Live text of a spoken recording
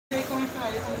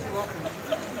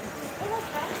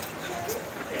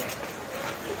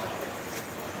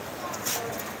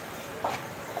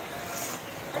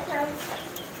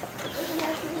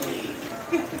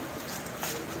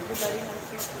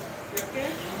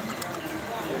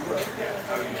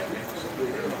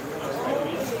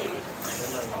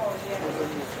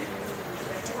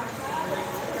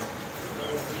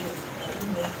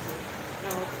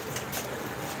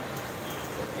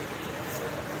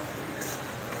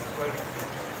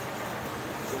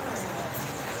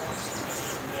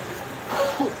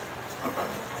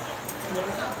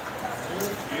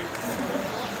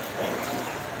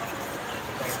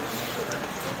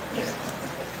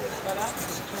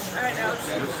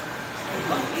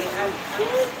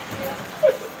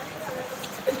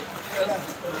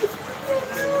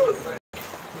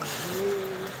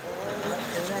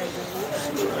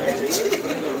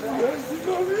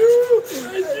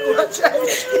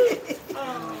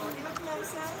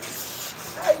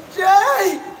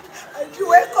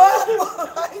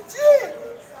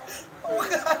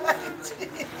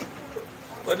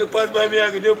When you pass by me,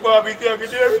 I can do barbecue, I can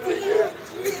do everything here.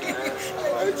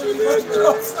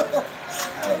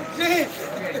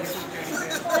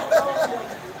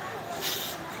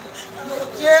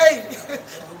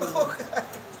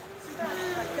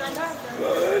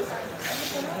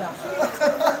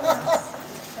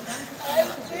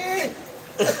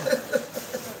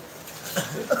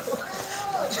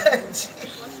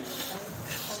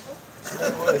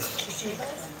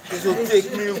 So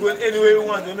take me go anywhere you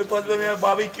want. When you pass by me, I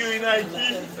barbecue in IG.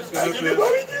 I can do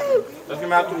barbecue. Let's give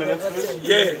me 2 minutes.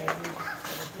 Yeah.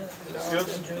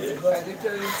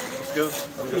 Excuse.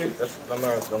 Let's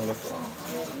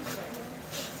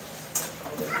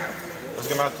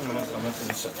give me 2 minutes. I'm going to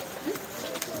finish it.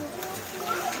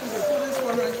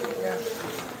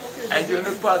 I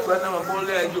don't pass when I'm going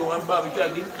to do one barbecue. I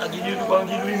give you the one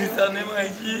give minutes and then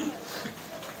IG.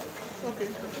 Okay.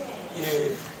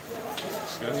 Yeah.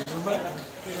 Yeah.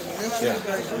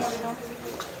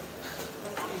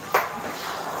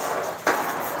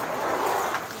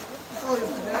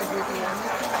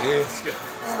 Yes.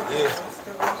 Yes.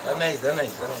 That's nice. That's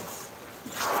nice. That's nice.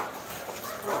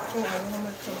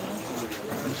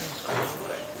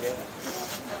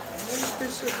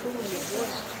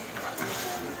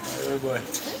 Very good.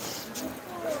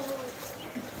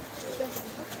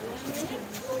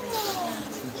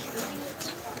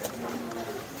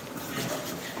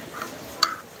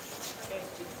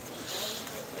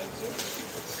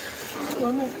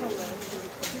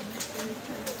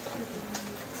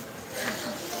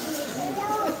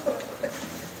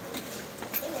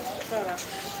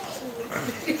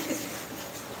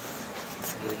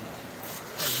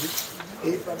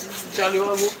 Charlie, what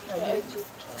about?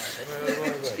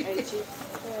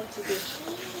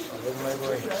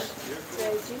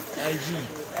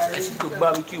 I see to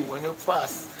barbecue when you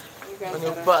pass. When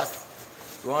you pass,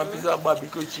 you want a piece of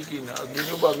barbecue chicken. I'll give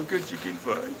you barbecue chicken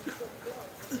for it.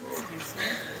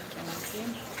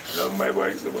 Love my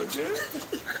wife so much, eh?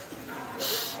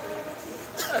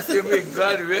 I say, may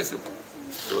God rest your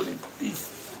soul in peace.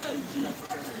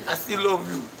 I still love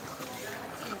you.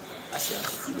 I say, I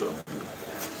still love you.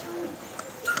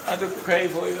 I don't cry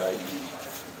for you,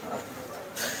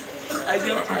 I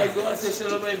go and say,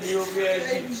 shalom, I be over here.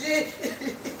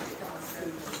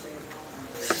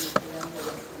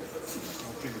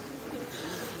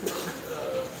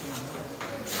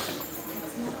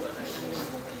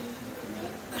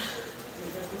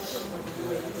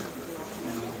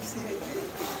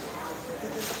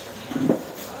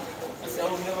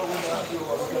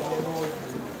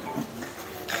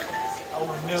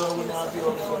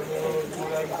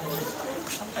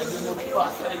 I don't know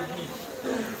what I did.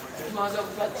 Because of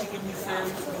that chicken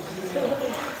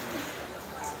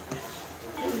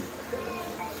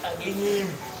again him.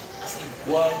 I said,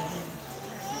 why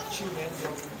children?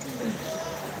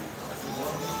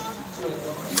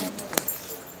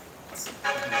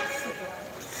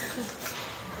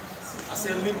 I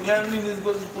said, learning is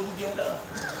going to put together.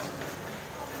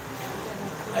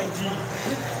 I did.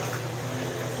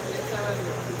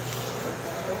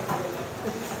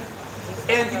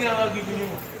 Anything I'll give you.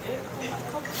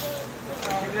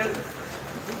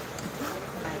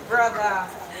 My brother,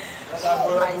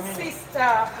 my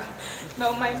sister,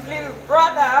 no, my little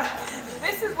brother.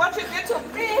 This is what you did to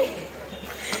me.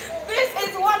 This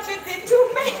is what you did to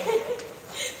me.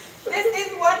 This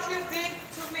is what you did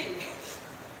to me.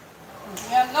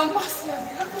 Yeah, no Muslim.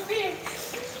 Look at me.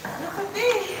 Look at me.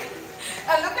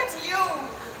 And look at you.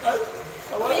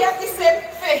 We have the same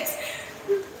face.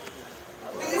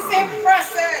 The same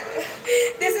person.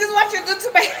 This is what you do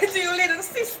to my to your little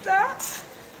sister.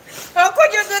 How could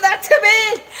to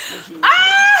me?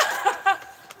 Ah!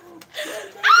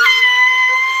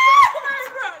 My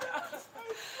brother.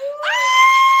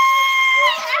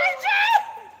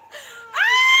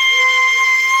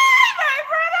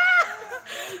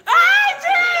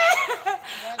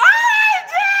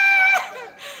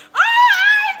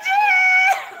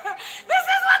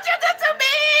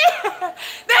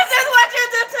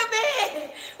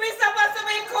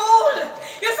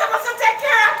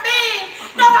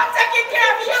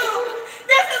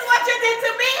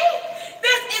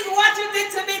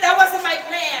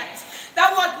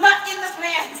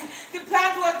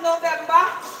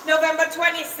 November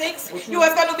 26th, you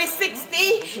was going to be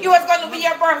 60, you was going to be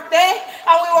your birthday,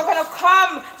 and we were going to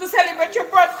come to celebrate your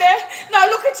birthday. Now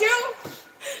look at you,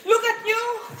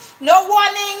 no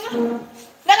warning,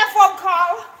 not a phone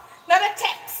call, not a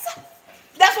text.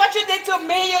 That's what you did to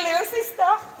me, your little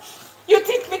sister. You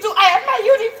teach me to iron my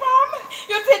uniform,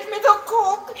 you teach me to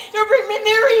cook, you bring me in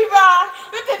the river,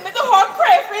 you teach me to hold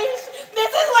crayfish.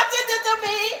 This is what you did to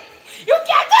me. You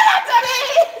can't do that to me.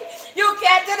 You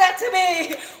can't do that to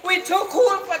me. We're too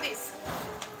cool for this.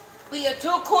 We are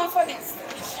too cool for this.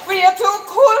 We are too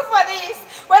cool for this.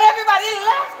 When everybody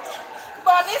left,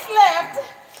 Bonnie's left,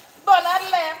 Bernard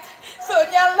left,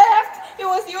 Sonia left, it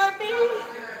was you and me.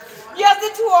 Yes, the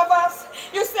two of us.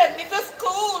 You sent me to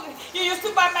school. You used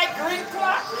to buy my green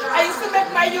cloth. I used to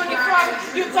make my uniform.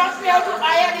 You taught me how to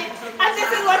iron it. And this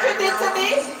is what you did to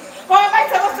me? How am I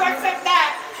supposed to accept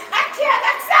that? I can't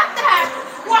accept that.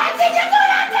 Why did you do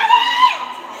that to me?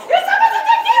 You're supposed to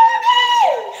take care of me.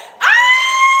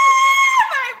 Ah,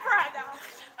 my brother.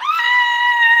 Ah,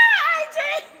 I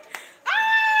did.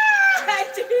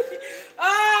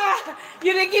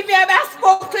 You didn't give me a I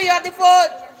spoke to you on the phone.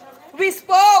 We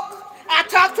spoke. I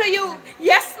talked to you.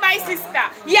 Yes, my sister.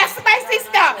 Yes, my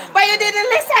sister. But you didn't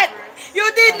listen.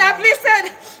 You did not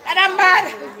listen. And I'm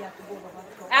mad.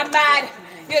 I'm mad.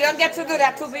 You don't get to do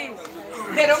that to me.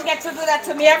 They don't get to do that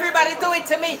to me. Everybody do it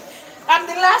to me. I'm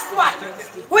the last one.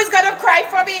 Who is going to cry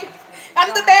for me?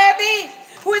 I'm the baby.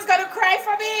 Who is going to cry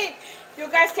for me? You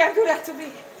guys can't do that to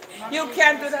me. You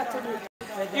can't do that to me.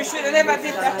 You should have never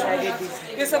did that to me.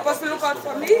 You're supposed to look out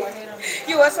for me.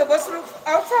 You were supposed to look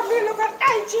out for me. Look at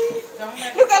IG.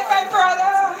 Look at my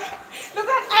brother. Look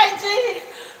at IG.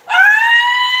 Ah!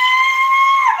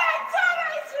 My God,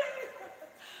 IG.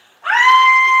 Ah!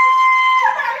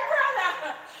 My brother.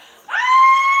 Ah!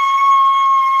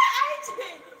 IG.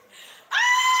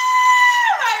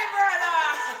 Ah! My brother.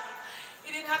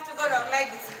 You didn't have to go down like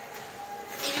this.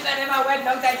 You didn't ever went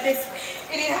down like this.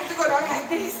 You didn't have to go down like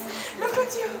this. Look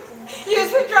at you. You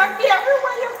used to drag me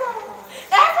everywhere you go.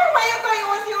 Everywhere you go, it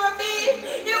was you and me.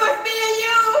 It was me and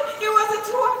you. It was the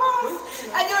two of us.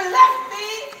 And you left me.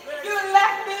 You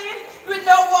left me with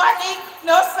no warning,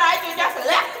 no sign. You just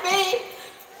left me.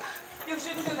 You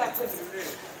shouldn't do that to me.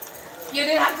 You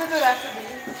didn't have to do that to me.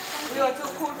 We were too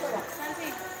cool for that.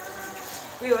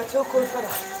 We were too cool for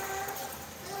that.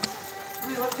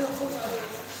 We were too cool for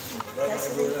that.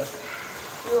 Yes, we were.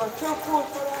 You are too cool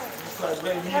for that. Because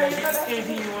when you are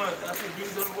anything you want, I said, you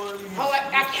don't worry me. How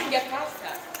I can get past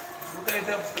that? Look at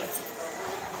that.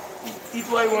 Eat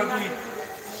what you want to eat.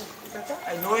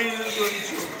 I know you don't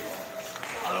eat you.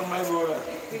 I love my brother.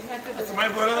 That's my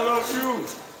brother, I love you.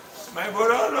 My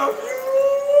brother, I love you.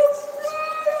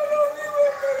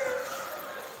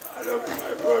 I love you,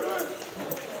 my brother.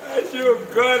 Thank you.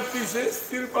 God, please,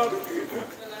 still barbecue. God,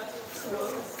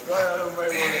 I love my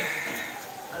brother.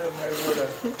 I love my brother.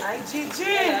 IGG.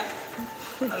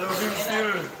 I love him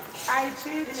still.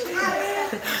 IGG.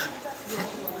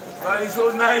 God is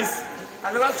so nice.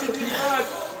 I never treat him bad.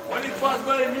 When he passed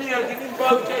by me, I give him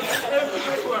back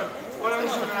everyone. What am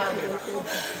I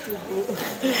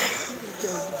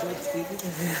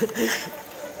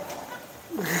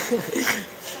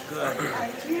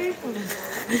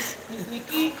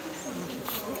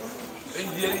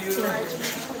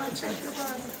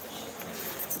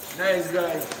Nice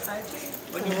guy.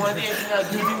 When you want anything, I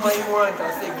give you what you want. I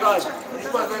say, God,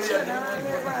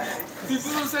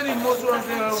 people don't say the most one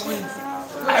thing I win.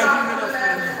 I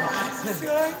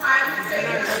win.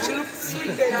 She looks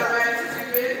sweet.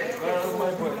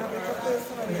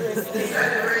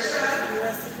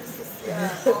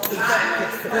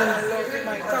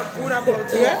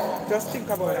 Just think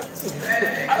about it.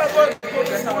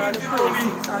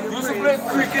 You used to play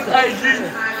cricket, IG.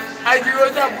 IG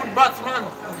was a good batsman.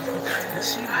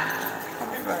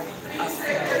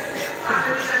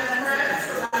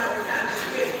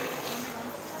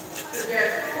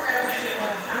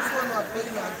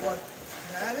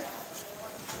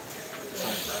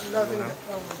 Loving it.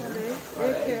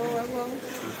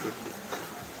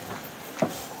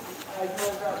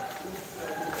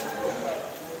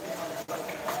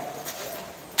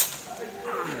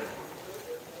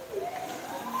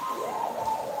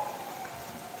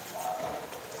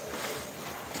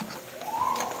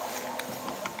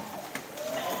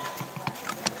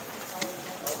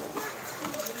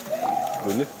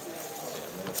 Good.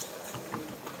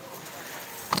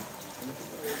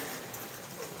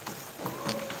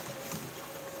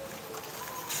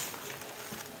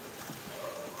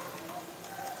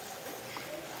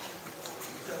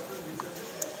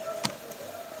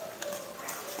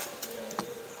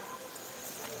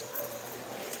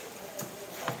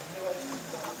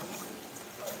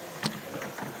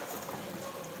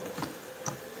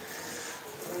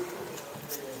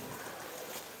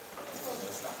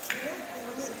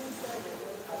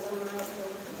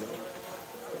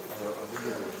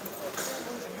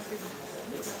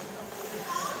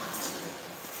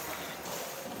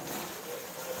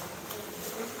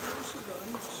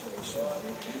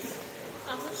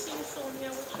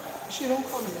 She don't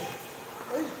come here.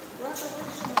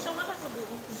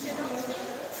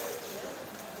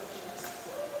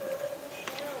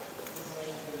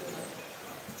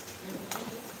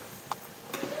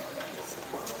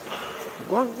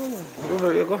 Go on, go on. Go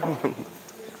on, go on.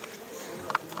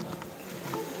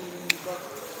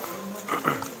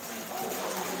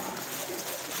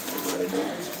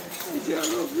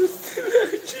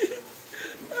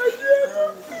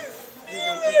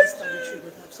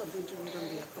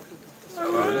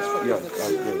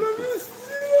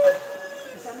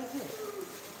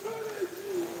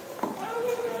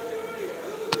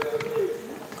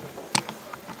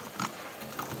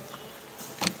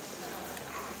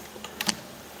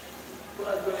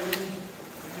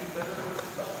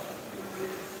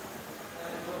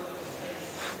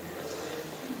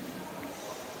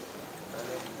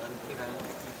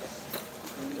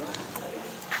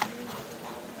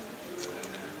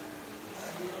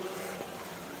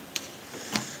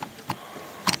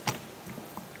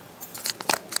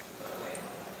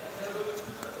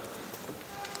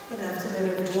 Good afternoon,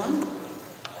 everyone.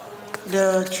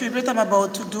 The tribute I'm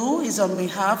about to do is on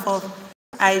behalf of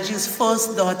IG's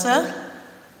first daughter,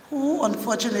 who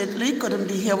unfortunately couldn't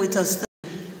be here with us today.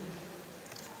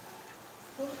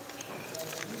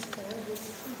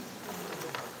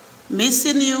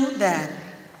 Missing you, Dad.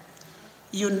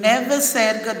 You never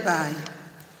said goodbye.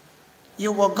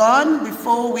 You were gone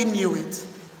before we knew it.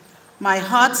 My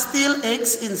heart still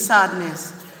aches in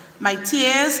sadness. My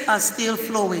tears are still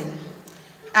flowing.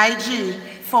 IG,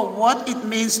 for what it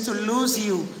means to lose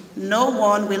you, no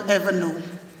one will ever know.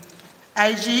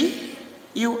 IG,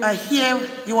 you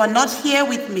are not here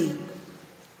with me.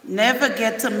 Never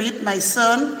get to meet my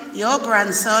son, your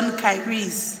grandson,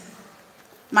 Kyrie's.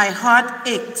 My heart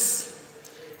aches.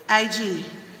 IG,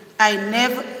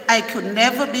 I could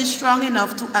never be strong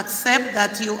enough to accept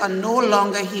that you are no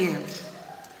longer here.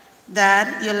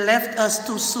 Dad, you left us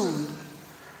too soon.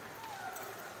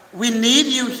 We need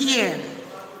you here.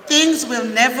 Things will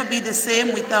never be the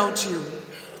same without you.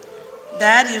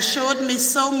 Dad, you showed me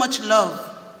so much love.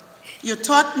 You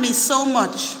taught me so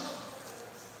much.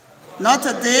 Not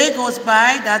a day goes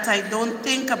by that I don't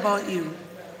think about you.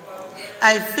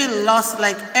 I feel lost,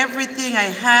 like everything I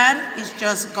had is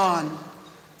just gone.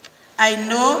 I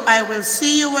know I will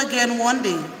see you again one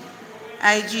day.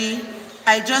 IG,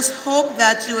 I just hope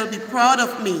that you will be proud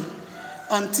of me.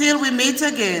 Until we meet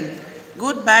again,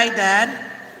 goodbye, Dad,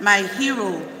 my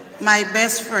hero, my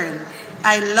best friend.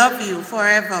 I love you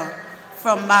forever.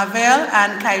 From Marvel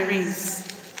and Kyrie's.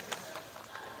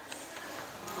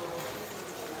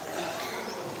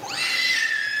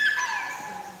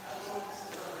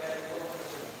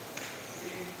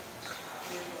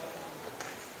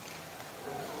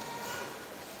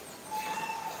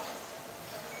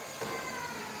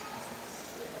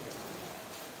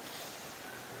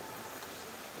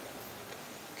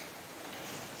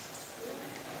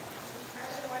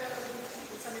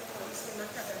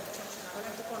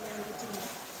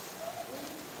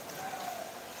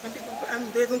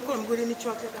 They don't come good in the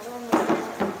chocolate. I don't know.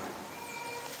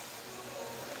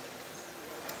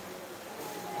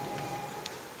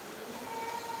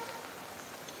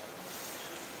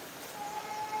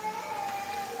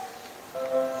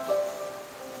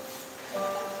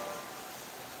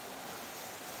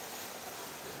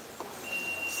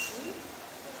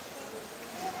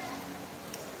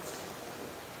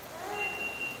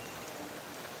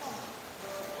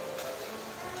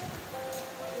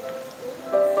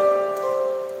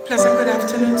 Pleasant good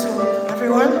afternoon to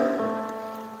everyone.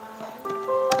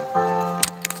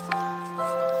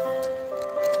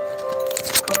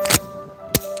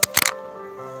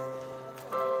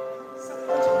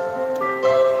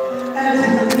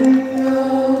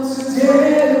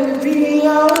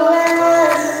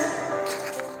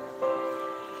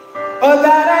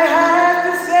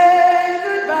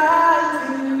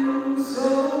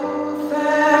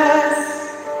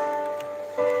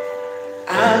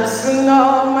 Answering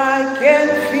all my cares.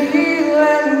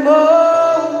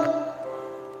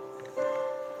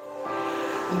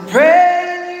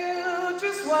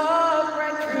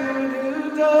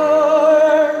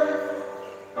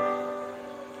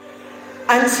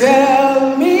 and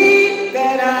tell me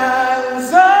that I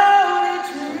was only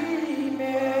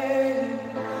dreaming.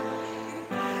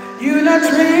 You're not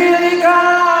really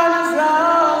gone as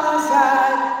long as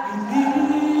I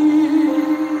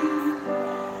believe.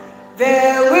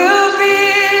 There will be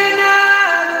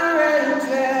another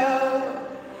angel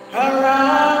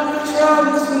around the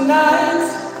throne tonight.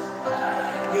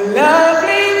 Your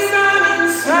lovely sun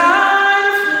inside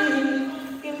of me,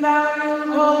 and now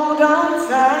you hold on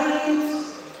tight.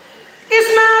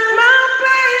 It's not my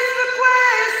place to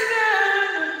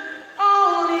question,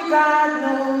 only God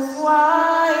knows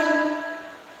why.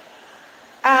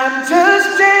 I'm just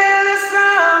jealous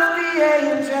of the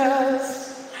angels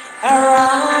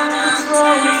around the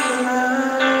throne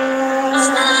tonight. It's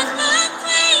not my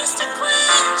place to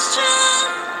question,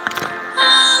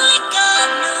 only God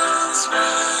knows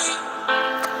why.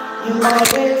 You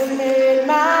always made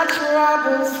my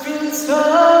troubles feel so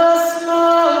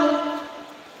small.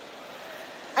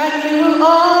 And you're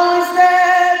always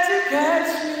there to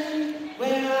catch me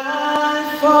when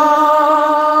I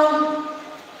fall.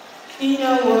 In a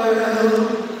world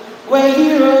where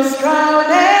heroes crown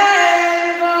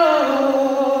and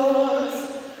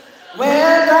boast,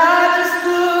 where God is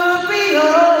the only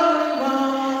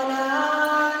one I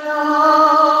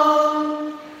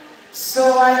know.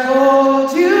 So I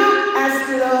hold you as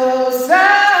close as I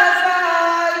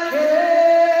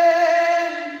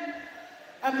can.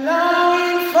 I'm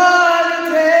longing for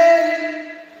the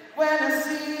day when I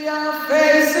see your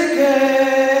face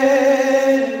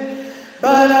again.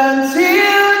 But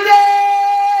until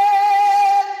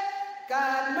then,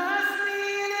 God must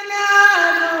lead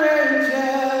another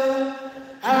angel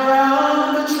around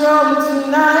the throne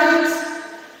tonight.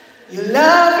 Your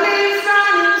lovely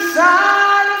sun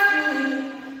inside of me,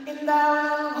 and I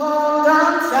will hold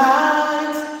on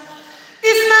tight.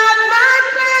 It's not my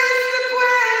place to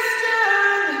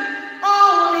question,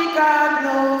 only God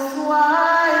knows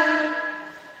why.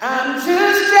 I'm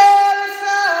just jealous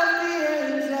of the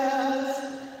angels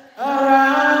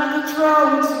around the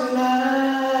throne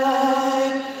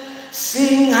tonight.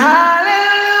 Sing hallelujah,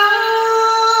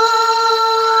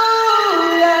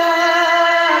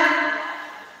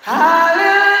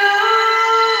 hallelujah.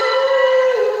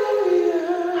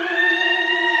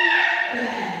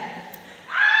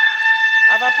 I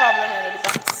have a problem with the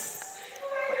box.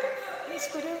 Please,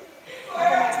 could you?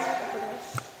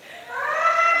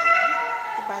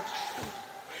 The badge.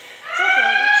 It's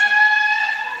okay,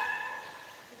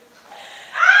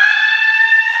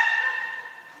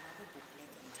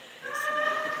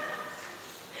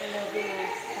 I'll do it.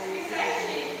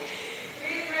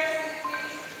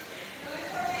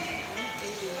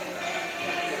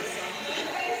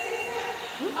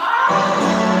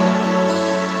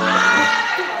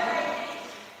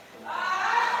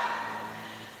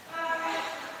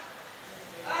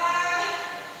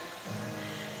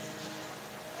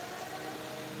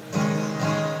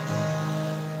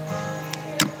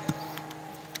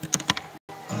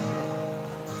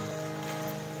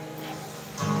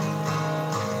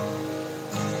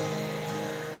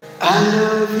 I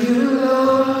love you,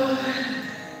 Lord,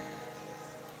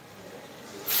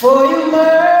 for your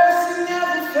mercy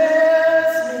never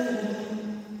fails me.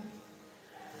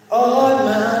 All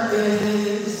my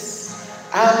days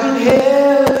I've been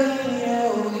held in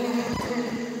your hand.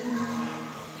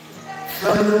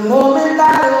 From the moment I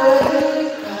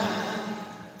wake up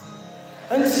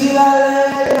until I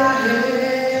lay my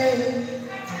head,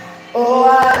 oh,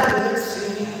 I will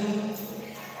sing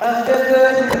of the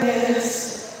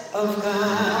goodness of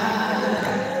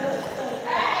God.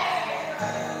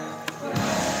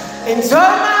 And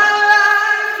all my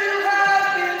life you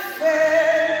have been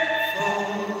faithful.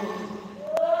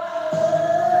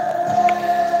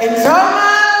 And all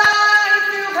my life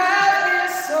you have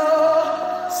been so,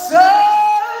 so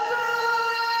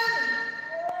good.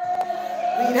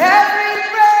 With every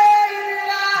breath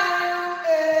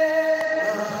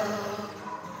that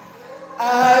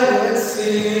I would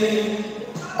sing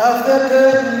of the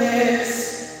goodness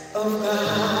of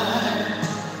God.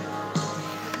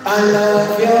 I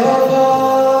love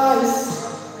your voice.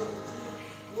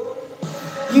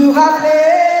 You have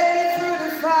led me through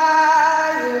the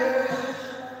fire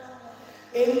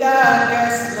in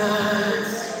darkest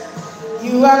nights.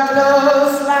 You are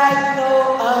close like no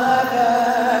other.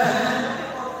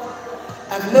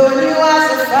 I've known you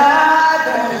as a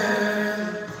father.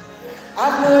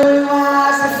 I've known you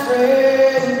as a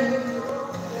friend.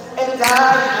 And I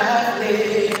have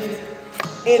lived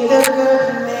in the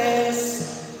goodness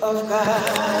of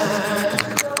God.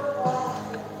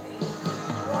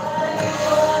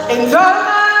 And all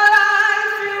my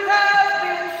life you have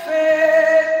been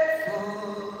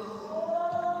faithful.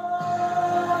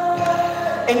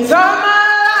 And all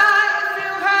my life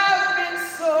you have been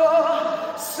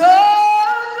so, so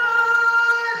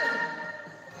good.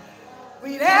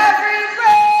 With every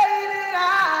breath that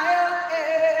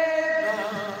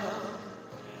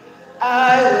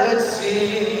I would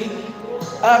sing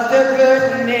of the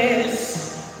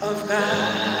goodness of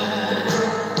God.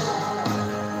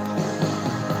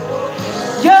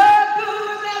 Your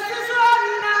goodness is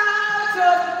running out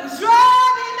of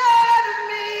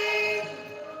me.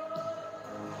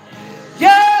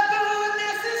 Your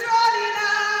goodness is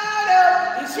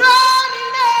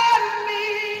running out of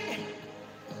me.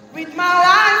 With my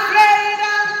life laid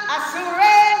down, I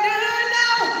surrender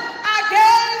now. I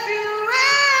gave you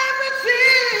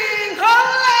everything, oh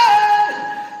Lord.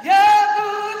 Your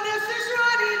goodness is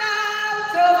running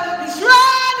out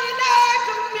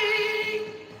of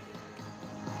me.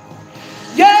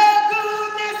 Your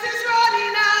goodness is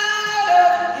running out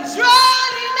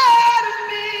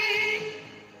of me.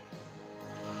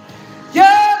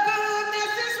 Your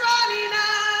goodness is running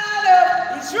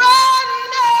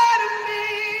out of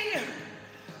me.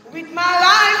 With my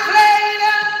life laid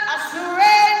down, I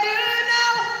surrender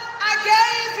now. I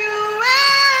gave you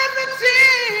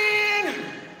everything.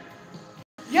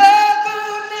 Your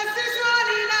goodness is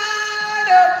running out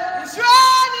of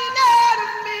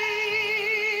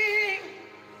me.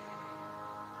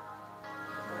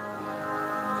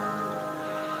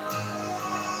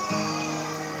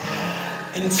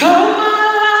 And all my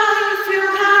life you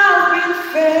have been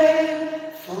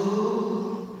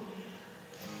faithful.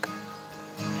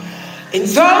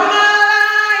 And all my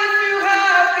life you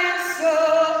have been so,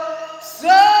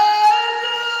 so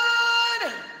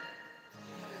good.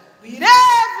 With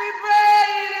every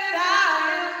breath that I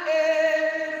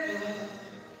am able,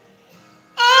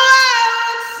 oh, I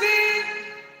will sing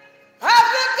of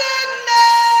the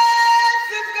goodness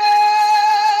of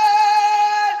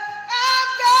God. I'm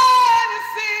gonna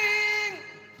sing.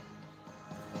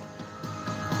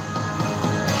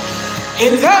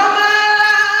 And all my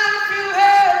life you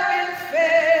have been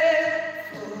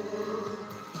faithful.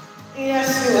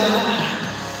 Yes, you are.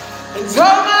 And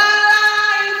all my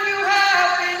life you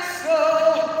have been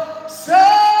so, so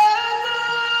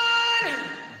good.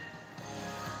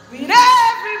 With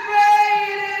every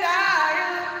breath that I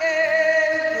am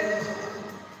able,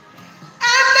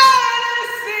 I'm gonna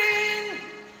sing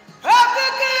of the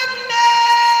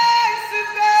goodness of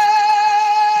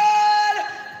God.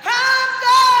 I'm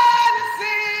gonna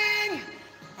sing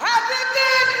of the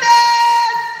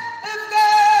goodness of God.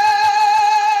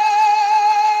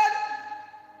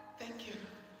 Thank you.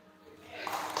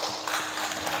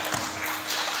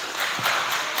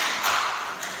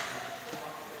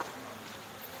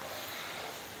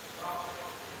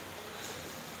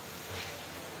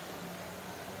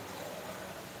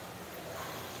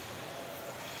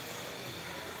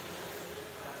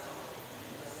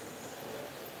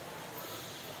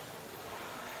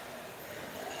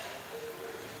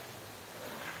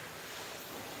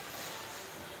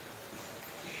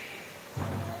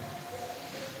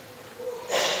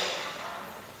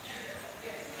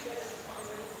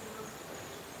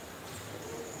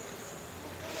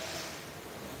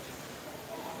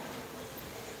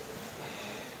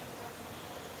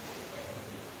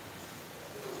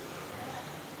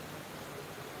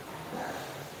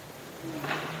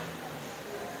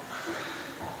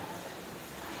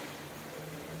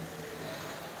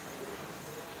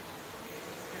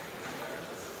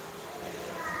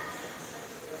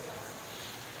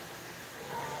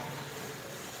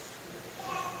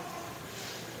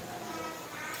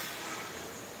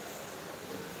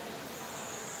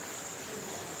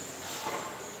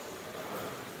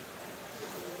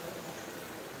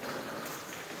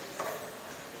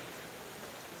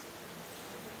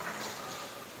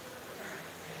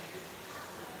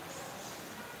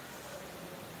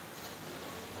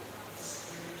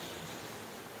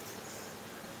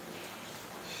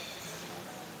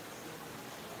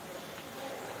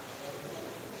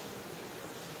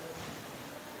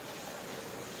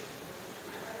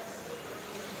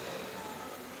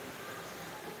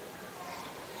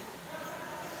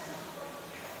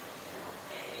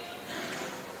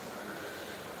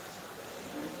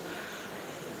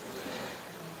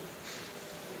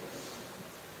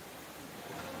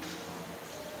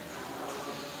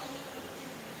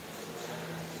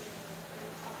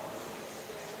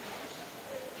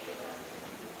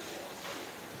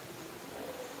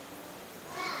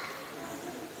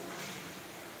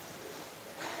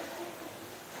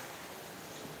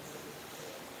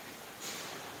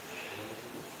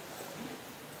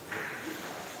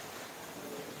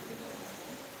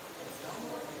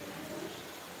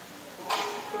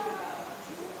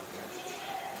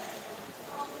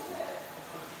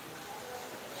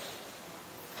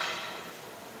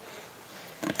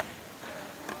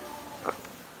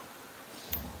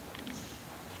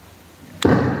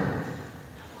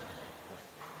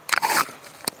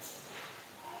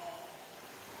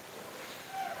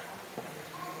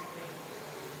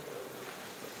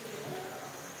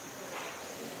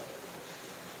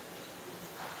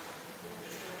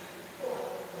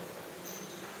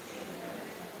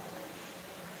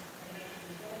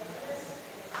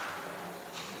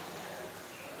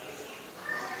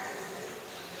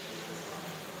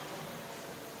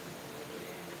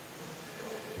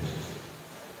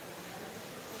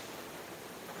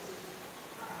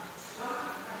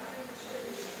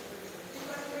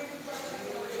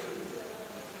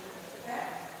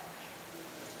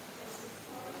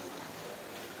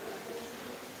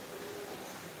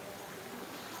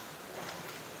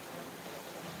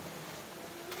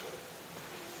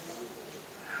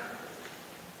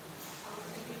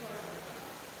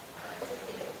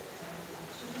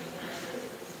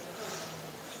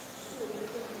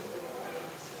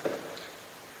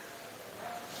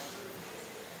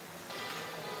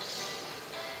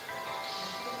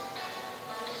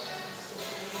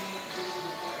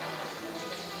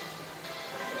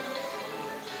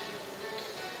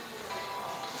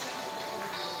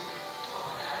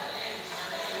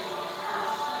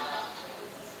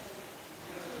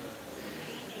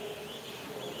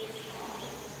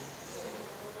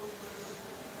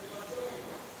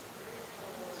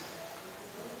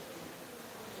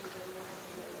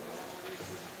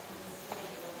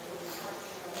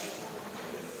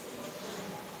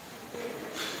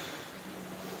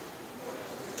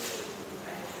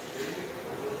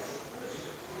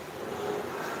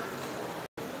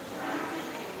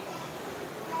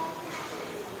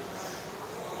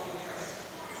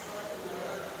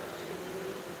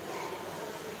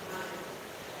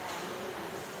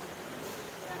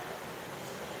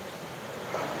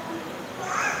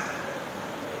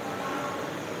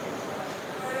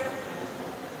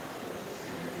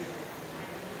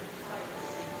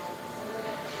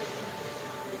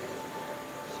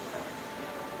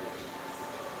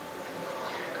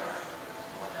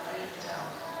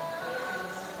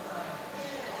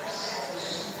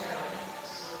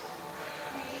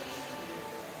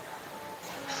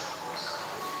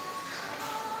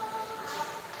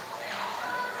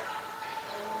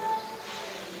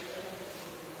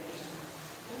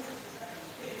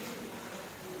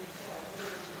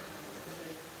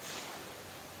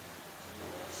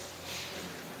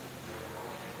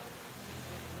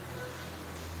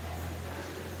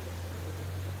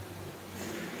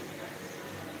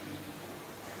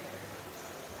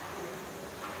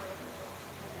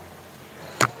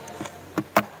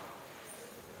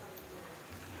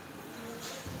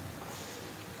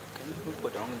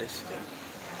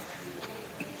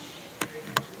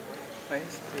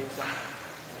 Please, please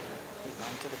keep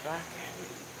on to the back.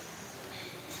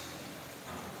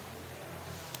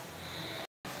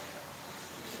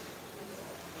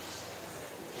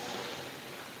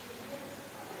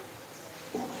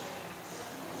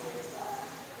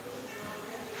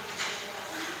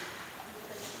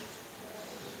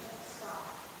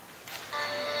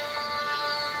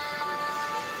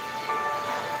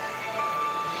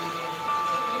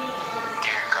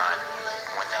 Dear God,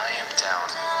 when I am down,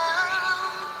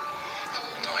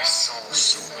 my soul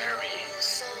so weary,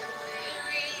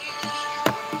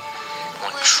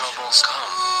 when troubles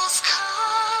come,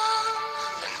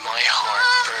 and my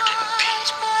heart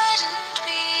burdened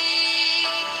be,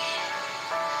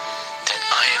 then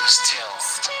I am still,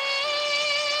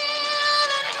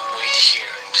 and wait here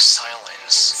in the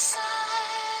silence,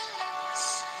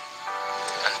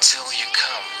 until you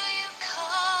come,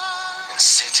 and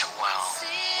sit a while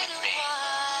with me.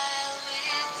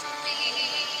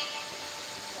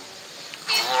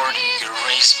 Lord, you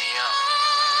raise me up,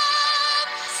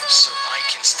 so I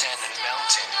can stand on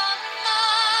mountain.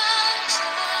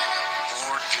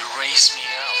 Lord, you raise me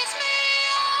up,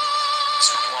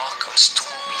 to walk on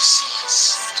stormy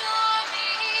seas.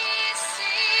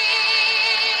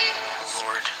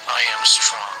 Lord, I am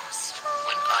strong,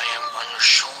 when I am on your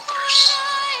shoulders.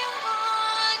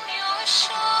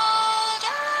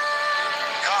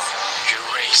 You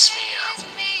raise me up,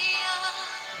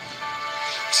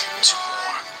 to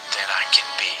more than I can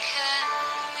be.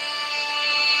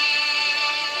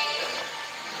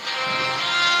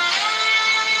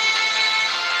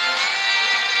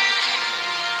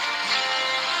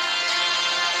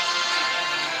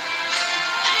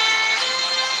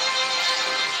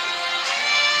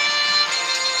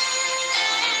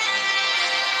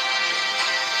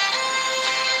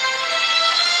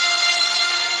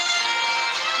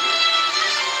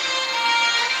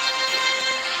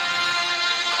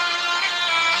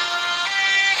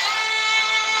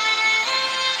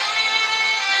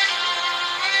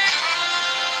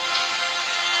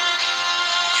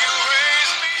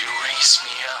 You raise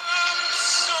me up,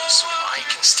 so I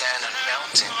can stand on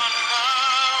mountain.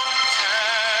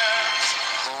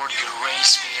 Lord, you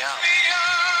raise me up,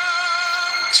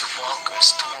 to walk on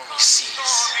stormy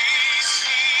seas.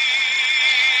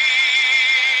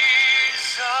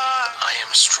 I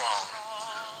am strong,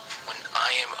 when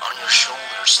I am on your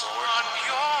shoulders, Lord.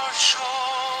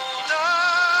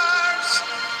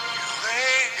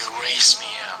 You raise me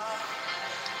up,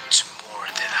 to more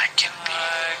than I can be.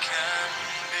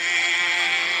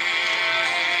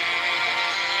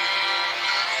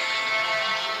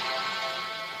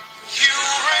 You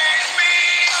raise me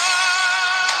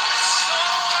up, so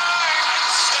I can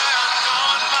stand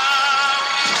on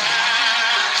mountains.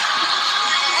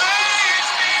 You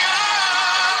raise me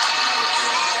up, to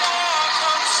walk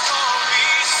on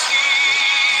stormy seas.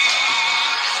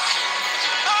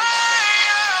 I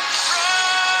am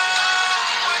strong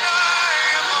when I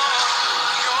am on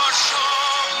your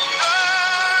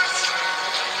shoulders.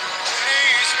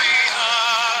 Raise me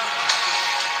up,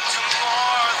 to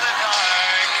more than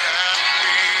I can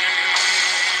be.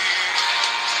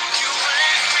 You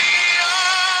raise me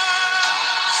up,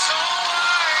 so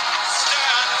I can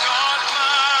stand on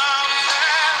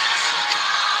mountains.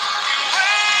 You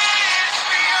raise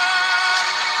me up,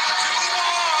 to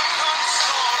walk on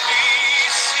stormy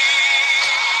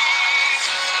seas.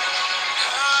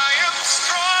 I am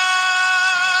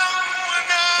strong when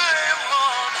I am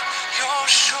on your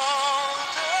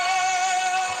shoulders.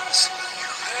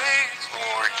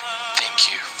 Lord,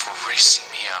 thank you for raising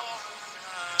me up,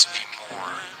 to be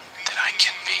more than I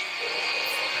can be.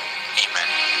 Amen.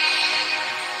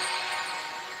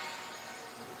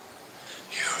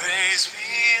 You raise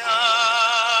me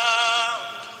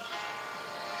up,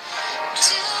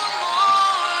 to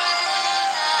more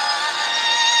than I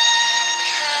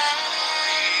can be.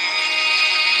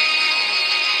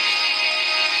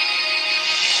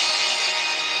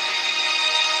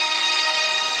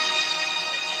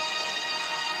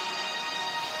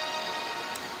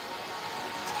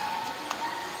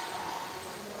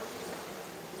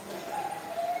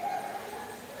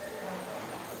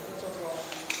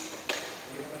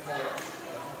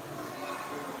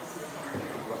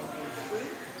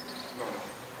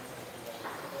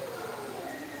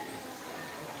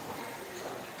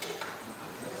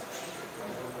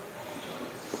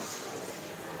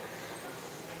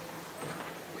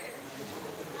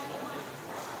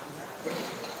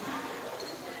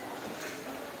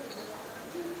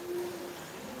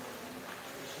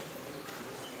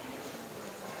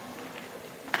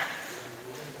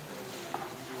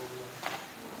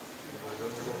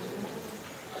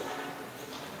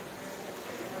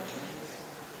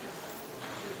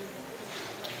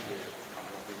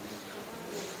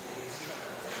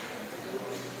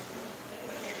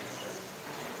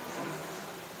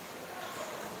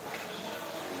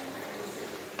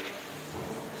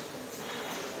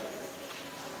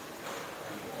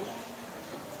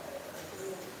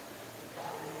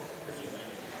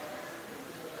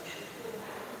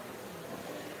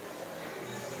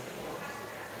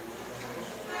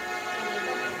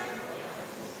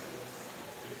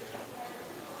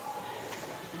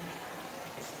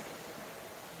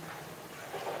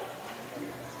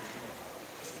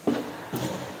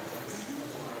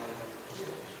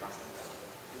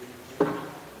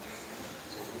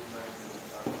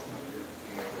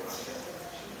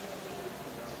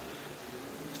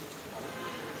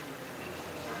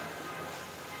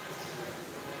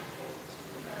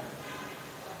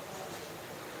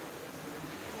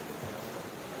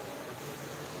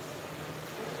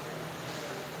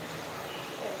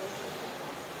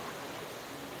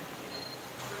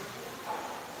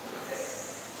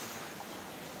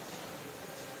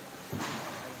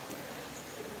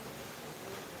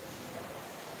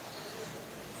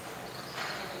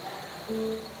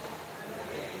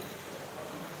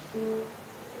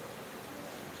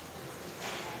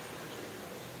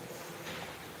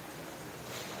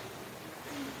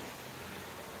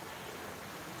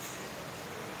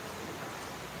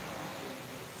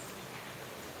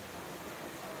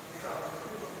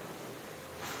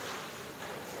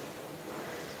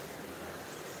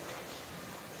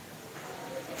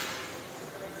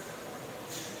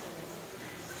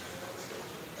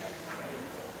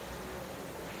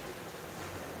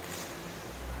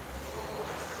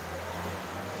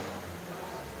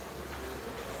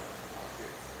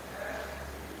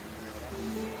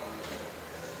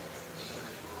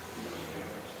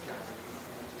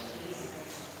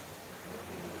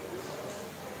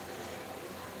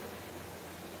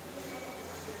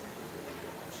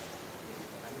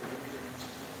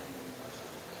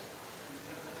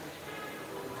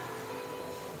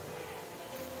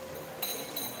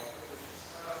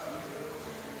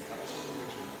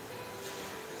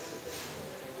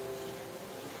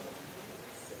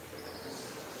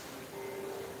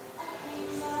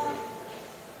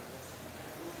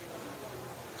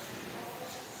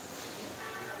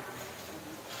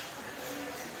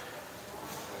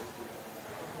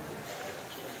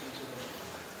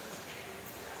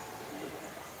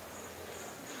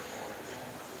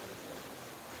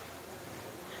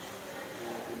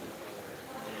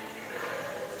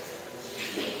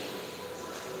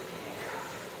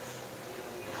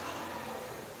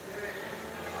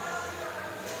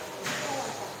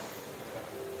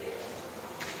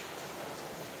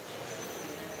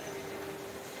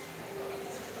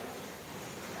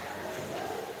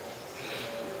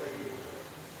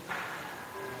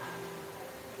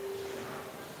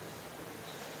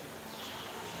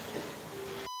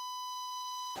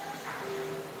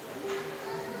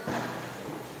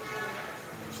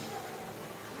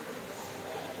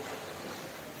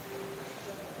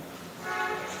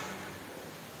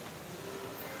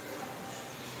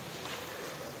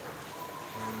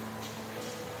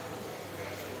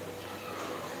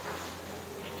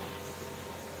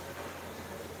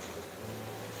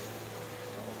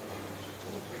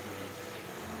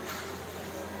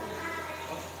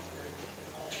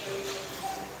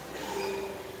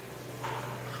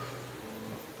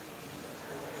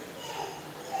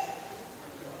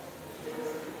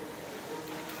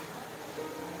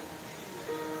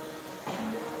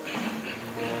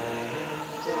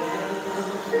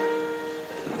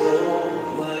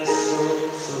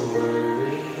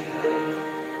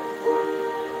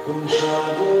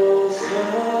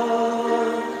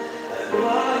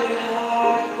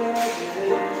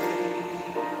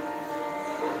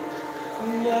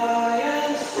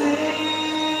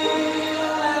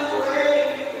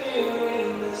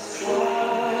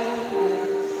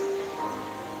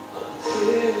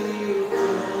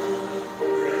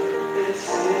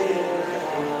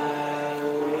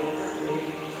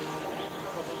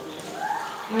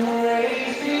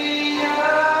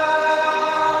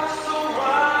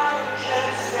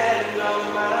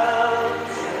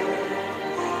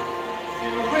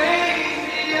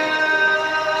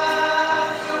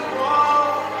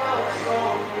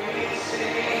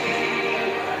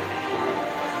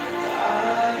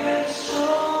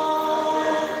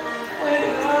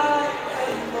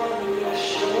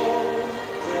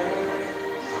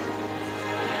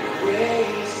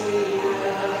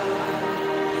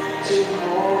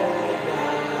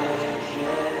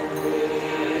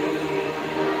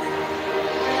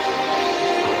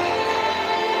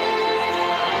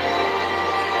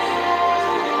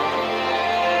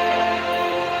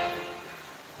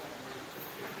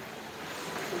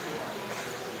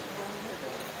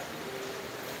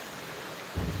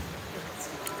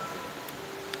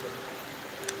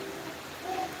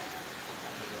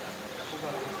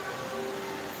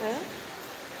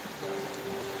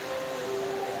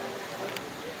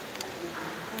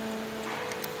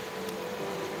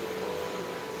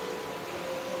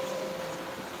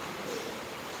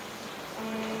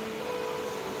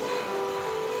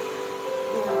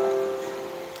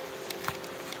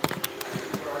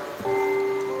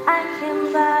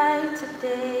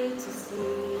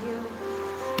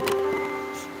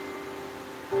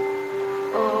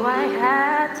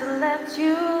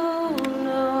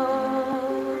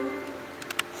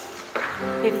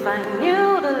 If I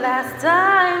knew the last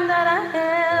time that I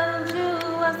held you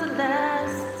was the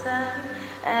last time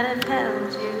that I've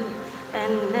held you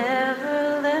and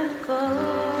never let go.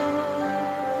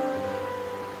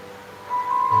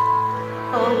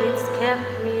 Oh, it's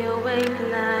kept me awake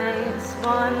nights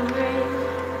wondering,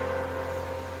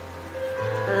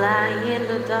 lying in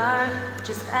the dark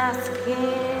just asking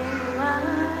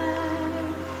why.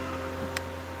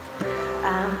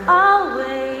 I've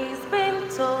always been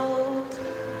told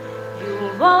you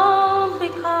won't be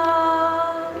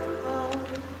called home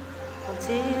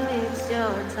until it's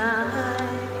your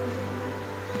time.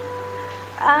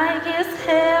 I guess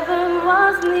heaven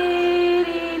was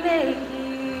needing a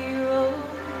hero,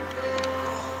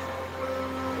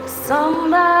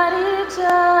 somebody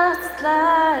just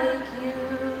like you,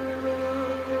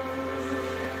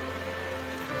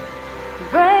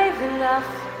 brave enough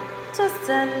to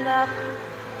stand up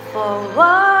for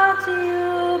what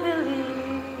you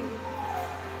believe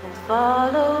and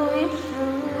follow it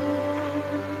through.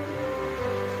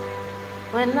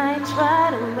 When I try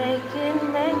to make it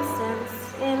make sense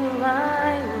in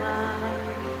my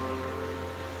mind,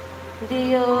 the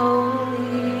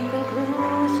only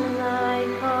conclusion I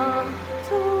come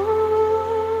to,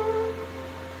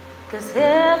 'cause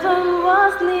heaven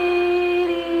was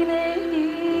needing a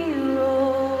hero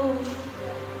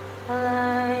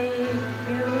like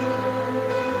you.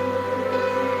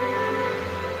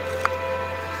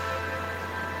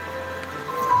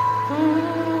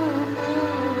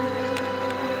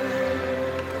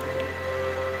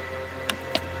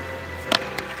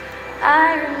 I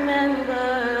remember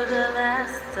the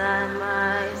last time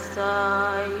I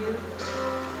saw you.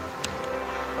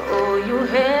 Oh, you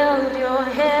held your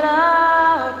head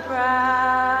up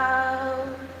proud.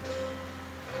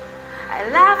 I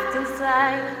laughed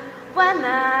inside when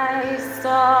I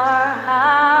saw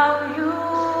how you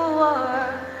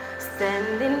were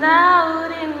standing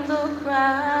out in the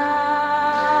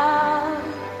crowd.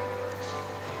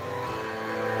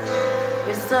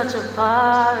 You're such a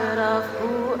part of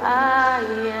who I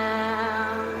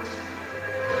am,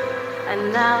 and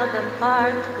now the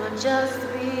part could just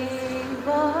be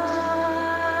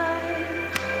gone.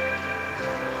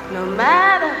 No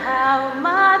matter how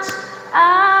much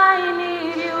I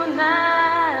need you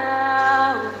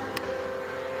now,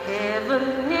 heaven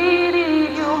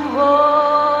needed you more,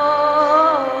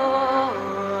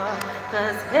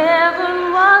 'cause heaven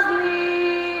was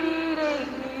needing a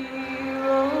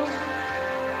hero,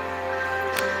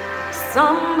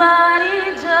 somebody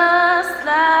just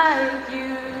like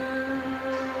you,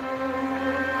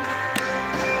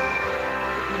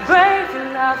 brave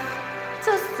enough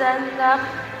to stand up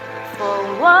for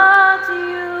what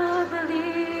you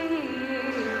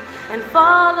believe and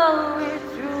follow it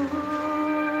through.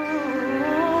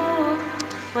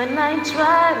 When I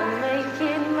try to make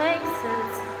it make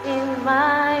sense in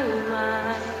my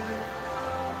mind,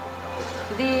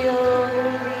 the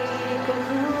only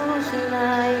conclusion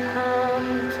I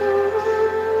come to,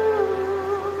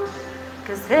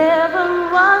 'cause heaven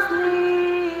was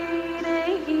needing a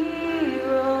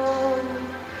hero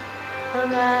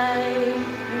like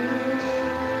you.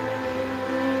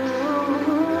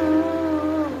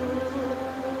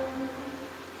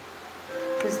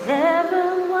 'Cause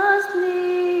heaven was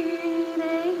needing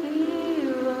a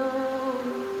hero,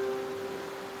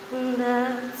 and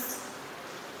that's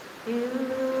you.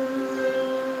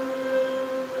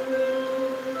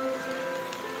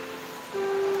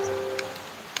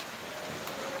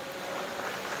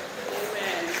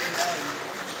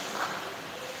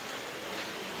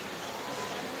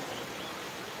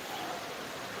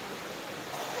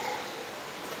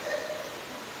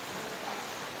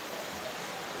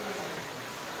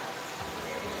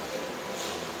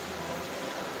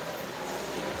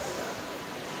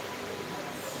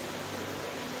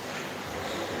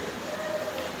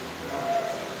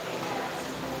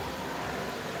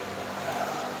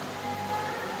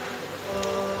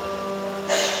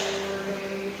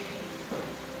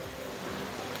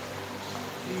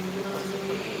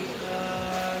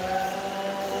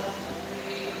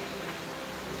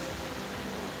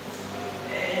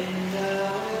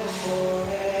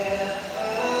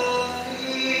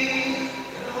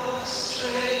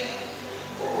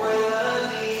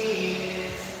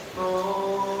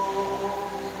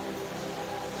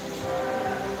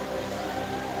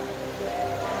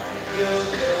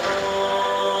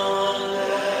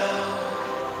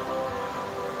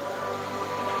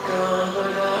 Gone but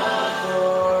not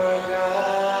forgotten.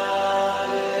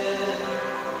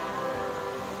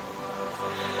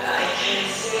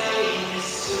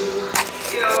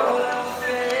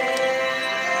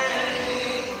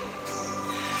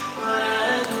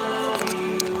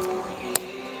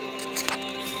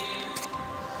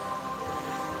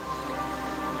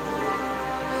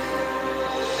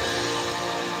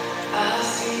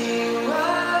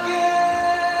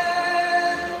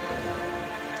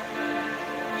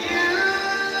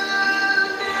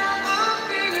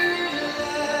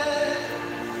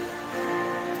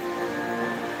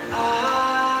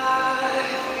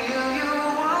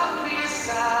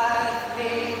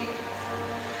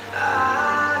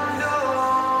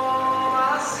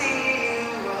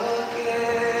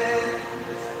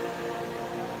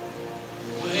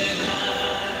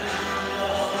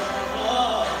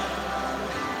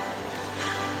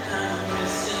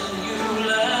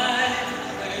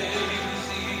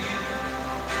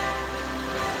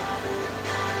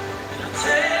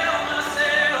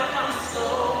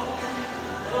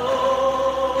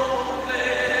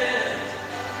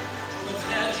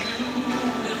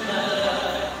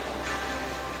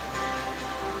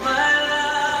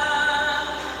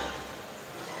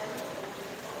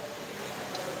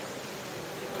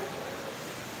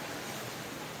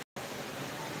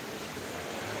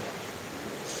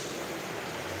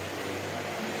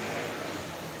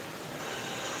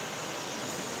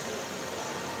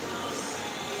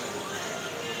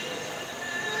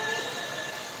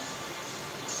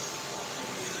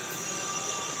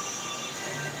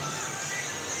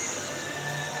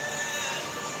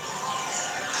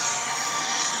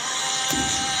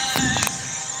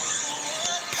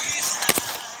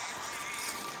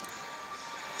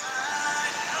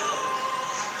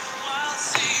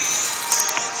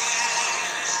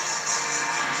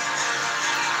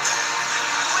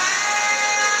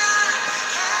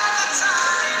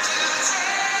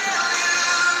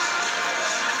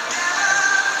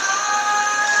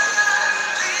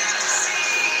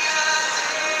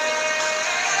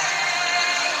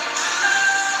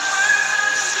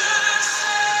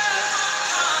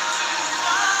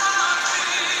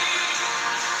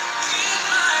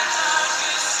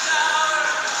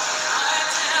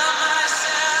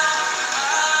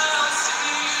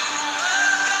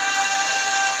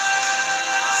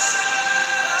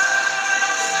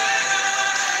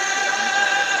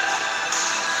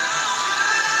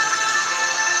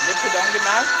 the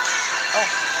man? Oh.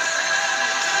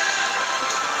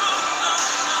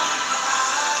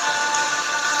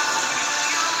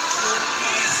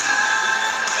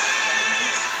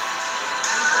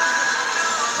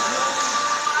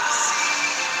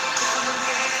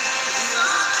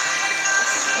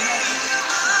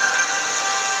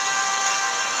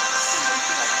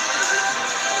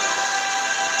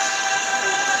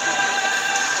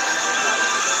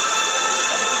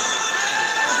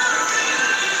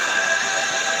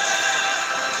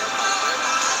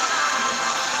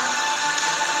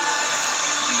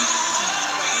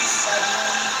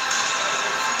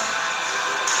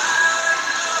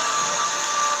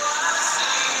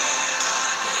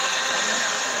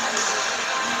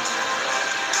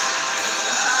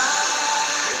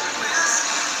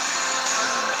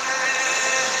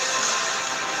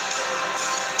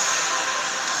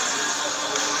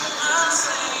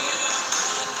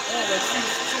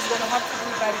 She's going to have to do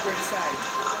it by the graveside.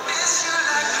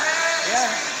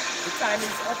 Yeah, the time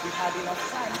is up. We had enough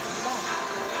time to do that.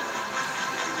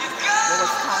 There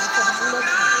was time for the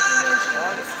eulogy.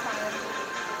 All this time.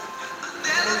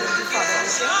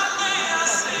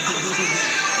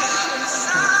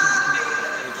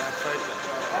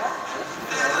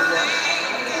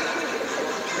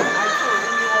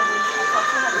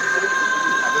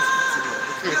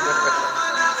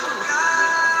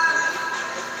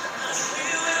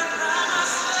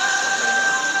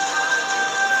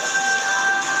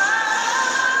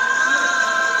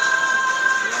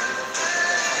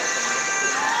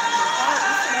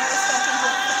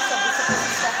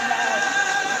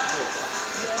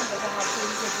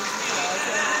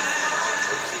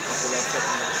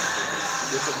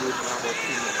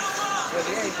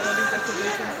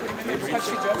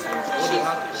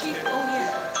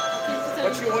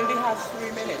 But she only has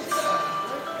 3 minutes.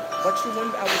 But she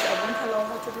won't, I won't allow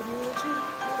her to do the eulogy.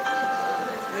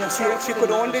 She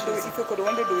could only do it, if you could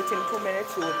only do it in 2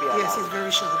 minutes, you would be allowed. Yes, it's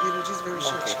very short. The eulogy is very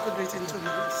short. She could do it in 2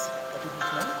 minutes.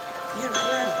 Yeah,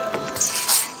 yeah.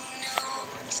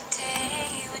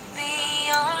 Today would be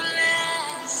your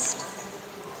last.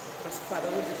 Father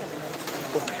will be coming out.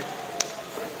 Okay.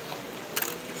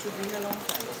 Should bring along.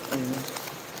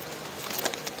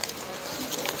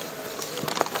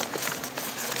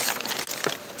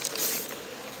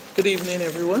 Good evening,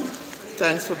 everyone.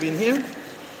 Thanks for being here.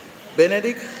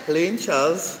 Benedict Layne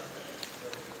Charles,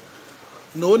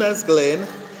 known as Glenn,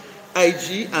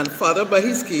 IG, and father by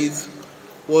his kids,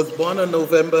 was born on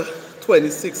November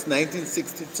 26,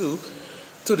 1962,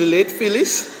 to the late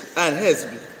Phyllis and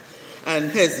Hezzy.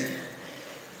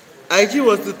 IG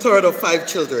was the third of 5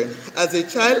 children. As a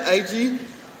child, IG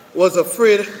was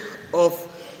afraid of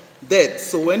death,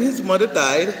 so when his mother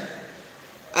died,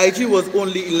 IG was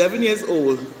only 11 years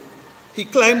old. He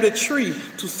climbed a tree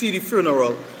to see the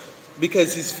funeral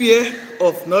because his fear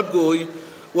of not going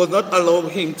was not allowing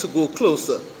him to go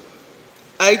closer.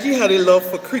 IG had a love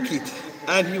for cricket,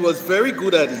 and he was very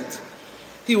good at it.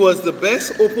 He was the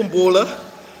best open bowler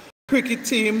cricket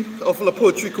team of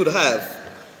Lapotrie could have.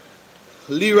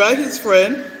 Leroy, his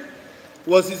friend,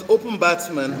 was his open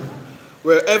batsman.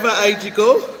 Wherever IG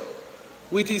go,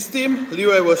 with his team,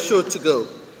 Leroy was sure to go.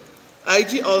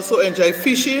 IG also enjoyed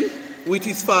fishing with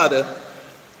his father,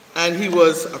 and he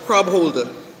was a crab holder.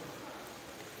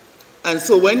 And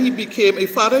so when he became a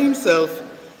father himself,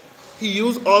 he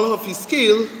used all of his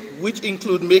skill, which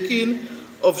include making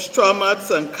of straw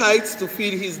mats and kites to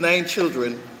feed his 9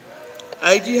 children.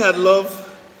 IG had loved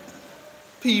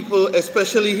people,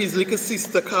 especially his little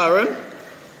sister Karen,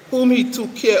 whom he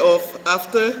took care of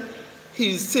after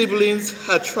his siblings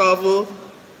had traveled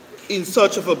in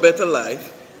search of a better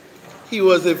life. He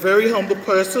was a very humble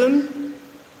person.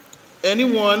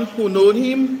 Anyone who known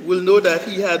him will know that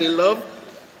he had a love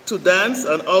to dance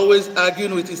and always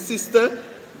arguing with his sister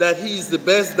that he is the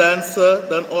best dancer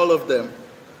than all of them.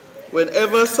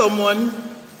 Whenever someone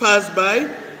passed by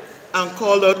and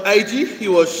called out IG, he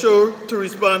was sure to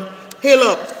respond, "Hail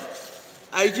up."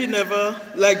 IG never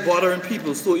liked bothering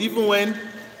people, so even when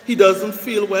he doesn't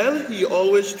feel well, he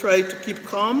always tried to keep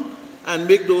calm and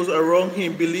make those around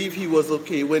him believe he was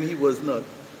okay when he was not.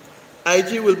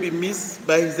 IG will be missed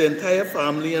by his entire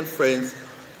family and friends.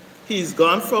 He's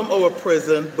gone from our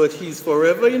present, but he's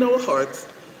forever in our hearts.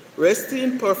 Rest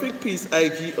in perfect peace,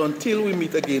 IG, until we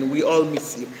meet again. We all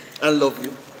miss you and love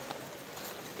you.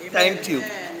 Amen. Thank you.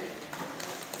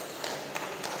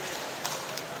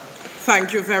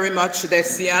 Thank you very much,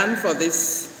 Desian, for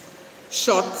this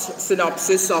short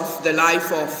synopsis of the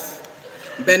life of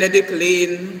Benedict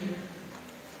Layne,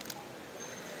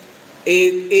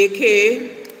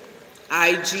 a.k.a.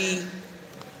 IG,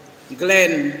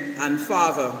 Glenn, and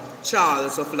father.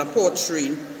 Charles of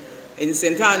Lapotrie in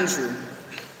St. Andrew.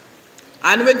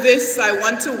 And with this, I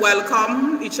want to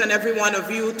welcome each and every one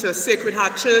of you to Sacred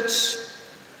Heart Church,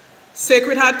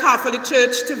 Sacred Heart Catholic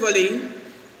Church, Tivoli.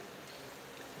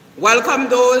 Welcome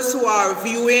those who are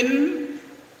viewing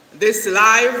this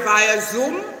live via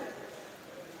Zoom.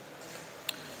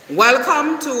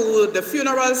 Welcome to the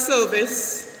funeral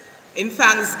service in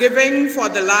thanksgiving for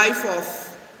the life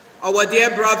of our dear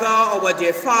brother, our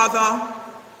dear father,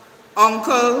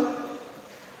 uncle,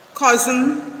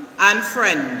 cousin, and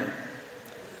friend.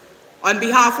 On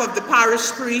behalf of the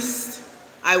parish priest,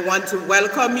 I want to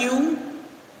welcome you.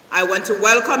 I want to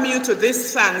welcome you to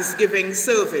this Thanksgiving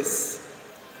service.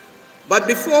 But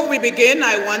before we begin,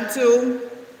 I want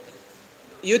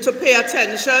you to pay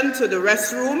attention to the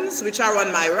restrooms, which are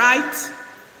on my right,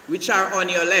 which are on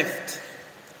your left.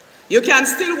 You can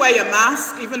still wear your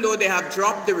mask, even though they have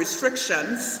dropped the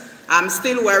restrictions. I'm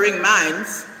still wearing mine.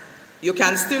 You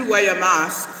can still wear your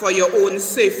mask for your own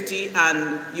safety,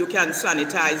 and you can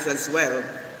sanitize as well.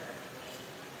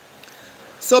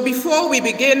 So before we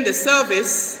begin the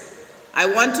service, I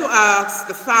want to ask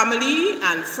the family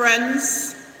and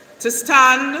friends to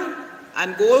stand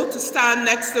and go to stand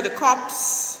next to the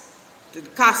corpse, the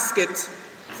casket,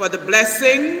 for the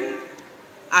blessing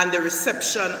and the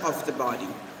reception of the body.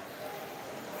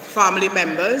 Family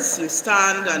members, you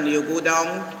stand and you go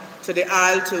down to the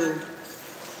aisle to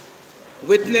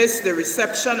witness the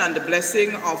reception and the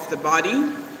blessing of the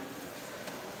body.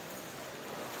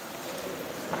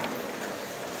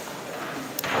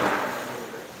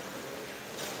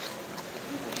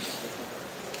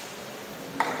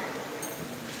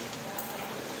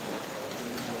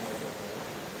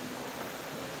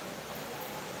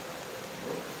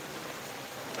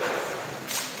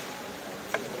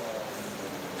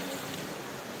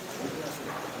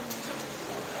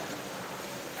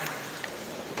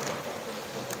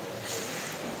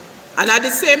 And at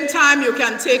the same time, you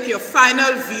can take your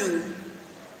final view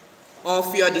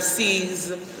of your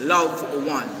deceased loved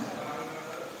one.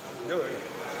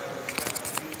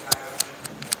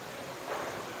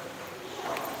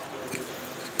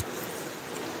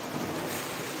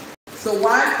 So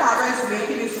while Father is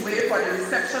making his way for the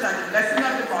reception and the blessing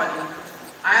of the body,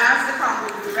 I ask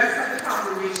the rest of the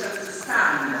congregation to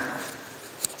stand.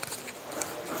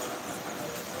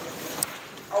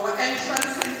 Our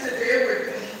entrance in today will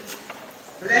be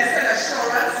Blessed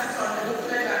Assurance. Is on the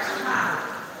booklet that you have.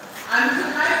 And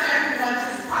tonight everyone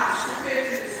is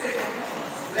participating in the same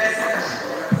Blessed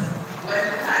Assurance when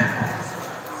the time comes.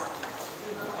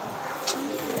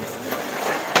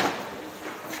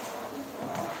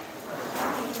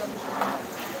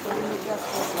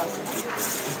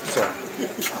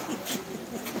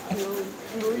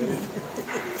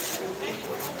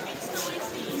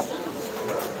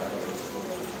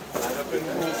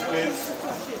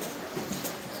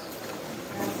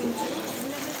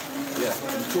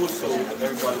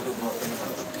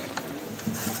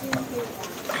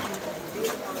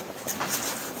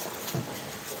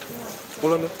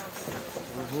 Hold on there.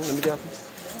 Let me get this.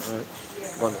 All right.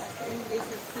 One.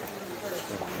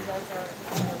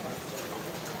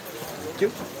 Thank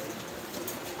you.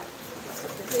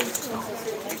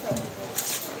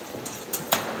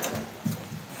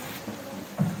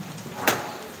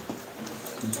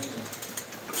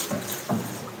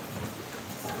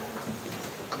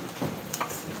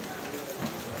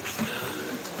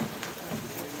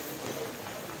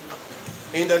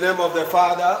 In the name of the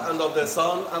Father, and of the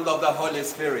Son, and of the Holy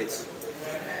Spirit.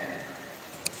 Amen.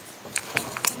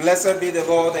 Blessed be the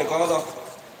Lord, the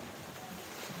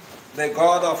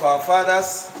God of our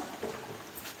fathers,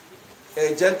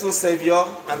 a gentle Savior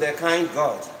and a kind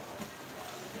God,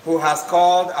 who has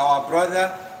called our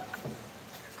brother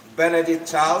Benedict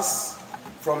Charles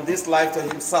from this life to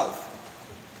himself.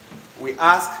 We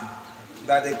ask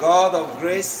that the God of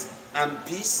grace and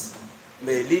peace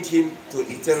may lead him to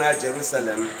eternal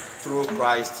Jerusalem through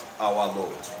Christ our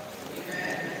Lord.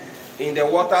 Amen. In the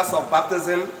waters of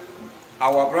baptism,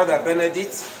 our brother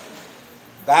Benedict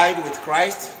died with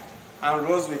Christ and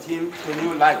rose with him to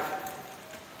new life.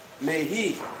 May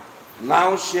he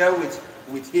now share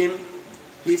with him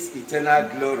his eternal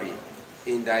glory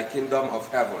in thy kingdom of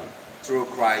heaven through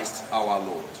Christ our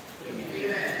Lord.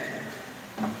 Amen.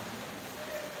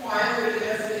 While we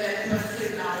just let us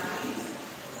sit down, please.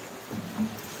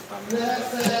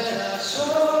 Blessed assurance,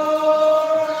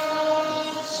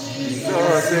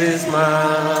 Jesus is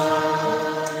mine.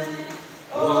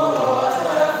 Oh,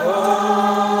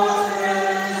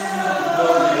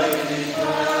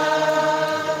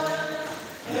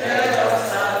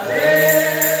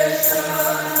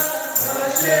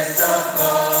 Of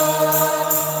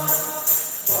God.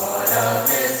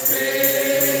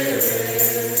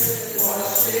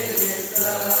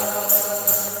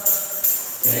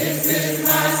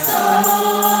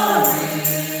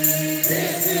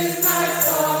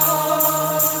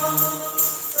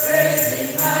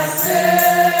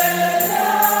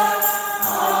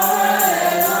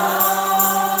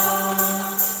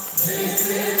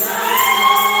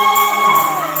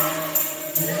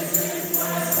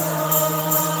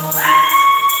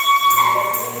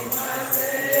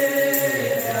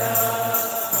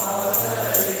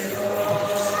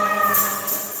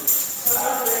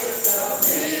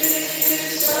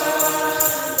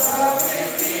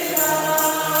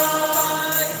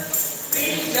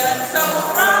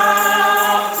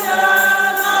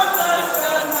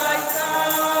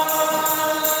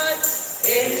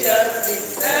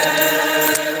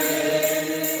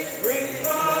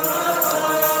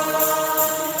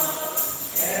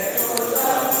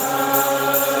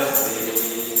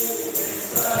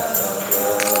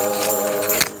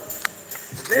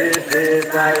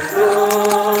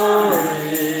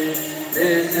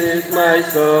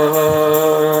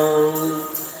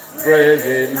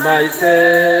 praising my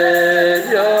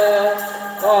Savior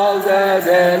all the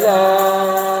day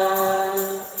long.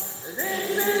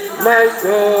 My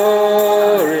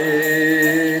story,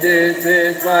 this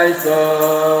is my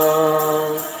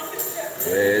song,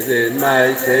 praising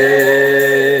my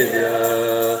Savior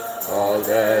all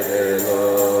the day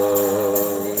long.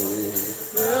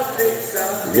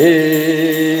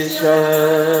 Mission.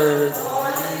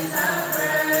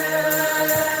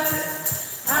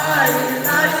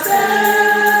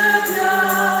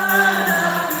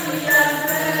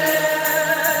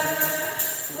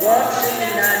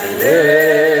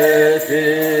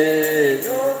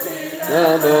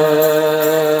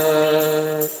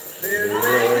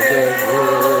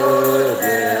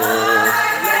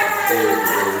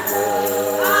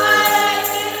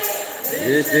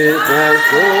 This is my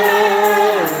story,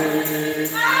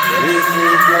 this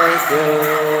is my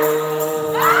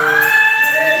song,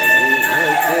 my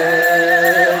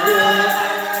Savior,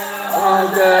 all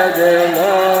the day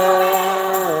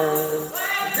long.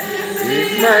 This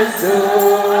is my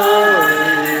story,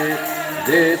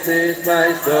 this is my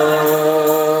song,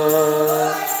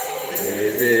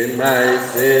 this is my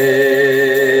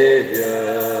Savior,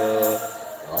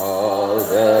 all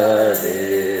the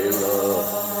day long.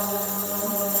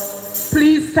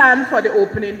 Please stand for the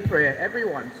opening prayer.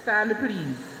 Everyone, stand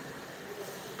please.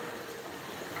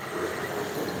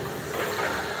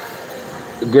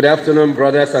 Good afternoon,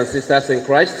 brothers and sisters in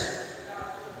Christ,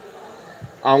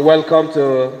 and welcome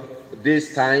to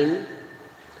this time,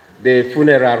 the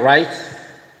funeral rite,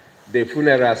 the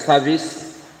funeral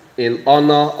service in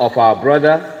honor of our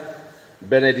brother,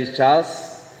 Benedict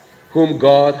Charles, whom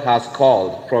God has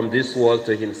called from this world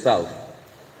to himself.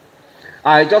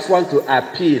 I just want to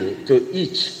appeal to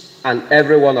each and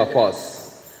every one of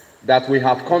us that we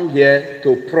have come here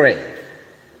to pray.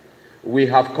 We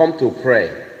have come to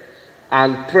pray.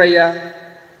 And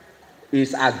prayer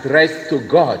is addressed to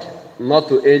God, not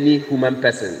to any human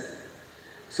person.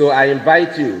 So I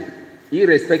invite you,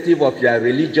 irrespective of your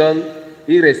religion,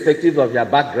 irrespective of your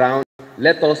background,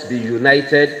 let us be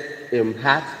united in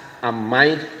heart and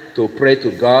mind to pray to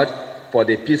God for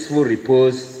the peaceful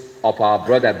repose of our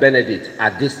brother Benedict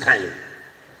at this time.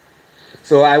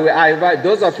 So I invite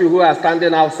those of you who are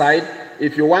standing outside,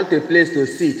 if you want a place to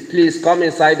sit, please come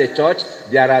inside the church.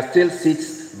 There are still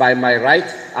seats by my right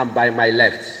and by my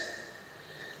left.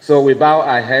 So we bow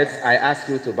our heads. I ask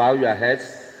you to bow your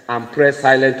heads and pray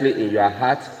silently in your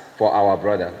heart for our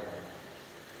brother.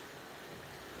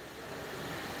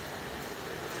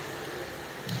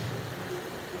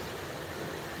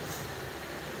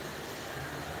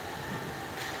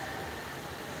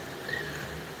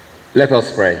 Let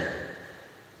us pray.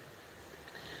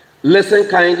 Listen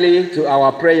kindly to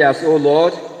our prayers, O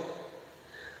Lord,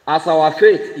 as our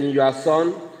faith in your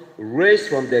Son, raised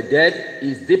from the dead,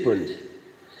 is deepened.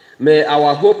 May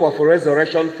our hope of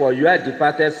resurrection for your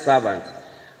departed servant,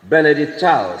 Benedict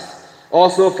Charles,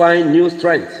 also find new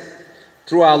strength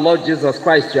through our Lord Jesus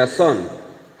Christ, your Son,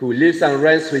 who lives and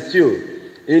reigns with you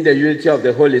in the unity of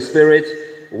the Holy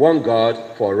Spirit, one God,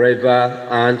 forever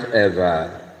and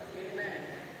ever.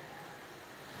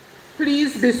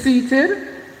 Please be seated.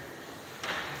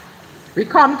 We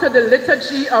come to the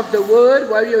liturgy of the word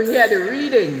where you hear the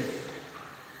reading.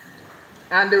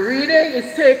 And the reading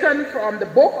is taken from the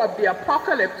book of the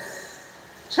Apocalypse,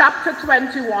 chapter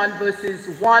 21,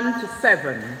 verses 1 to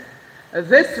 7.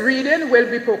 This reading will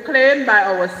be proclaimed by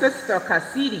our sister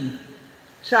Cassidy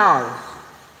Charles.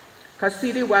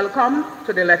 Cassidy, welcome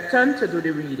to the lectern to do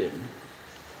the reading.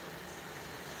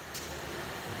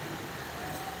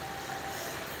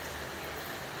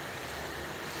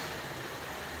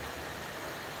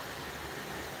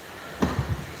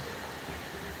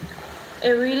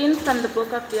 A reading from the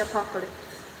book of the Apocalypse.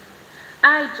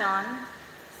 I, John,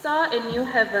 saw a new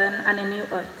heaven and a new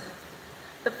earth.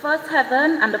 The first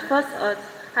heaven and the first earth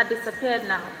had disappeared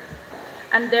now,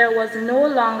 and there was no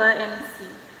longer any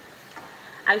sea.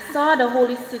 I saw the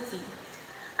holy city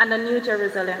and the new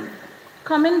Jerusalem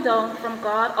coming down from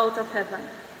God out of heaven,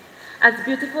 as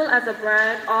beautiful as a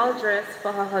bride all dressed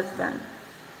for her husband.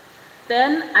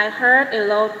 Then I heard a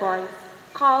loud voice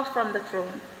call from the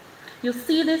throne, "You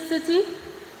see this city?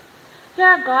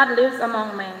 Here God lives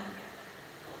among men.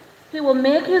 He will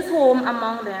make his home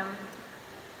among them.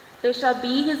 They shall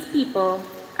be his people,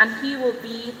 and he will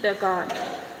be their God.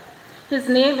 His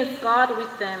name is God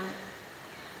with them.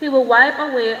 He will wipe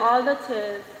away all the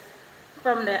tears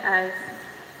from their eyes.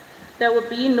 There will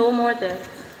be no more death,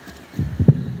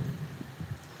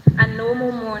 and no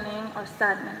more mourning or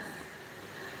sadness.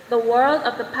 The world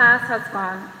of the past has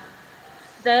gone."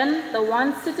 Then the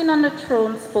one sitting on the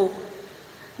throne spoke.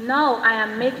 Now I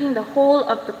am making the whole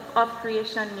of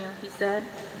creation new, he said.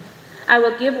 I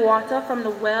will give water from the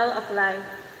well of life,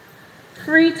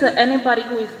 free to anybody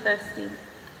who is thirsty.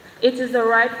 It is the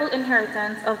rightful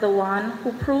inheritance of the one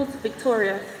who proves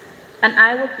victorious, and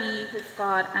I will be his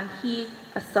God, and he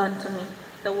a son to me.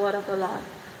 The word of the Lord.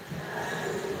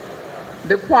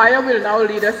 The choir will now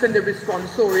lead us in the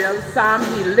responsorial psalm,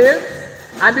 He Lives,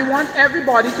 and we want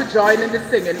everybody to join in the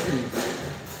singing, please.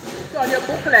 It's on your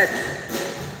booklet.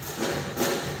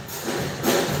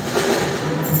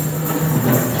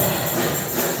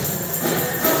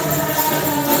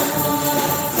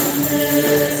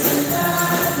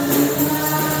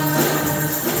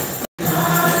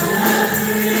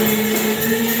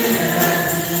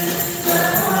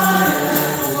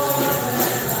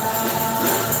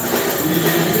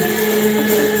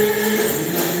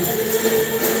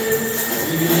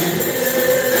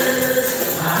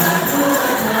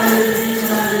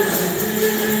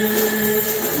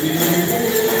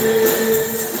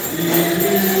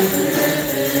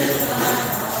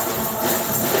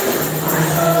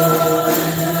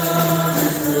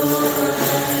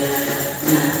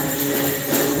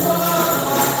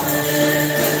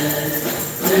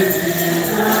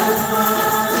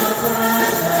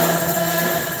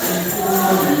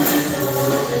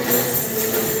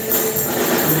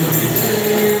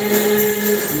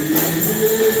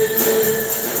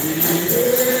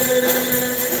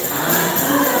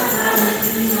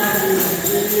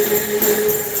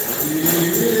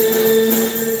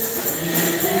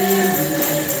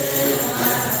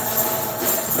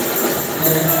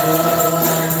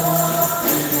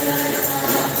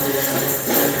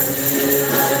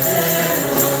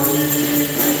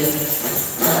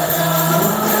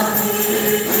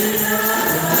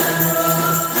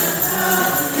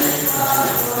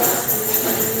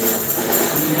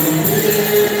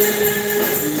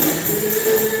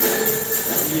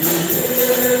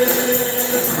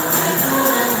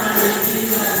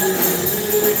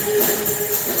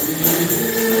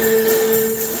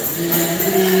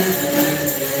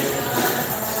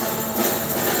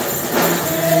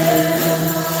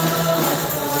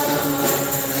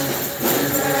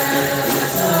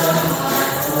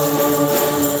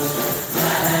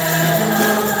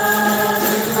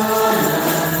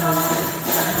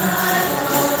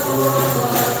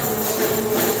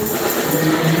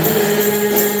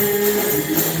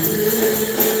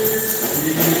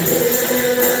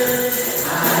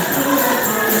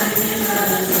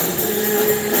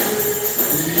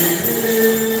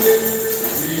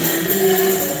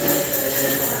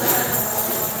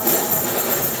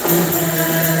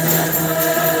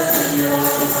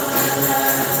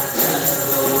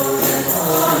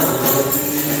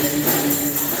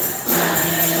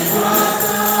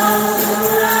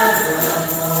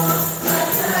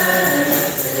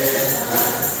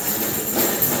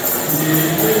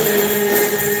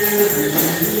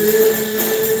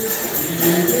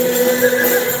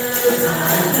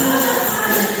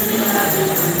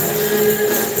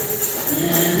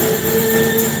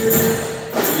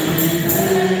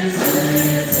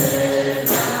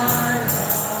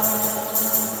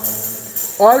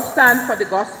 All stand for the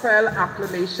gospel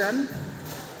acclamation.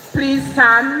 Please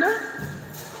stand.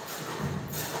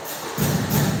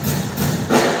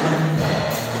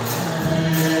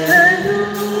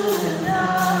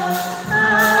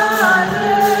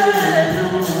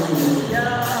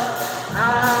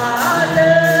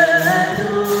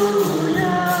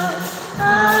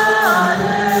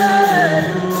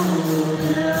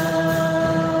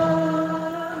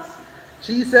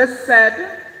 Jesus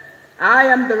said, I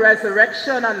am the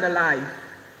resurrection and the life.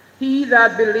 He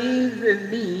that believes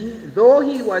in me, though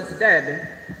he was dead,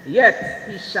 yet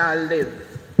he shall live.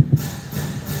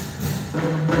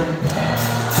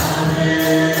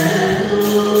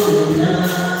 Hallelujah,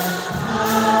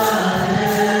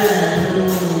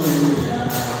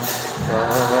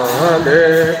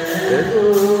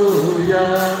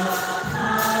 hallelujah,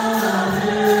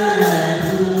 hallelujah.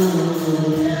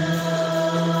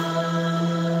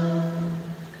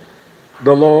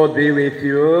 The Lord be with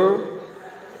you.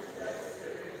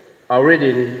 A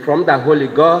reading from the Holy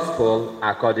Gospel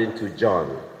according to John.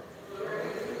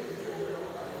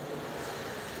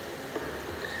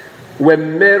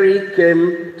 When Mary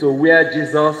came to where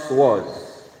Jesus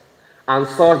was and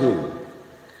saw him,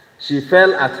 she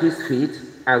fell at his feet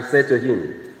and said to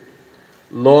him,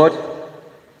 Lord,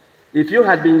 if you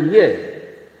had been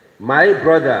here, my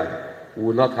brother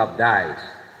would not have died.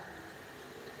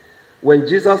 When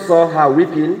Jesus saw her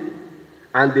weeping,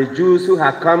 and the Jews who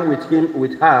had come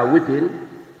with her weeping,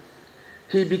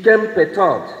 he became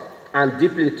perturbed and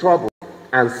deeply troubled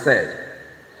and said,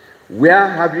 "Where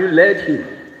have you laid him?"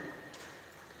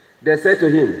 They said to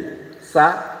him,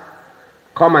 "Sir,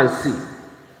 come and see."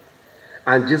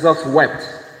 And Jesus wept.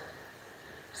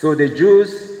 So the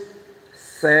Jews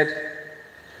said,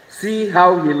 "See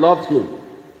how he loved him."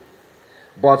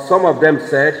 But some of them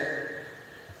said,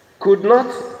 "Could not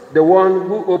the one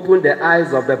who opened the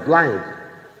eyes of the blind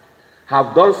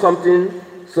have done something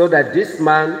so that this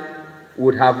man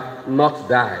would have not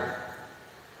died?"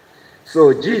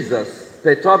 So Jesus,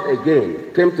 perturbed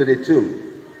again, came to the tomb.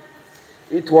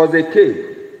 It was a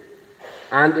cave,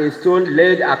 and a stone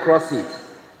laid across it.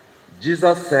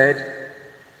 Jesus said,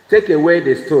 "Take away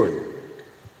the stone."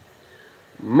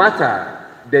 Martha,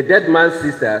 the dead man's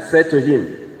sister, said to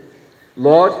him,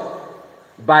 "Lord,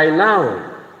 by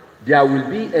now there will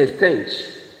be a stench.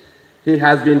 He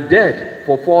has been dead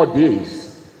for 4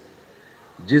 days."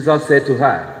 Jesus said to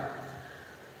her,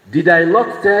 "Did I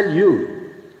not tell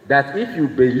you that if you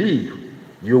believe,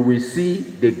 you will see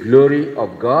the glory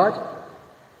of God?"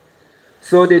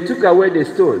 So they took away the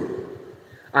stone,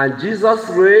 and Jesus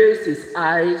raised his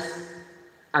eyes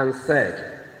and said,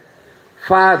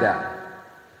 "Father,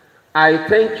 I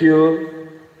thank you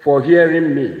for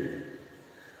hearing me.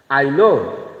 I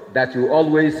know that you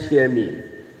always hear me.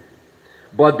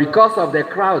 But because of the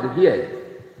crowd here,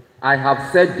 I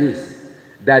have said this,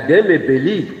 that they may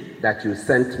believe that you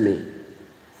sent me."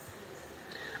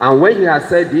 And when he had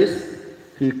said this,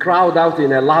 he cried out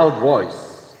in a loud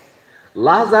voice,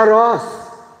 "Lazarus,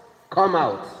 come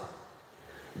out."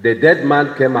 The dead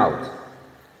man came out,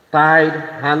 tied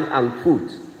hand and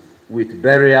foot with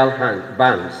burial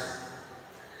bands,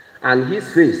 and his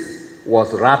face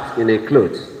was wrapped in a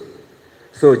cloth.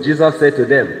 So Jesus said to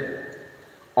them,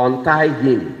 "Untie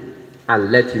him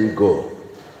and let him go."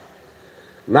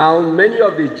 Now many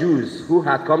of the Jews who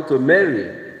had come to Mary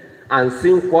and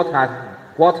seen what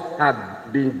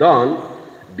had been done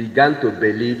began to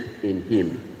believe in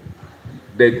him.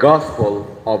 The gospel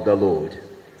of the Lord.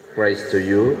 Praise to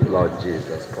you, Lord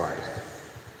Jesus Christ.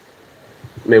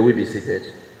 May we be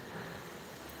seated.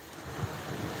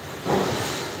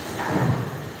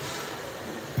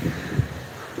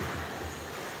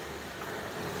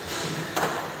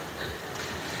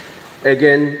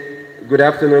 Again, good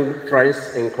afternoon,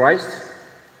 friends in Christ,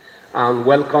 and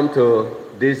welcome to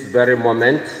this very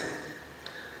moment.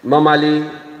 Normally,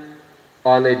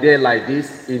 on a day like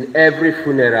this, in every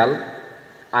funeral,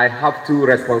 I have two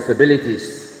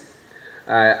responsibilities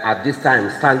at this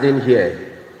time, standing here.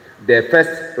 The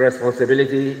first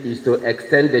responsibility is to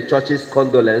extend the church's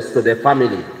condolence to the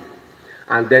family.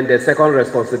 And then the second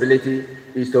responsibility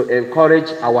is to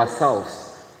encourage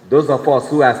ourselves, those of us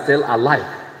who are still alive,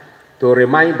 to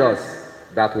remind us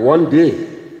that one day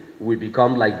we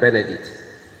become like Benedict.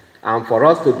 And for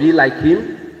us to be like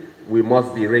him, we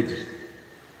must be ready.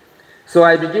 So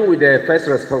I begin with the first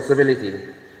responsibility.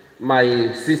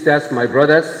 My sisters, my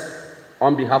brothers,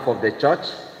 on behalf of the church,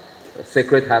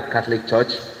 Sacred Heart Catholic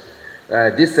Church,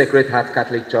 this Sacred Heart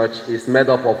Catholic Church is made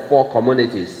up of 4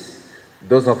 communities.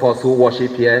 Those of us who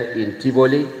worship here in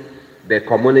Tivoli, the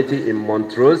community in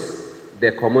Montrose,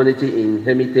 the community in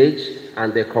Hermitage,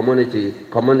 and the community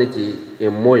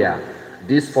in Moya.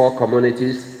 These 4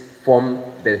 communities form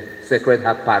the Sacred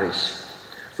Heart Parish.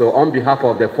 So on behalf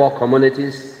of the 4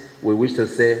 communities, we wish to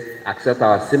say, accept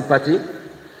our sympathy.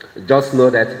 Just know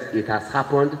that it has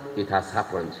happened, it has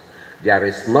happened. There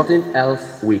is nothing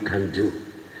else we can do.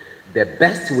 The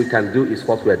best we can do is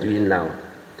what we are doing now,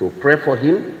 to pray for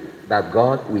him, that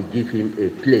God will give him a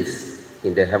place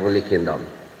in the heavenly kingdom.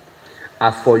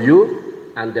 As for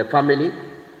you and the family,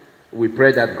 we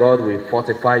pray that God will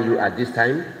fortify you at this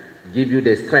time, give you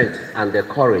the strength and the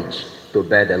courage to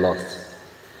bear the loss.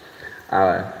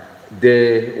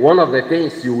 One of the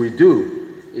things you will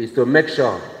do is to make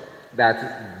sure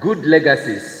that good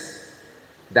legacies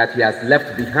that he has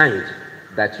left behind,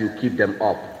 that you keep them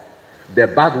up. The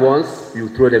bad ones, you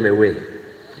throw them away,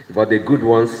 but the good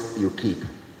ones, you keep.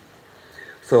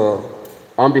 So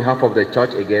on behalf of the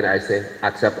church, again, I say,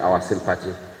 accept our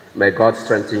sympathy. May God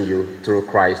strengthen you through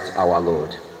Christ our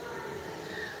Lord.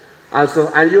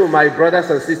 And you, my brothers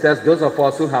and sisters, those of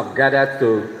us who have gathered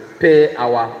to pay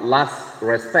our last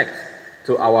respect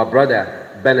to our brother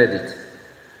Benedict,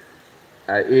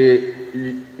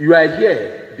 you are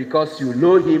here because you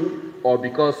know him, or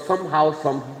because somehow,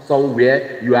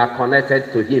 somewhere, you are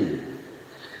connected to him.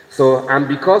 So, and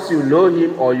because you know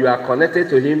him or you are connected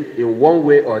to him in one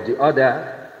way or the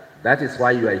other, that is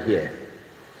why you are here.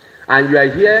 And you are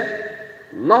here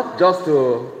not just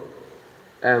to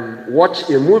watch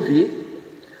a movie,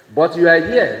 but you are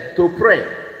here to pray.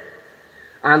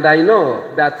 And I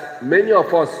know that many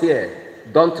of us here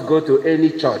don't go to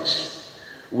any church,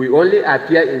 We only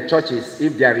appear in churches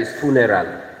if there is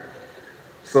funeral.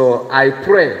 So I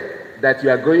pray that you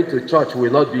are going to church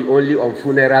will not be only on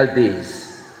funeral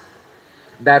days.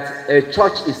 That a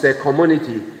church is a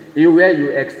community in where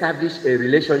you establish a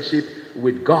relationship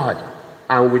with God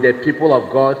and with the people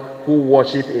of God who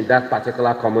worship in that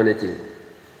particular community.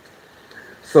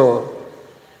 So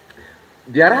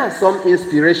there are some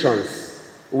inspirations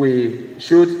we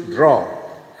should draw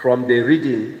from the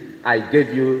reading I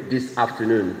gave you this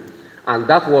afternoon. And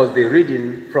that was the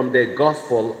reading from the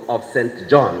Gospel of St.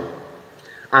 John.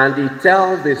 And it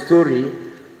tells the story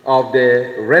of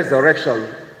the resurrection,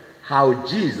 how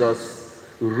Jesus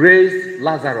raised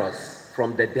Lazarus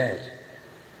from the dead.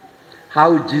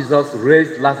 How Jesus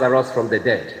raised Lazarus from the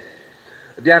dead.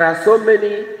 There are so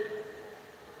many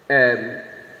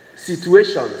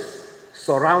situations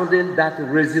surrounding that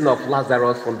raising of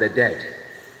Lazarus from the dead.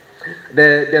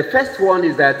 The first one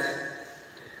is that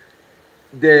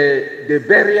the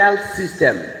burial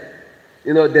system,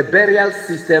 the burial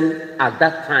system at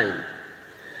that time.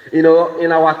 In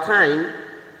our time,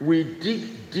 we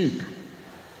dig deep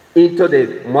into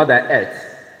the Mother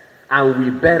Earth and we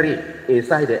bury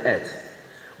inside the earth.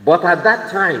 But at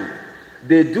that time,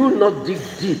 they do not dig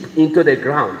deep into the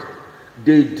ground.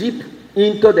 They dip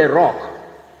into the rock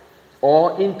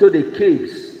or into the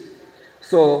caves.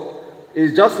 So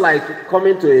it's just like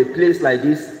coming to a place like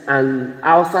this and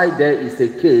outside there is a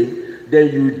cave.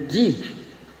 Then you dig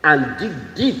and dig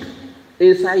deep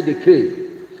inside the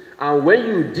cave. And when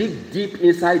you dig deep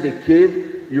inside the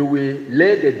cave, you will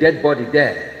lay the dead body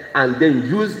there and then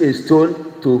use a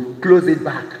stone to close it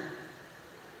back.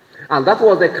 And that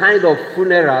was the kind of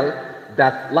funeral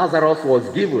that Lazarus was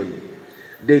given.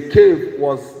 The cave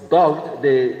was dug,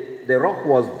 the rock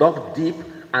was dug deep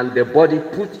and the body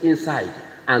put inside.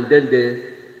 And then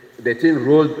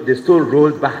the stone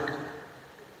rolled back.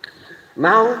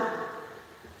 Now,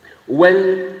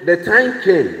 when the time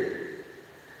came,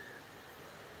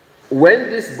 when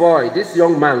this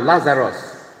young man, Lazarus,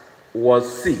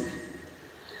 was sick,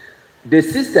 the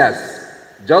sisters,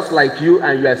 just like you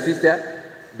and your sister,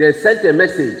 they sent a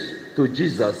message to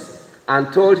Jesus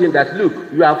and told him that,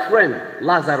 look, your friend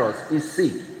Lazarus is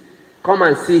sick. Come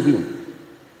and see him.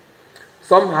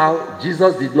 Somehow,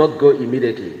 Jesus did not go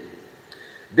immediately.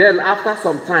 Then after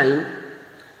some time,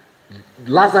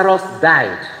 Lazarus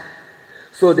died.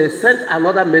 So they sent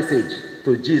another message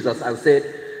to Jesus and said,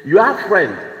 your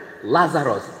friend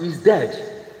Lazarus is dead.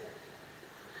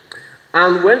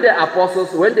 And when the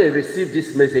apostles, when they received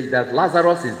this message that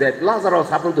Lazarus is dead, Lazarus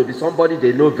happened to be somebody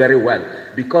they know very well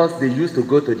because they used to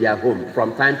go to their home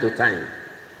from time to time.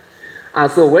 And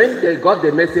so when they got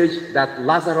the message that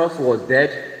Lazarus was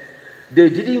dead, they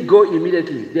didn't go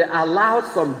immediately. They allowed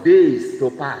some days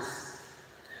to pass.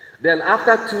 Then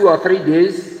after 2 or 3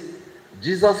 days,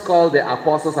 Jesus called the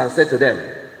apostles and said to them,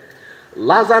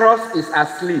 Lazarus is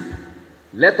asleep.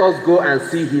 Let us go and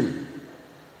see him.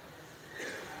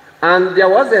 And there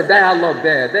was a dialogue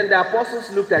there. Then the apostles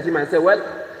looked at him and said,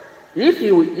 well, if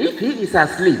he is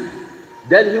asleep,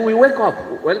 then he will wake up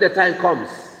when the time comes.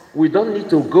 We don't need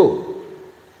to go.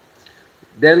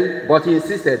 But he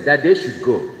insisted that they should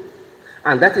go.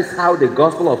 And that is how the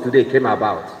gospel of today came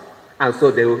about. And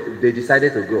so they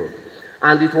decided to go.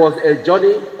 And it was a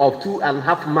journey of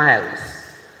 2.5 miles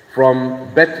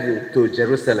from Bethany to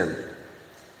Jerusalem.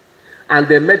 And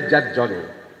they made that journey.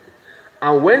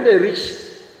 And when they reached,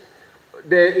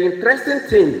 the interesting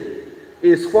thing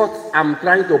is what I'm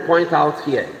trying to point out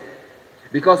here.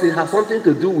 Because it has something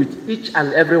to do with each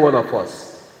and every one of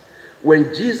us.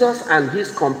 When Jesus and his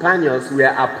companions were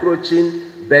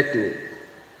approaching Bethany,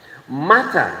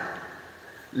 Martha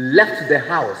left the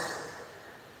house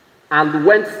and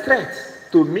went straight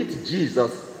to meet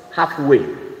Jesus halfway.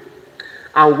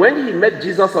 And when he met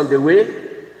Jesus on the way,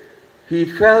 he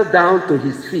fell down to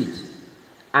his feet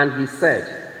and he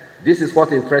said, this is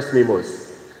what impressed me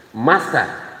most. Master,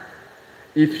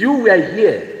 if you were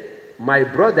here, my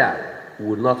brother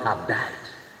would not have died.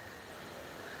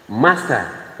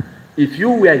 Master, if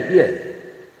you were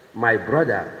here, my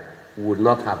brother would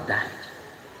not have died.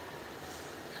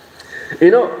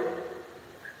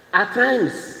 At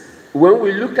times, when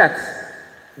we look at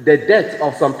the death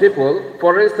of some people,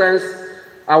 for instance,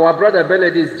 our brother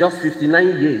Benedict is just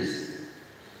 59 years.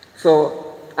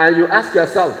 So, and you ask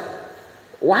yourself,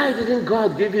 why didn't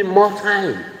God give him more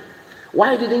time?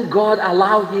 Why didn't God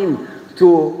allow him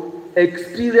to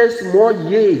experience more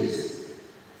years?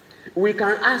 We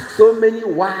can ask so many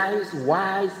whys.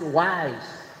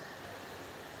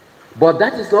 But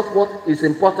that is not what is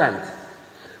important.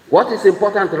 What is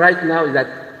important right now is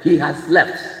that he has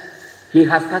left. He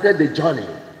has started the journey.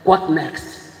 What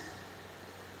next?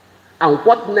 And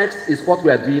what next is what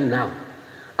we are doing now.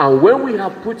 And when we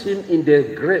have put him in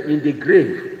the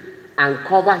grave and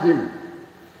cover him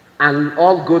and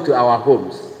all go to our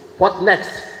homes, what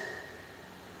next?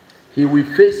 He will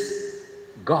face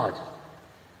God.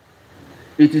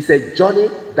 It is a journey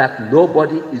that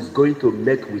nobody is going to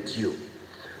make with you.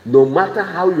 No matter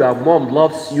how your mom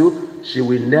loves you, she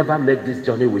will never make this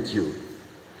journey with you.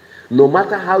 No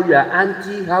matter how your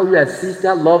auntie, how your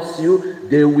sister loves you,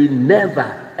 they will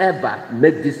never, ever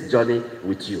make this journey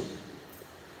with you.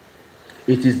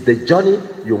 It is the journey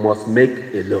you must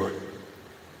make alone.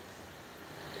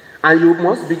 And you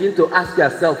must begin to ask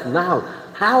yourself now,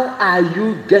 how are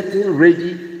you getting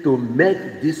ready to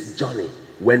make this journey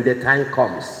when the time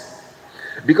comes?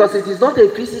 Because it is not a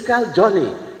physical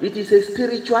journey, it is a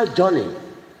spiritual journey.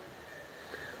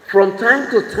 From time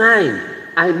to time,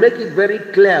 I make it very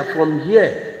clear from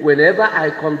here, whenever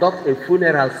I conduct a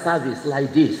funeral service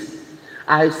like this,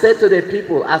 I say to the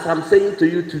people, as I'm saying to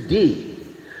you today,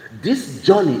 this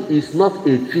journey is not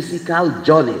a physical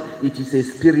journey, it is a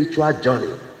spiritual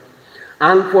journey.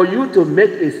 And for you to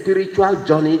make a spiritual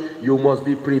journey, you must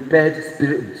be prepared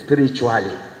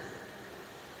spiritually.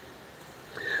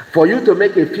 For you to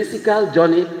make a physical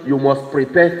journey, you must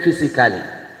prepare physically.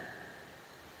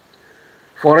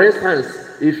 For instance,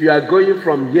 if you are going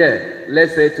from here,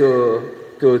 let's say to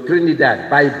Trinidad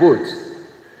by boat,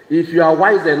 if you are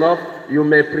wise enough, you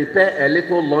may prepare a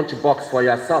little lunch box for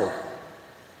yourself,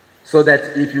 so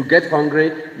that if you get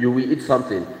hungry, you will eat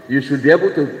something. You should be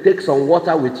able to take some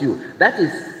water with you. That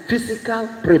is physical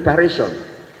preparation.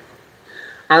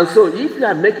 And so if you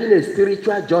are making a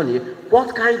spiritual journey,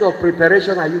 what kind of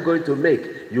preparation are you going to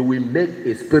make? You will make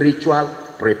a spiritual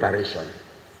preparation.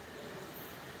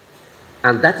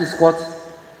 And that is what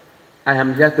I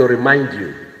am here to remind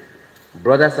you,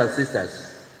 brothers and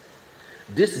sisters.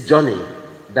 This journey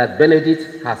that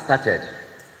Benedict has started,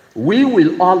 we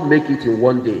will all make it in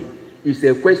one day. It's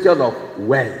a question of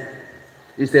when.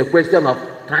 It's a question of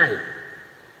time.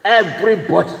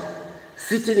 Everybody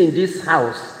sitting in this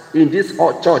house, in this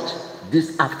hot church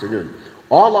this afternoon,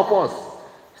 all of us,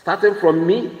 starting from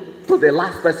me to the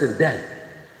last person there,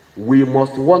 we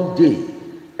must one day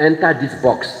enter this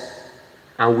box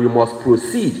and we must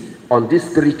proceed on this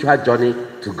spiritual journey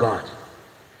to God.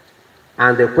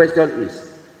 And the question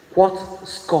is, what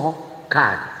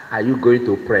scorecard are you going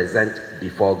to present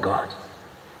before God?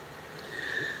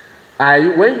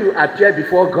 When you appear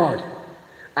before God,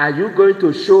 are you going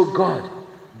to show God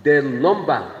the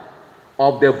number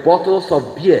of the bottles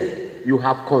of beer you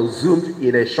have consumed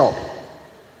in a shop?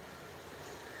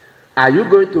 Are you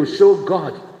going to show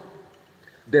God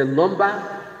the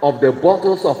number of the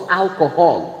bottles of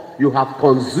alcohol you have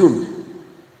consumed?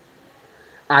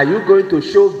 Are you going to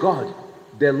show God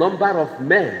the number of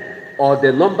men or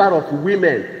the number of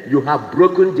women you have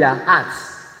broken their hearts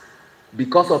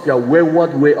because of your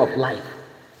wayward way of life?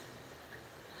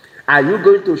 Are you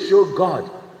going to show God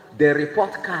the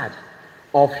report card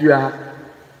of your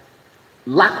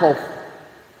lack of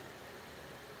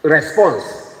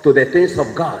response to the things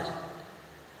of God?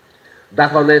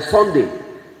 That on a Sunday,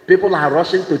 people are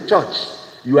rushing to church,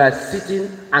 you are sitting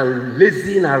and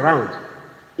lazying around.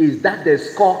 Is that the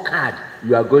scorecard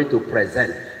you are going to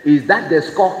present? Is that the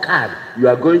scorecard you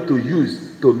are going to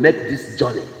use to make this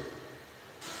journey?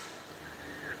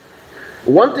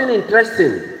 One thing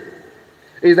interesting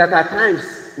is that at times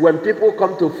when people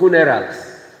come to funerals,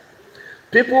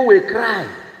 people will cry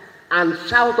and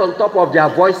shout on top of their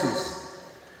voices.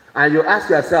 And you ask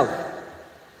yourself,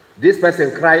 this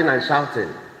person crying and shouting,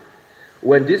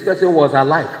 when this person was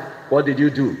alive, what did you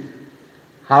do?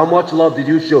 How much love did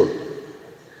you show?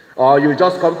 Or you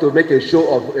just come to make a show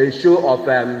of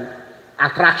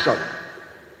attraction?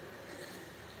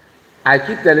 I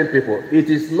keep telling people, it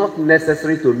is not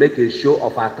necessary to make a show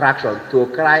of attraction, to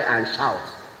cry and shout.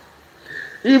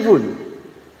 Even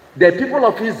the people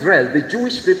of Israel, the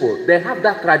Jewish people, they have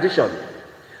that tradition.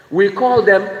 We call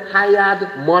them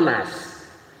hired mourners.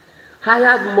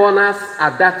 Hired mourners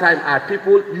at that time are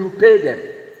people, you pay them.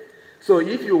 So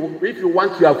if you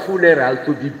want your funeral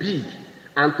to be big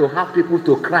and to have people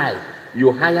to cry,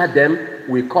 you hire them.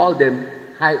 We call them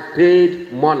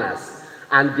paid mourners.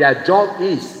 And their job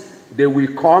is they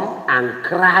will come and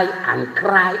cry and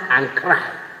cry and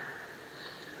cry.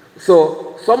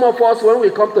 So some of us, when we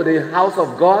come to the house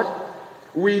of God,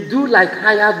 we do like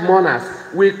hired mourners.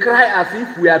 We cry as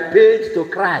if we are paid to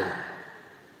cry.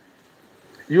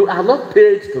 You are not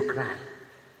paid to cry.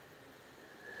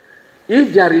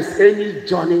 If there is any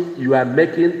journey you are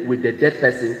making with the dead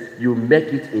person, you make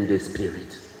it in the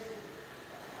spirit.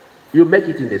 You make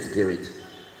it in the spirit.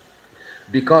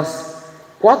 Because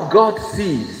what God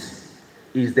sees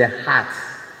is the heart,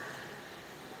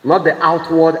 not the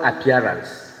outward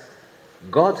appearance.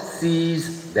 God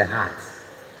sees the heart.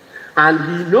 And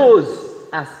he knows,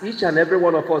 as each and every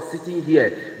one of us sitting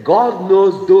here, God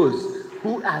knows those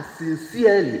who are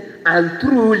sincerely and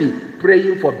truly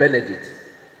praying for Benedict.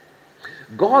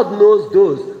 God knows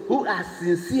those who are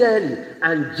sincerely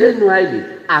and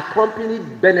genuinely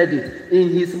accompanied Benedict in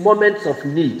his moments of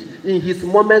need, in his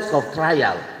moments of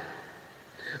trial.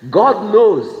 God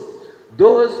knows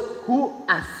those who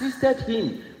assisted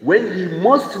him when he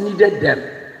most needed them.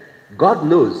 God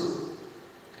knows.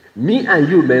 Me and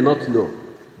you may not know,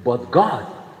 but God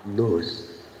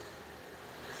knows.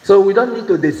 So we don't need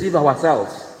to deceive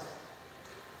ourselves.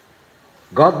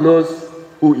 God knows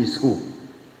who is who,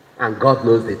 and God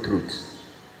knows the truth.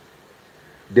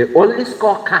 The only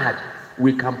scorecard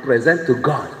we can present to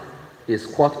God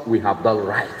is what we have done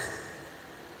right.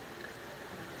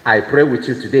 I pray with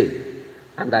you today,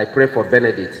 and I pray for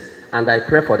Benedict, and I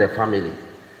pray for the family,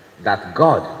 that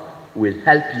God will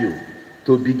help you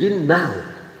to begin now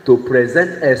to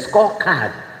present a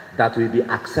scorecard that will be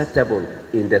acceptable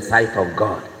in the sight of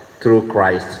God through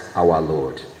Christ our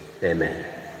Lord. Amen.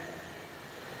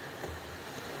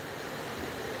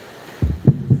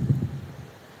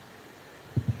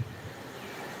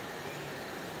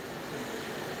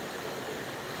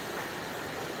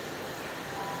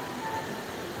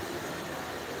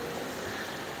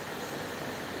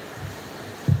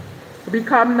 We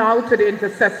come now to the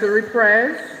intercessory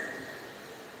prayers.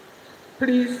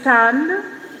 Please stand.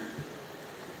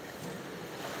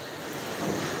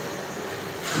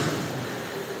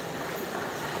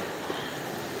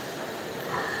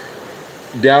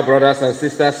 Dear brothers and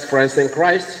sisters, friends in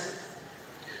Christ,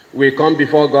 we come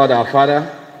before God our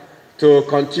Father to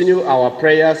continue our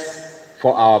prayers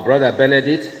for our brother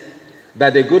Benedict,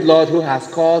 that the good Lord who has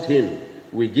called him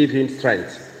will give him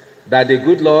strength, that the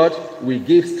good Lord will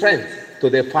give strength to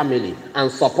the family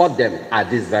and support them at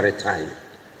this very time.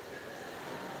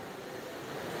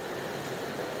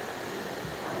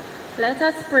 Let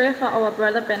us pray for our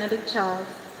brother Benedict Charles,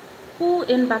 who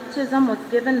in baptism was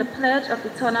given the pledge of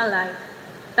eternal life,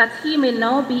 that he may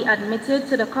now be admitted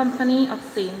to the company of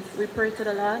saints. We pray to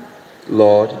the Lord.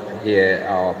 Lord, hear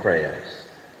our prayers.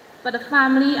 For the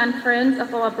family and friends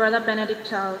of our brother Benedict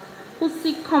Charles, who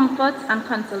seek comfort and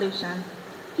consolation,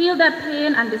 heal their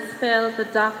pain and dispel the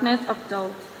darkness of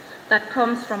doubt that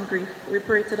comes from grief. We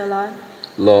pray to the Lord.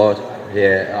 Lord,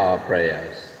 hear our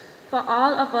prayers. For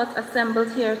all of us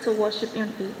assembled here to worship in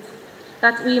faith,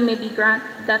 that we may be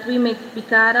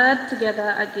gathered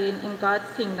together again in God's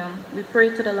kingdom. We pray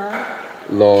to the Lord.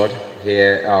 Lord,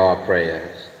 hear our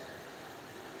prayers.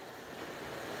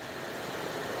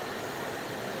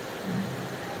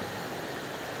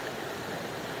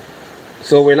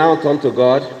 So we now turn to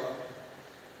God,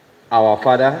 our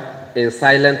Father, in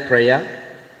silent prayer.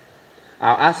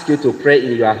 I'll ask you to pray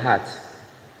in your heart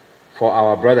for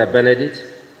our brother Benedict,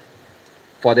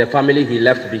 for the family he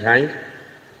left behind,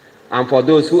 and for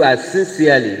those who are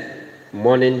sincerely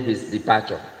mourning his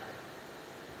departure.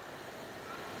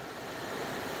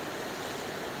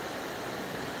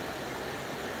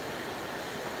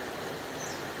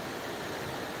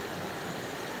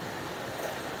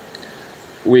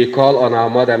 We call on our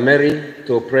Mother Mary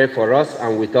to pray for us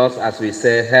and with us as we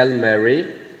say, Hail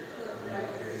Mary,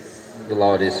 the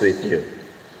Lord is with you.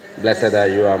 Blessed are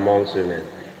you amongst women,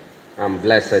 and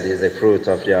blessed is the fruit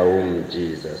of your womb,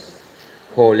 Jesus.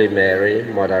 Holy Mary,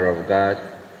 Mother of God,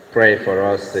 pray for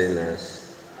us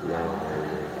sinners, now and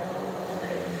then.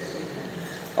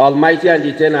 Almighty and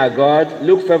eternal God,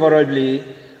 look favorably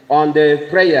on the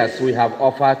prayers we have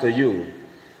offered to you,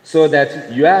 so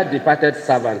that your departed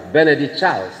servant, Benedict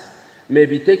Charles, may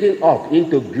be taken up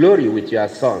into glory with your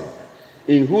Son,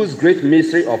 in whose great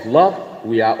mystery of love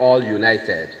we are all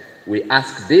united. We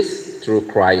ask this through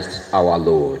Christ our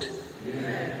Lord.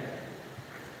 Amen.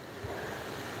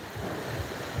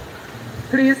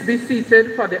 Please be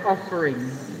seated for the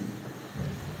offering.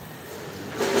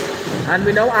 And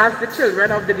we now ask the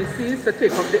children of the deceased to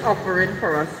take up the offering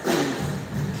for us,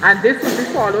 please. And this will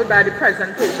be followed by the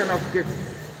presentation of gifts.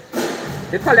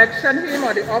 The collection hymn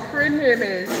or the offering hymn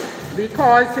is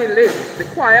Because He Lives. The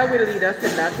choir will lead us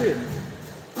in that hymn.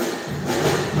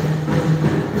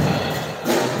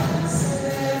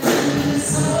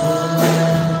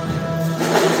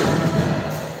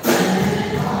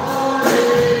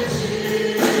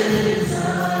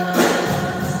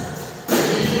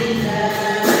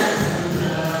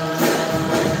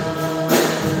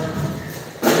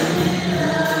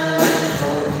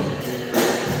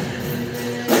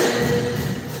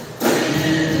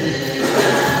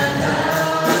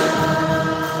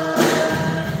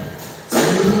 To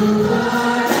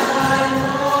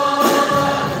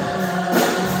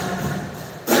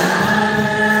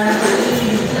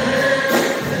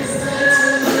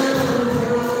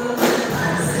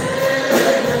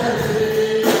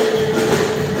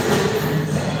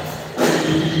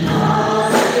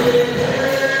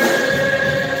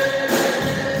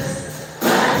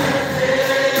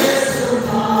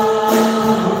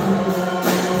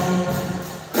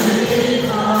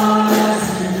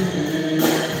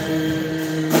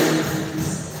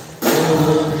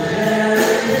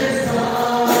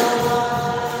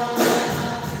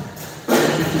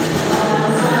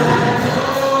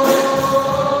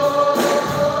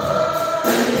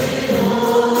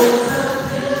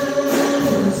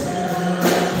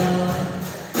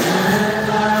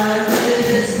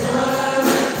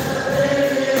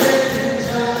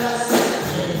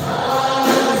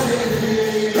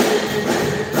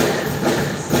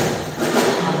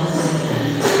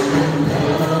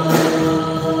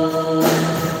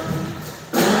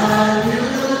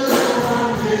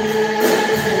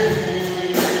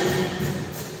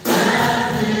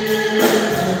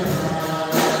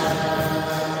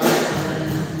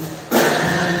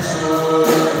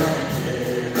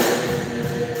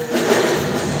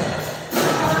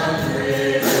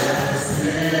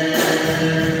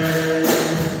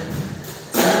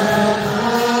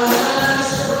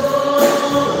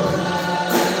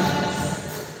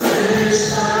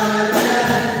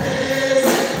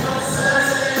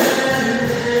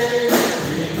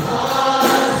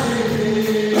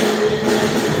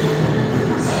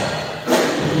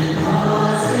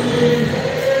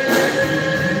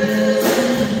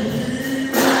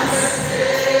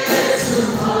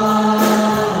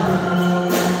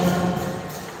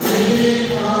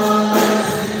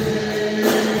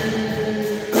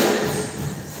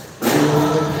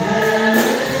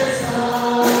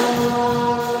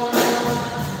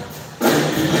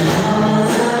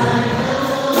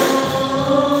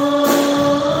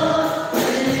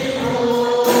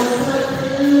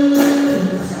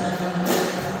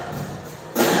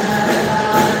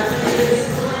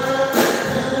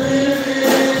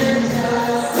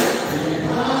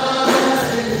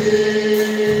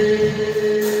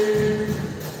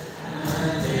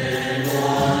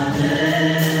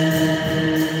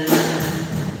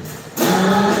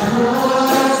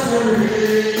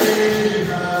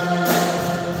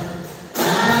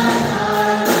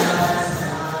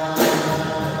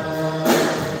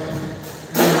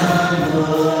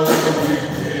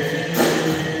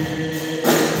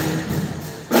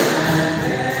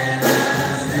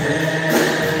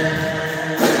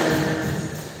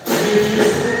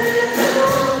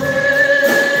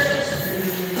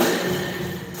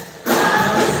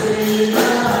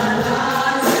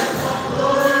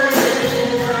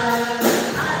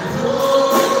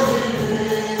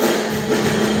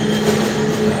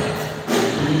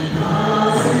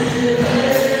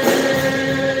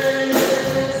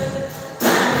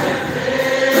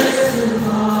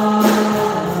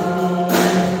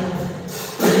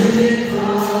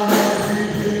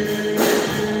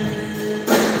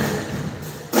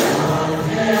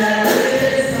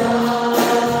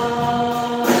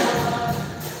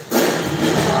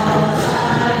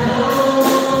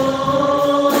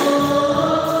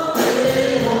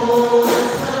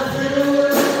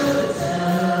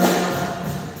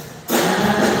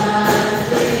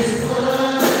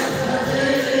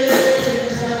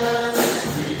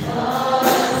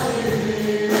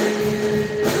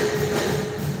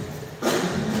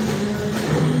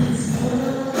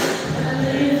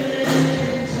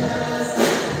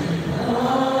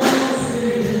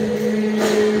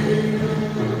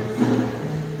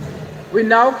We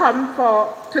now come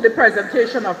to the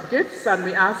presentation of gifts, and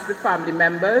we ask the family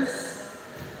members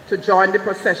to join the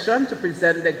procession to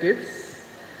present the gifts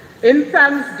in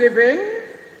thanksgiving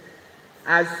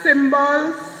as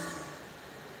symbols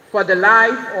for the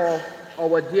life of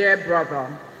our dear brother,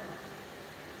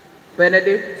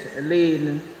 Benedict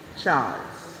Layne Charles.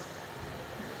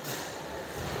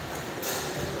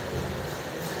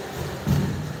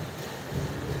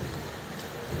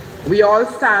 We all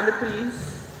stand, please.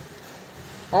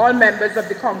 All members of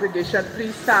the congregation,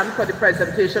 please stand for the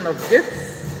presentation of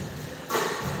gifts.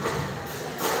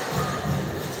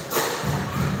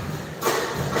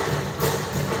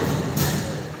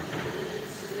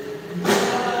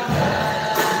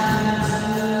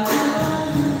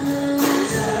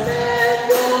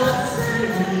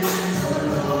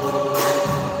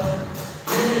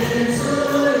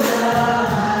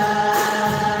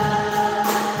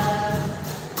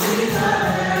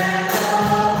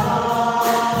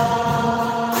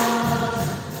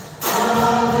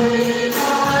 We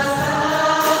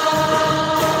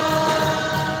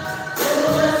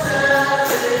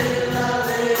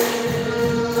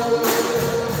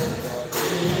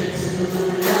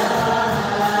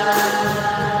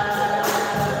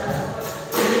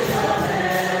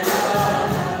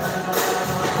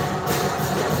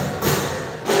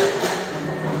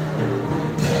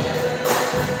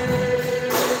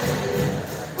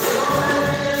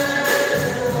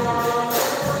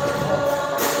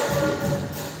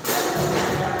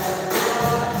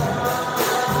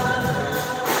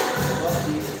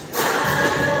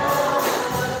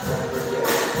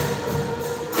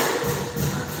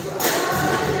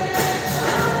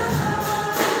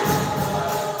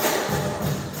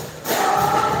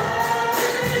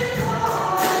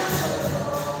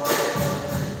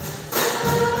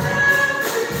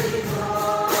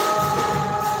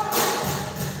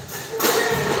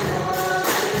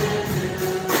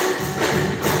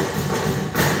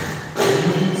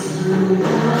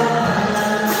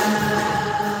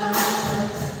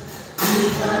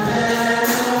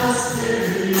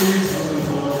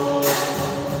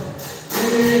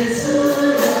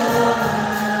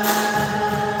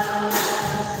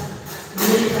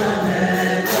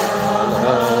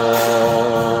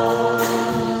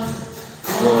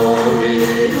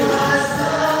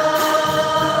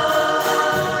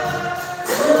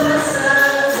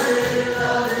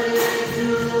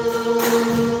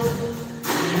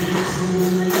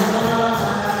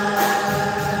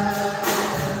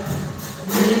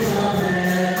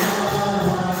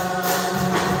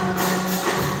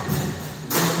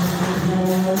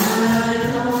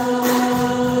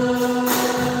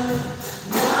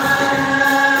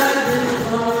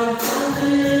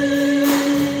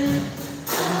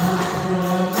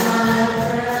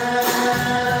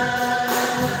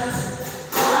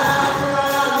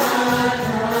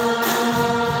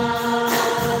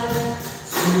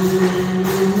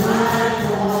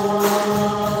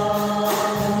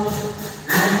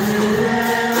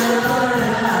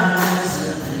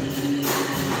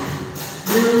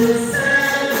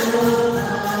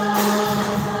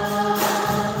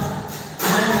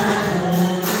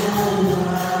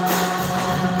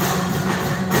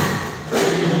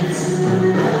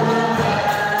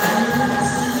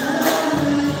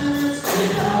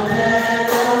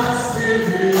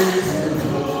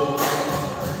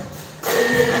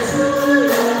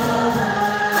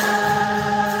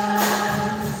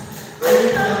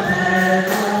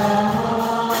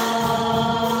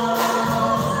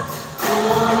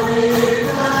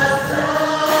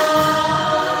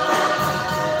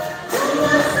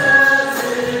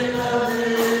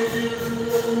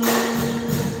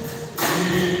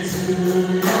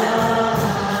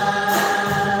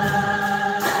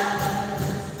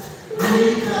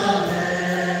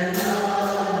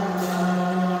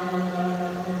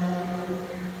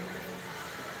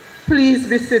Please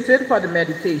be seated for the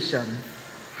meditation.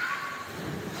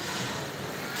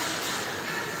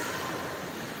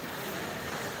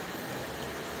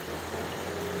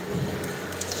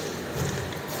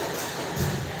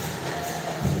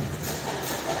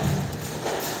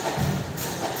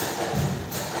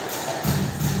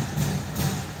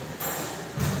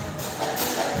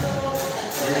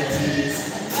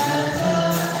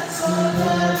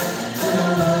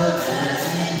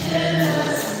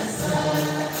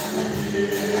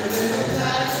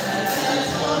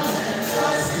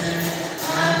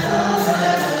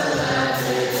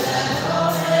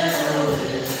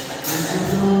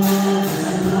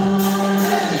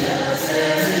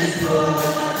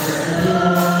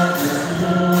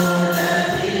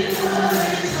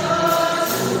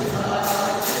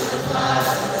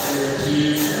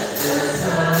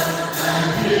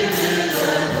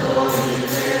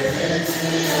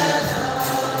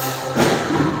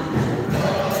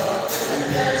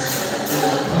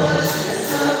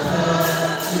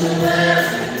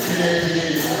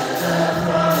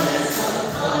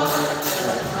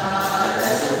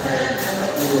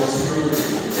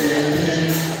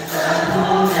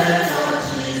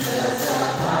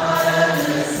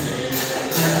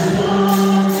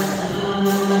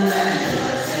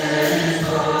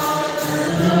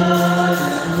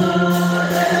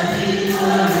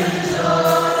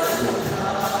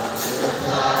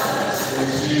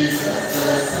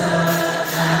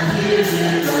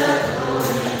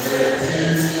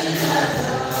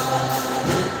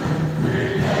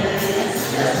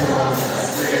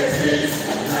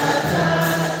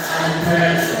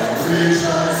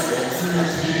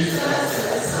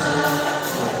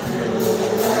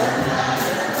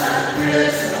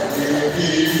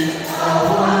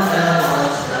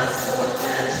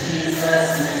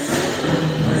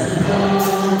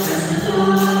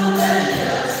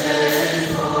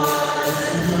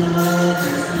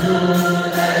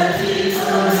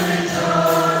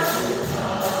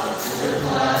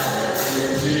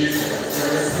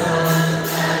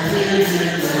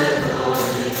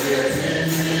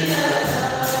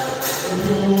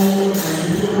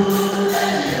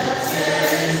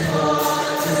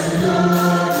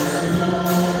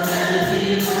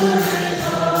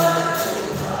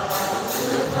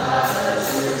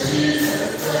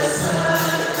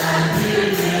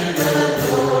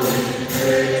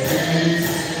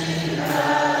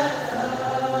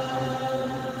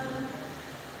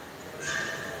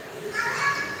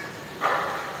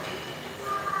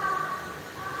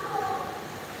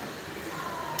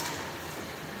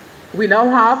 We now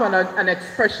have an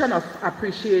expression of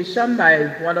appreciation by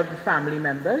one of the family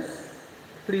members.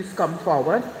 Please come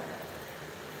forward.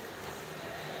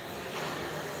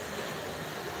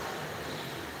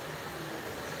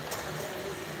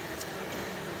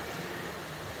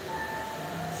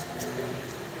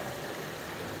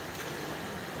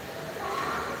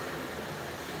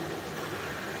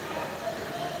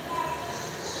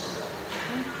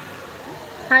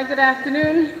 Hi, good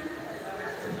afternoon.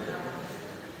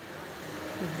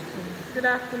 Good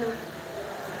afternoon.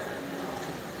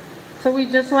 So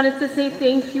we just wanted to say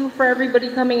thank you for everybody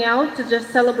coming out to just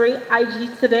celebrate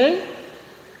IG today.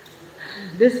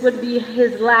 This would be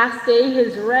his last day,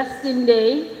 his resting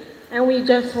day, and we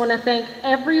just want to thank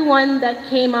everyone that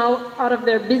came out of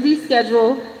their busy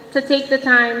schedule to take the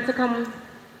time to come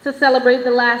to celebrate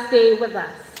the last day with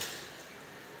us.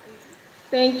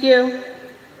 Thank you.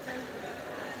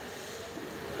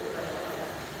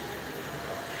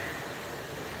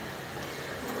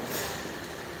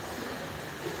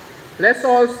 Let's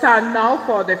all stand now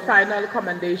for the final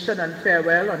commendation and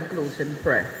farewell and closing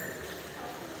prayer.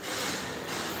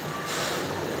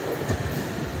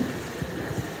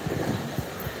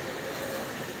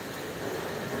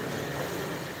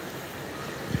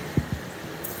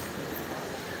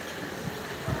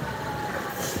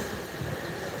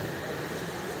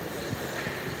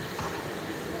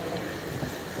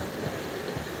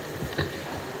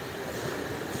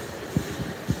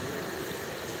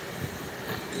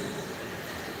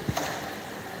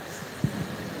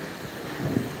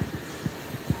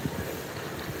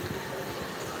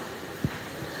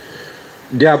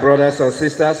 Dear brothers and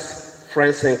sisters,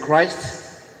 friends in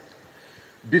Christ,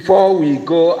 before we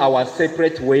go our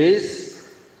separate ways,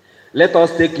 let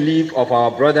us take leave of our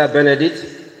brother Benedict.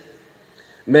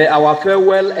 May our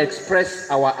farewell express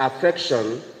our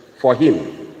affection for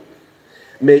him.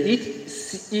 May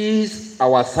it ease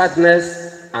our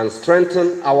sadness and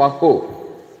strengthen our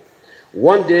hope.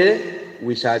 One day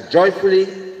we shall joyfully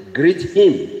greet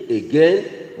him again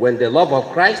when the love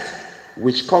of Christ,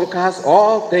 which conquers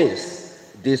all things,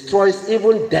 destroys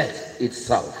even death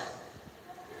itself.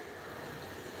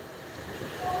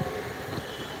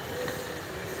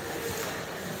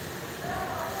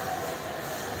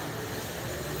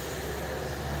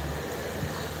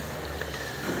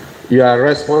 Your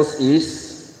response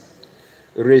is,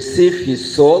 receive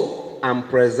his soul and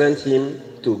present him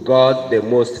to God the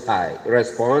Most High.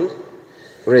 Respond.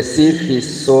 Receive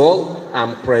his soul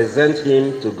and present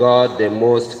him to God the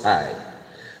Most High.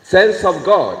 Saints of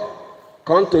God,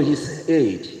 come to his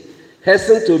aid.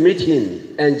 Hasten to meet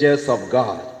him, angels of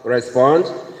God. Respond.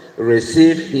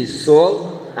 Receive his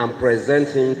soul and present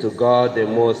him to God the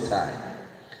Most High.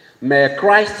 May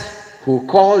Christ, who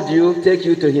called you, take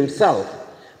you to himself.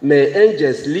 May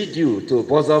angels lead you to the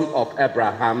bosom of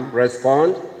Abraham.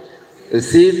 Respond.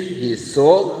 Receive his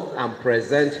soul and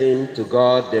present him to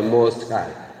God the Most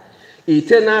High.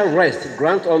 Eternal rest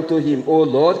grant unto him, O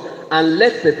Lord, and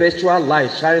let perpetual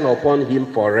light shine upon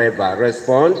him forever.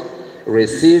 Respond.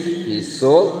 Receive his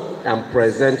soul and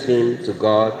present him to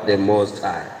God the Most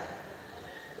High.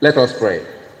 Let us pray.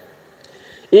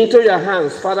 Into your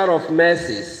hands, Father of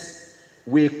mercies,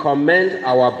 we commend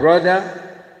our brother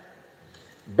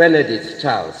Benedict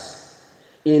Charles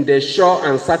in the sure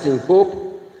and certain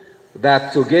hope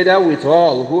that together with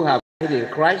all who have died in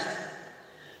Christ,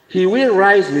 he will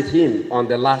rise with him on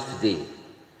the last day.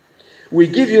 We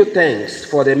give you thanks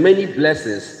for the many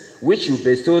blessings which you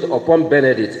bestowed upon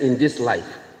Benedict in this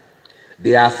life.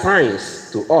 They are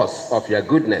signs to us of your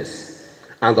goodness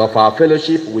and of our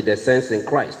fellowship with the saints in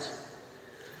Christ.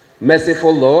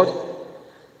 Merciful Lord,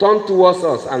 turn towards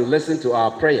us and listen to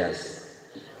our prayers.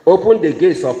 Open the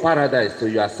gates of paradise to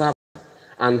your servants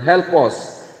and help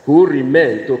us who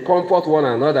remain to comfort one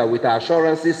another with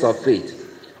assurances of faith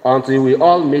until we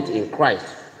all meet in Christ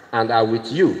and are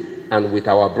with you and with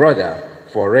our brother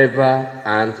forever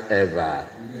and ever.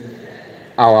 Amen.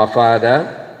 Our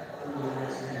Father,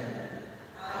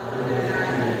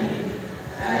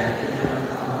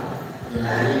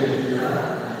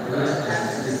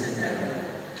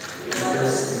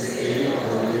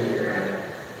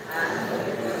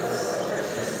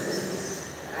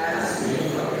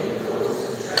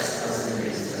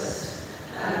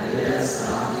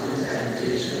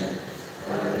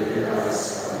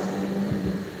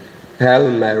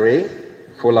 Hail Mary,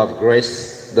 full of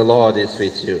grace, the Lord is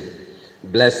with you.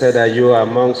 Blessed are you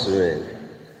amongst women,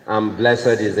 and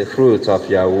blessed is the fruit of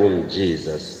your womb,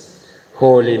 Jesus.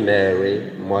 Holy Mary,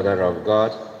 Mother of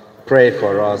God, pray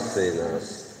for us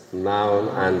sinners, now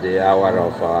and the hour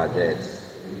of our death.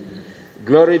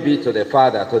 Glory be to the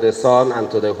Father, to the Son,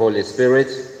 and to the Holy Spirit,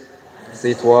 as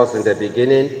it was in the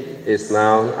beginning, is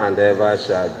now, and ever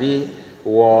shall be,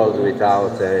 world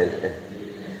without end.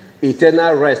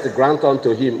 Eternal rest grant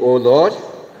unto him, O Lord.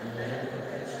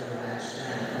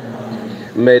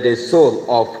 May the soul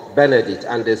of Benedict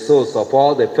and the souls of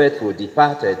all the faithful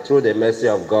departed through the mercy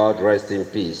of God rest in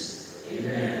peace.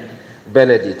 Amen.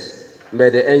 Benedict, may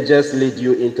the angels lead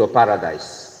you into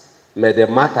paradise. May the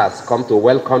martyrs come to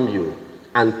welcome you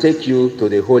and take you to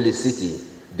the holy city,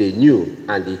 the new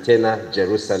and eternal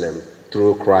Jerusalem,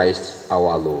 through Christ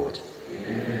our Lord.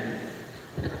 Amen.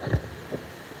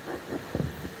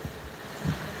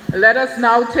 Let us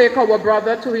now take our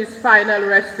brother to his final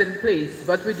resting place,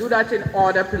 but we do that in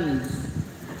order, please.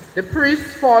 The priest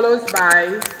follows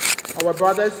by our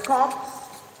brother's corpse,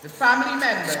 the family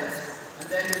members, and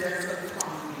then the rest of the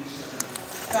congregation.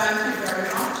 Thank you very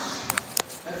much.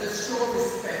 Let us show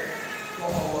respect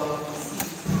for our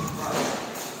deceased brother.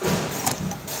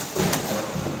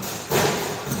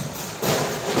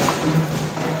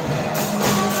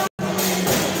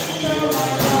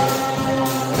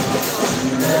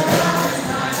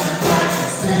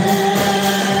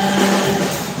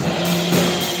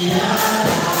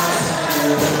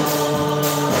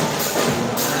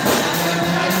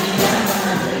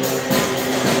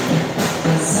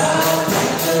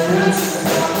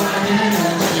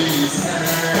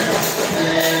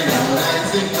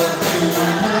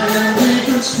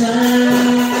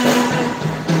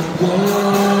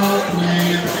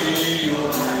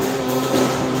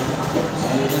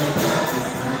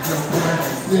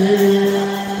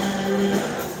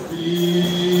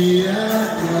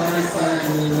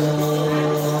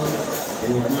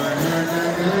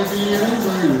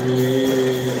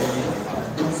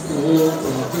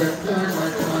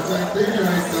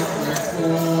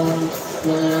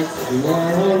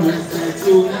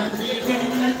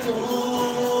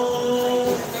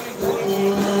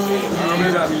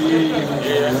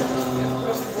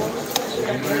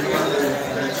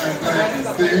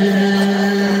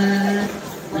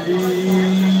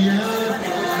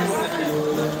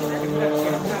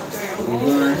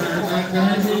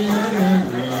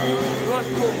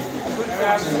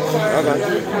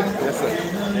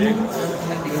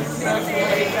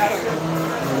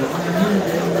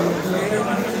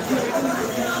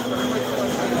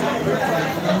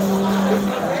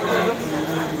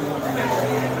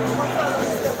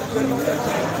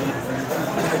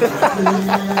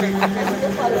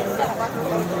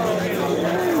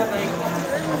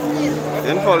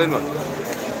 Didn't fall in, man.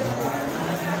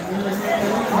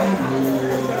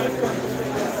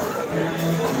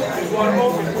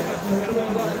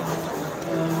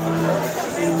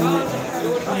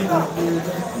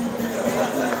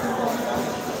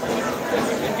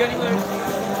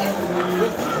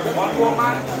 One more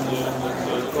man.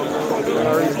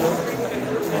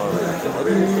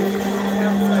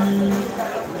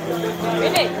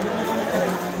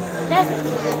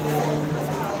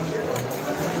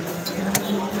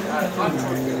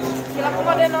 Kila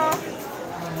kumode no.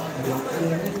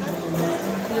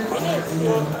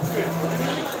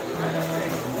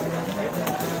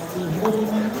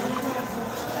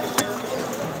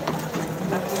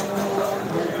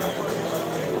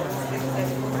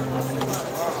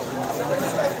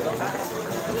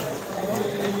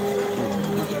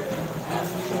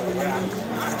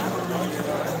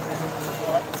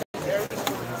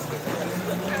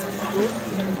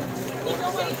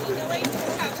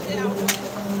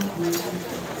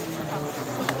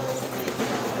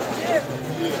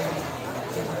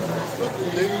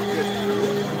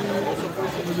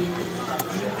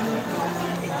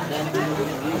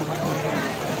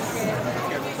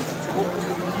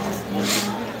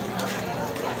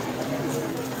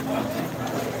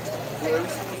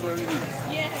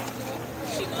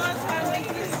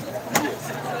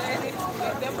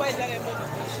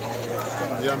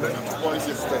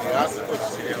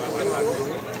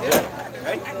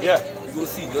 Yeah, you go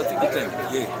see, you'll take the time.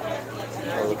 Yeah.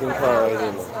 I'm looking for a ride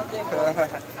in.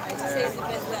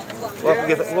 We'll have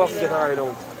to get a ride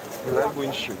out. We're not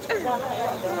going straight.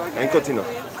 And cutting up.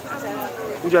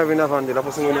 You driving a van, the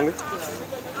person going on it?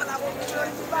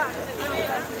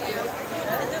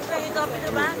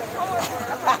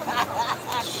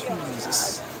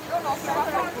 Jesus.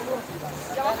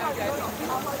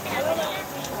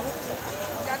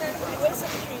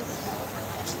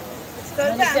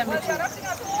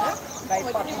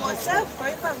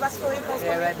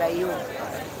 Yeah, right by you.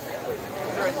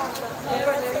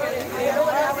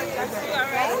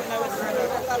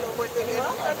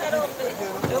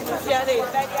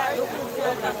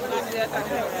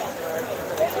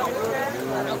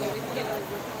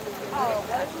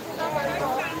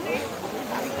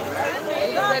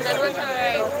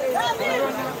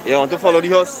 You want to follow the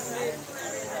horse?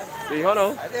 See how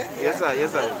now? Yes, sir.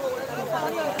 Yes, sir.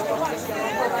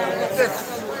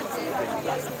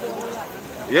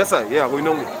 Yes, sir. Yeah, we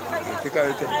know. Take care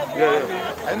of it.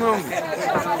 Yeah. I know.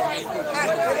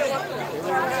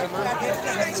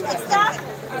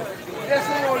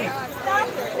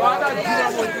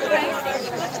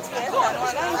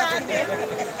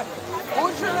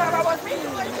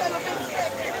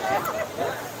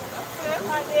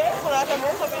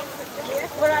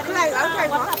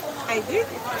 I did.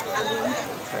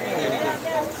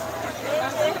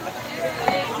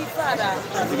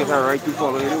 You get a right to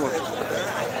follow anyone.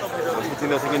 Putting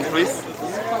nothing in place.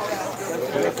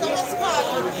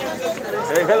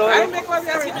 Hey, hello. Yeah,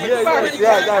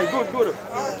 good.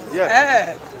 Yeah.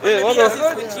 Hey, what else? I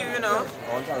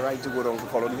want a right to go down to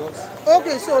follow the horse.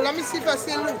 Okay, so let me see if I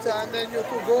see Luther and then you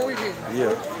could go with him.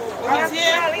 Yeah.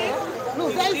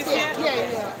 Luther is here.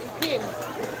 Yeah. Him.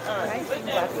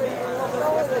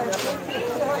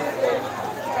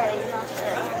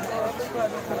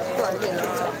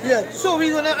 Yeah, so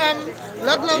we're gonna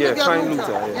let Luther get find Luther.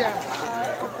 Luther. Yeah.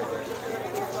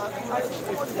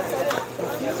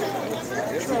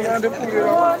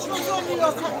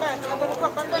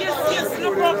 Yes, no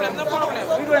problem.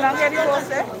 We're going to get the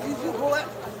horse, eh?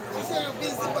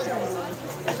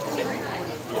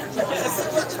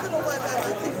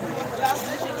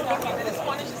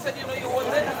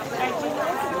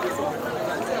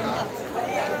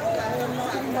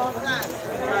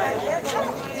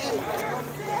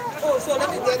 Oh, so let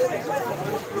me get it.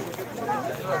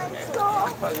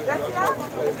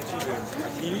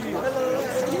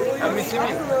 I'm missing me.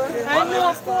 I know,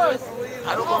 of course.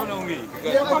 I don't come no way.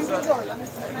 You come to join.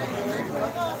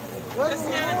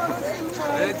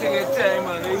 They take your time,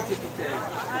 man. They take your time.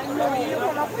 I know.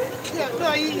 Yeah, no,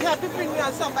 you have to bring me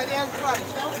on somebody else's ride.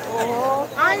 Oh.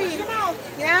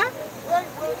 Yeah?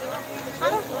 I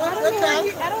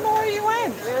don't know where you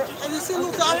went. Have you seen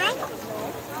Luther?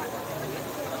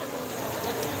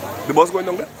 The bus going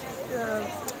down there?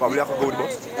 Yeah. Probably have to go with the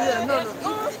bus. Yeah, no.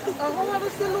 How have you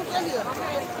seen Luther here?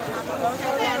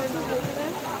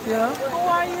 Yeah. Who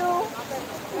are you?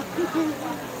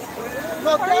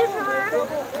 No, are you for real?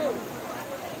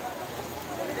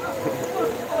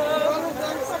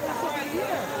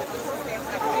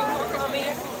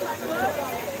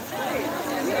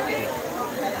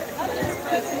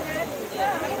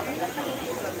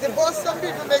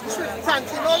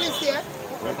 Fancy Lollies here.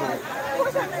 But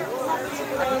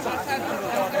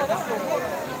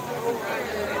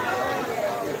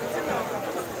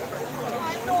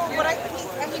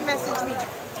he messaged me.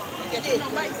 You did?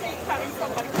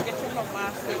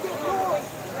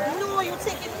 No, you're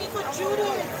taking me for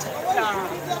Judith.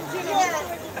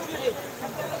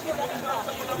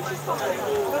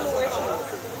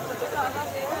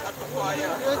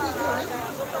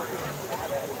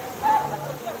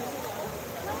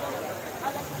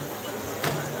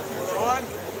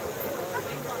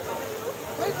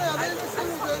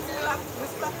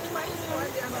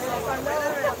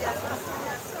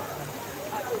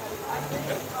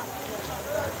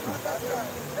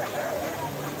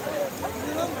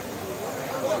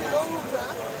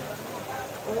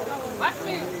 Watch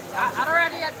me. I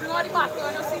already had bloody back. You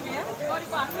don't see me, eh? Bloody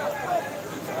back.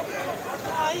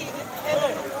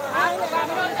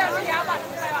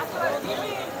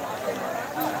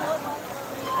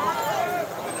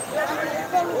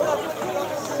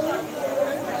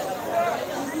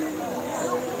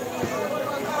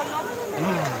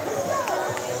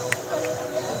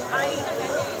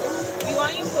 You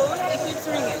want your phone? It keeps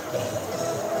ringing.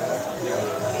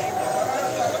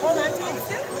 Hold on to it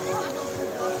still.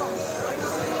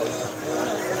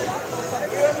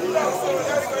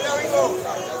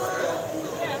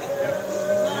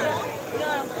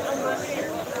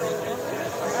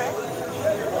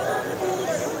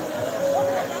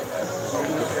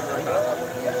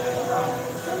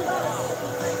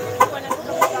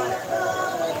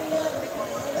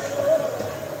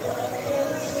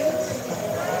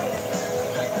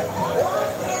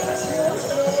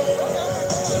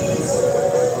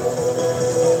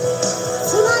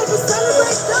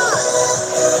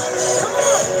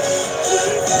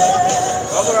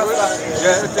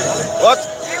 Yeah, what?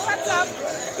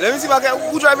 Let me see if I can.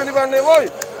 Who driving the van there, boy?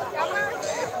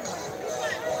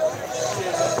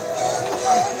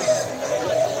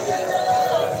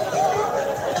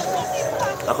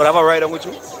 I could have a ride on with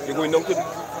you. You're going down to the.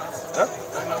 Huh?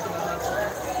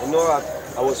 You know,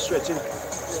 I was stretching.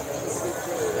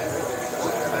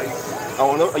 I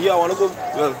wanna go.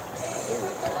 Well,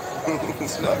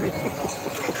 sorry.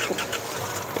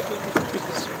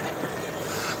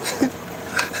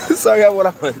 Sorry, what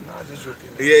happened? Nah, just joking.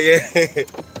 Yeah.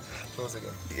 Close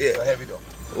again. Yeah. So heavy though.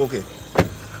 Okay.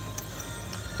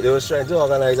 They was trying to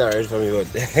organize a ride for me, but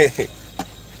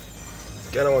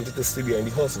kind of wanted to stay behind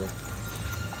the horse now.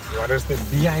 You want to stay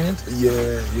behind it? Yeah,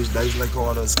 that is like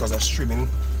all those because I'm streaming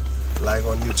live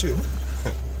on YouTube.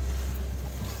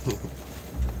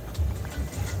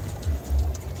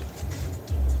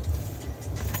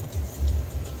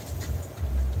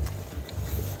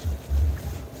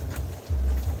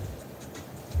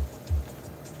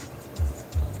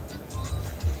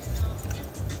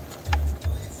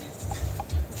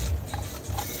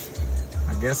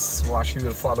 I guess Washi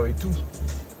will follow it too.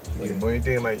 Yeah. But you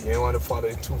think like you don't want to follow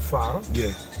it too far?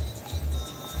 Yeah.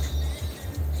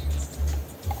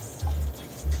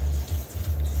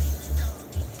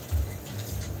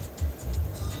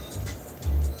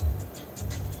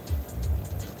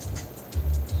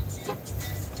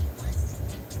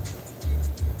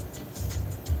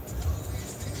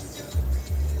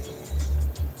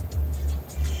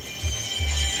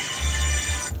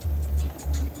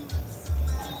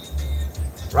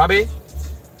 Robbie?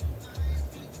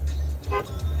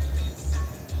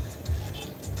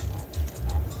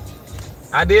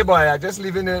 I did, boy. I just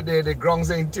live in the grounds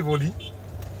in Tivoli.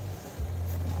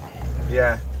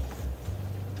 Yeah.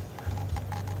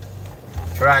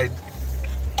 Right.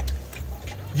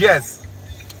 Yes.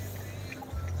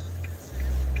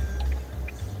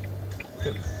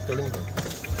 Tell him.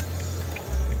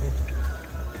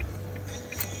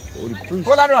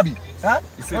 Hold on, Robbie. Huh?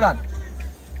 Hold on.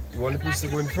 You want the priest to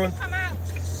go in front?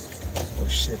 Oh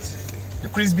shit. The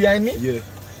priest behind me? Yeah.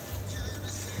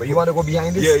 But you want to go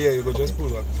behind this? Yeah, you go just pull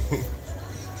back.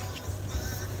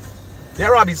 Yeah,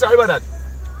 Robbie, sorry about that.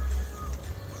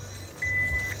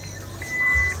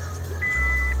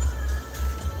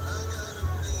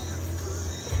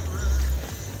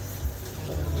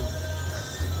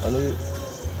 I know you.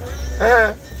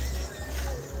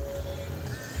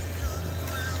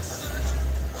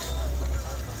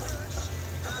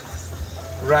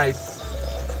 Right.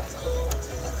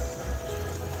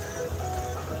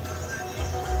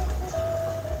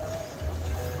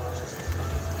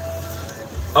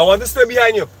 I want to stay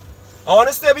behind you. I want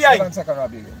to stay behind. Hold on a second,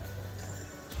 Robbie. Again.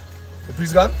 The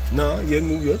priest gone? No, he ain't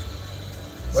moved yet.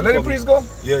 Well, let the priest go?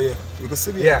 Yeah. You can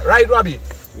see me. Yeah, right, Robbie.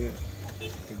 Yeah.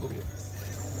 Okay, go here.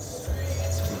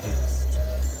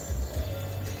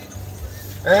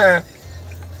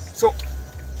 So,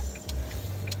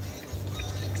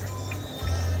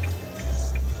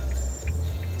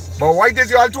 But why did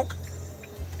you all took?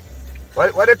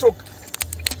 Why they took?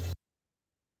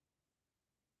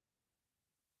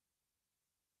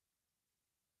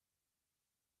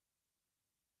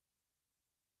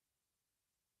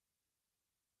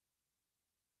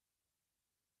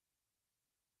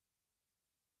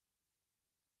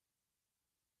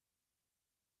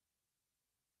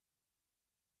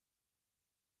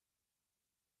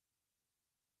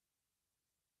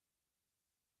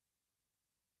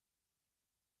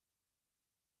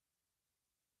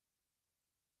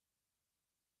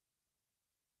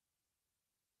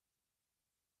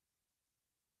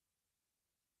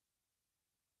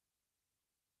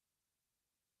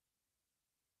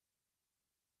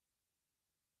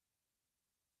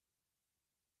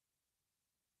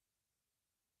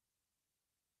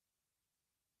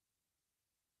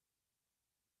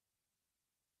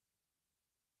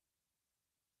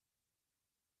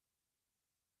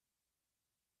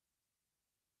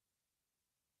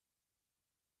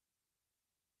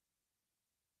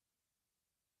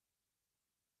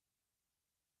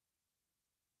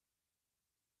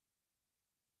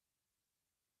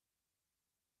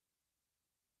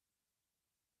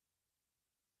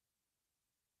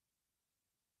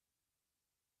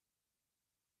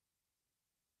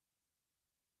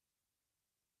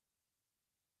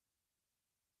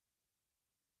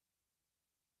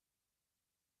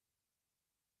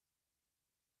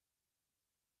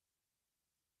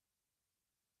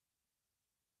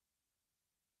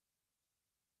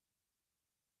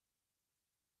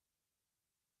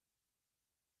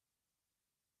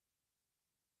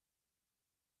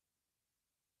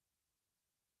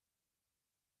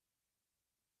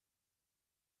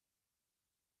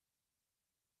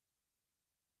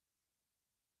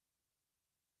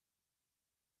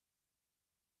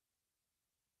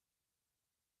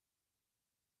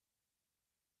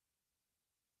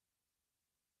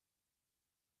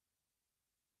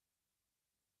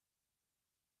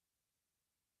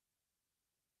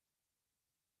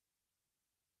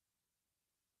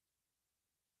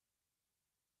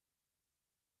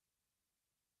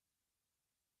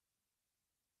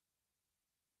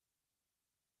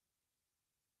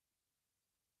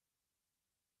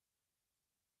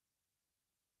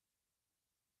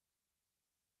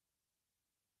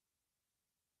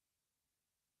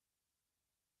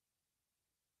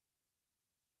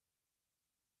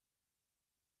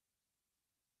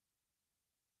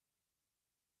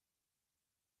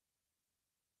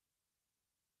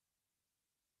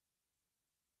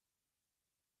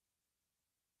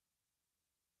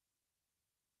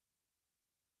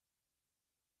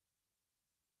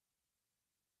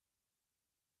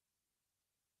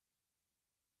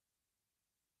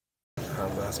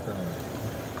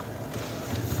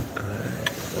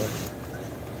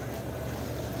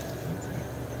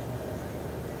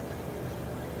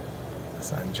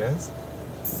 Sanchez?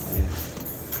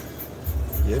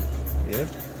 Yep.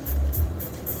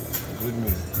 Good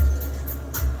music.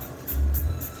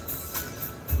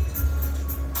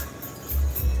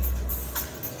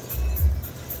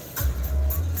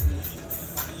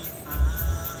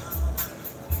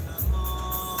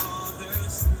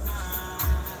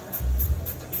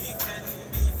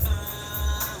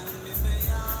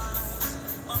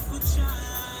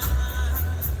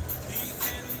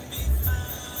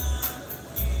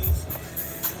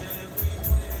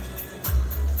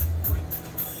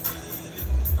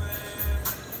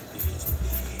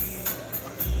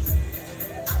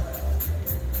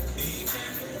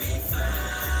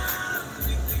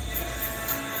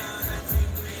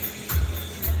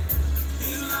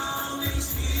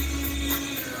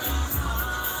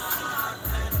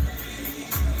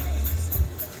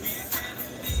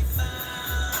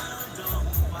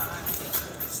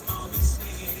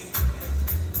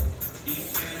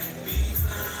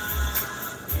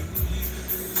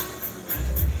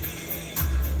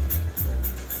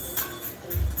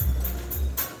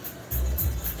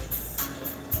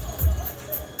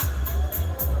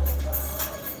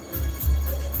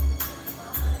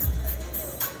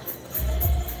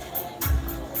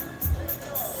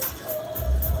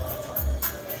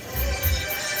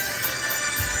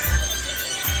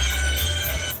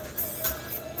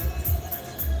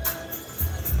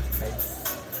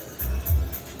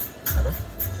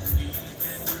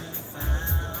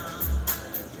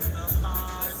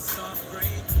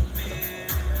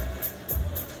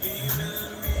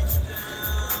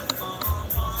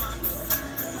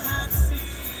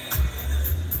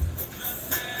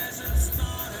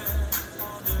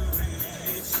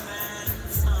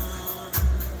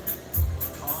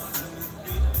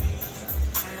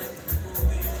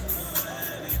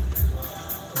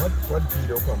 What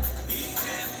video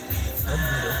come?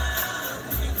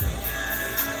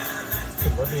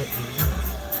 What do you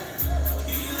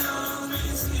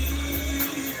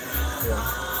Yeah.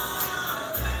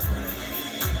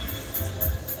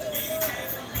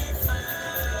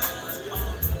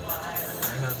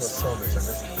 The service and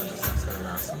this is the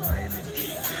last mileage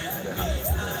they have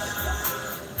to do.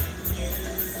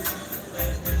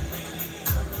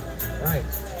 Right.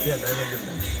 Yeah, there's a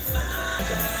difference.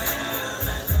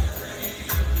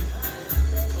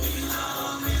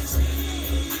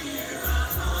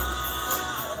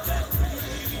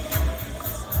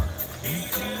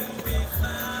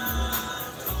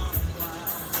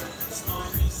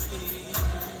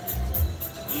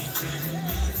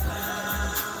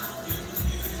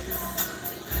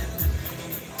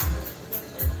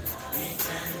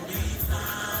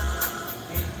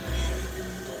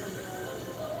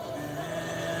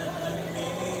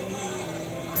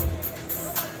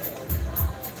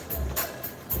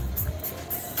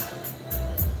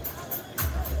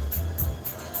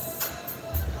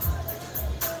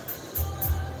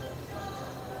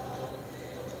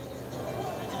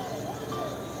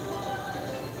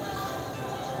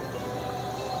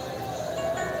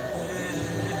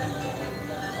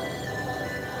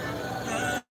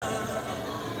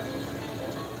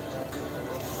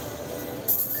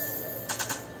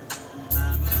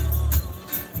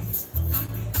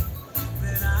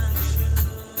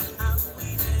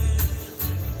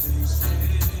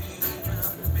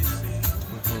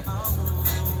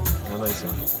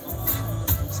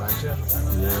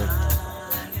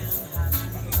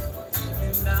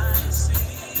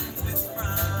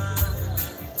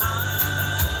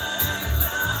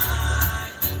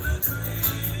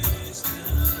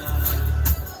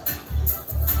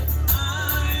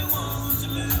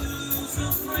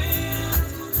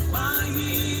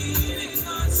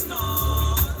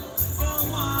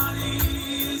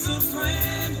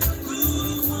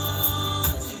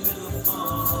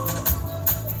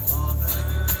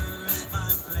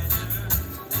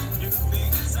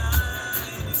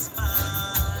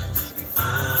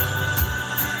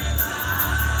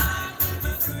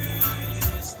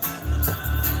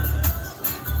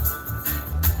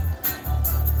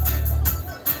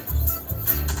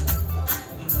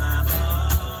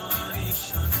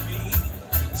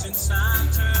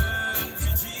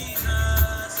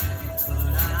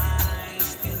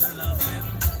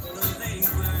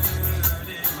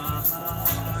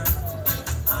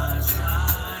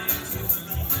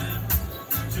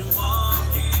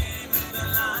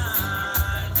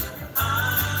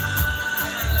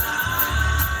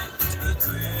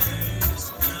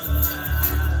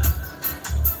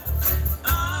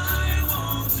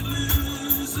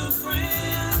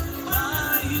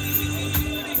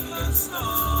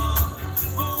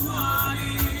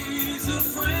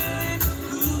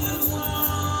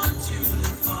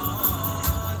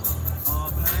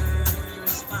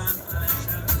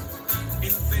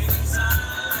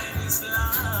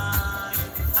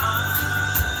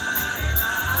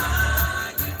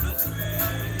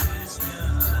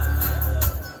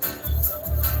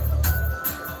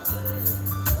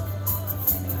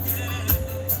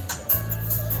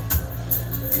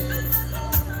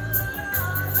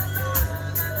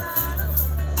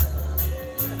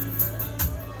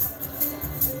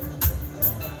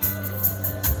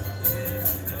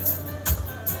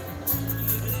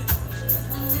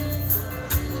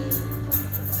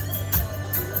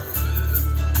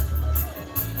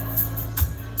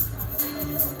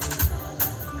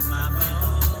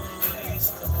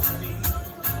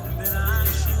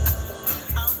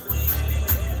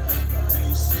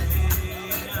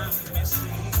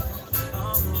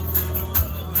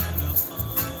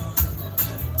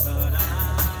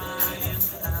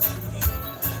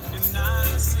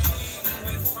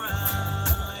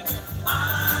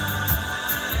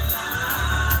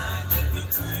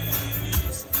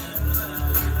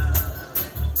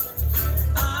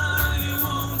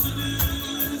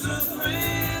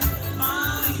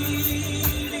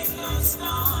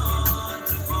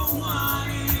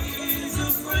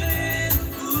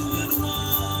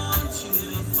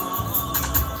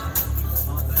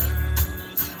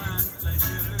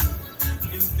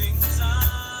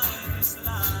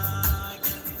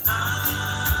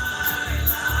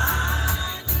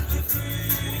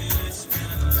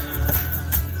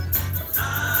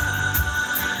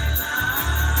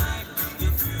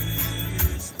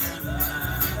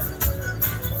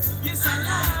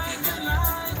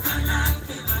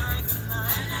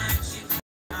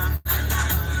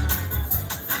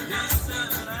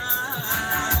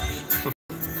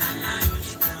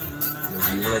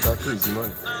 That crazy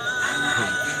money. I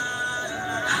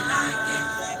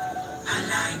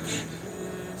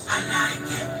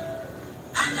like it.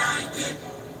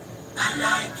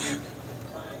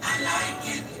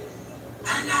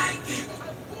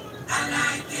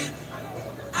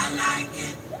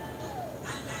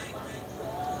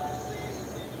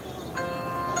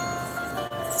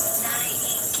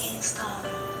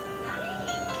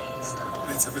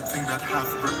 Let everything that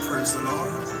hath breath praise the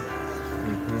Lord.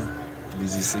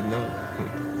 Busy signal.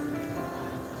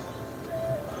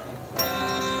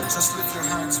 Just lift your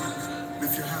hands with me.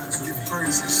 Lift your hands and give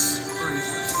praises.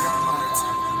 Praises to the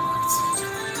Almighty.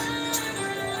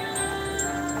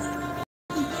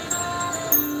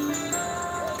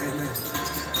 Amen.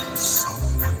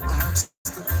 Someone asked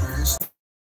the question,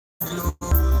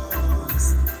 Lord,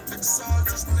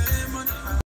 exalt his name on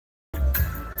high.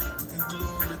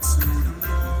 Glory to the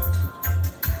Lord.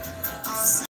 I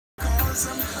sing because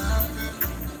I'm happy.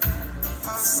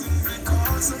 I sing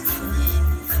because I'm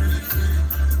free, free, free.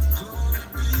 Glory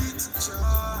be to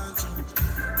Georgia.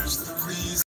 It's the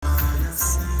reason why I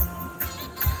sing.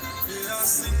 Yeah, I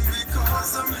sing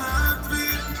because I'm happy.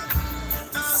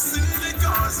 I sing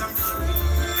because I'm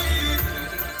free.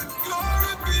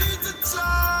 Glory be to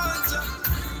Georgia.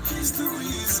 He's the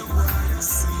reason why I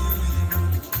sing.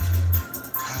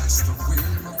 Cast away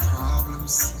my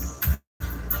problems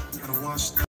and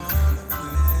wash them all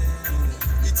away.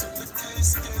 He took the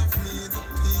case, gave me the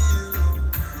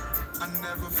pill. I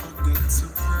never forget to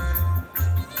pray.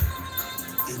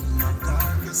 In my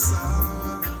darkest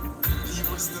hour, he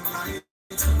was the light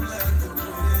who led the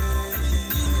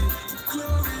way.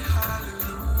 Glory,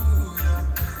 hallelujah.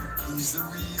 He's the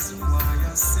reason why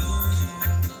I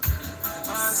sing.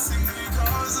 I sing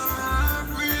because I'm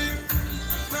happy.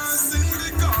 I sing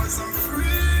because I'm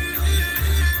free.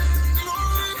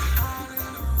 Glory,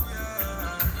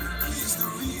 hallelujah. He's the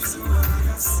reason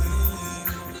why I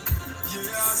sing.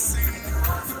 Yeah, I sing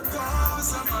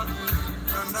because I'm happy.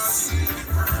 And I sing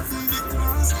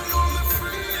because I'm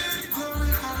free.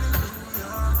 Glory,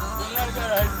 hallelujah.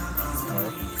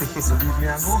 So leave me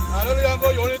and go? I don't need to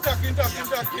go. You only talking.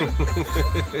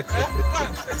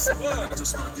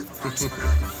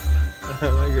 Oh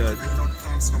my God.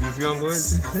 Leave me and go.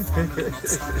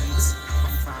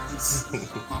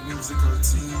 My musical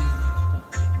team.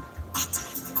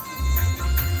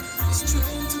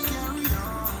 Strength to carry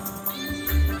on.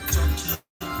 Just keep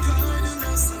guiding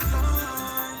us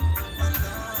along.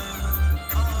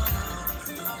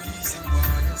 The reason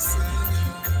why I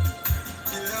sing.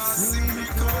 Yeah, I sing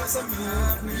because I'm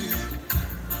happy.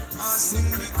 I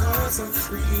sing because I'm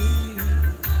free.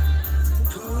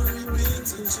 Glory be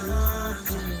to God.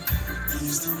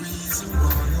 He's the reason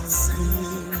why I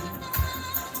sing.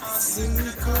 I sing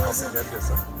because I'm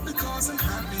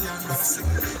happy. And I sing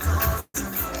because I'm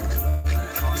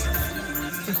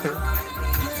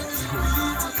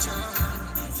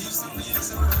He's the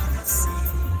reason why I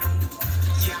sing.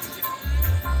 Yeah.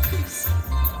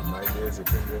 My days you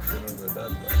can go funeral with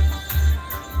that, but...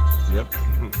 Yep.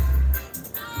 Alright,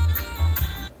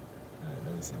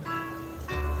 let me see that.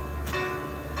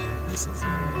 This is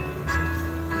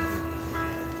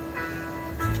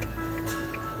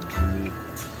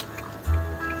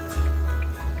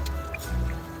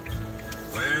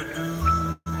Where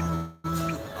do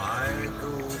I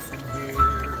go from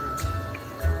here?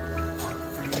 What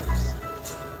peace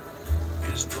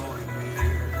is drawing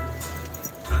near?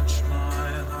 Touch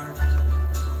my heart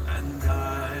and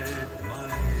guide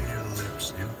my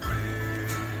lips in prayer.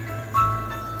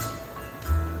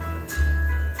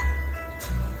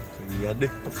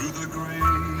 Through the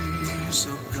grace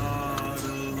of God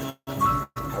alone,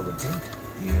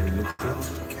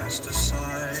 I'll cast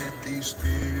aside these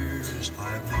fears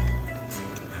I've known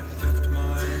and lift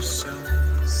myself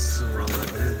from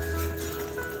the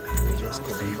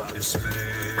deep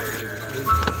despair.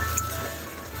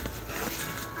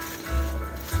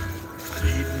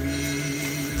 Lead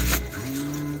me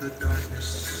through the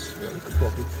darkness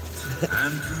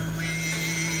and through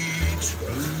each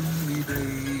gloomy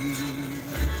day.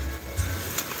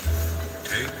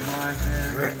 Take my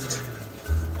hand,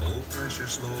 oh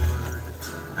precious Lord,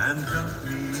 and help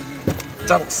me.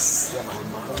 Thanks.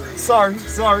 Sorry.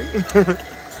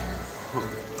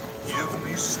 Give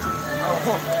me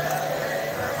strength.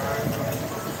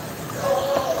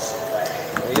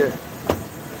 Yeah.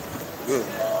 Good.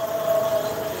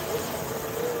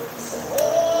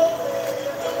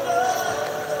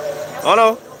 Oh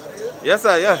no. Yes,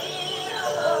 sir. Yeah.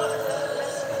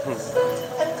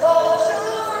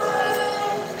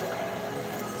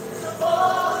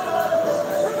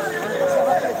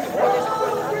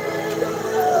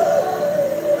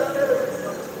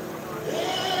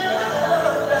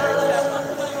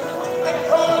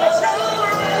 Oh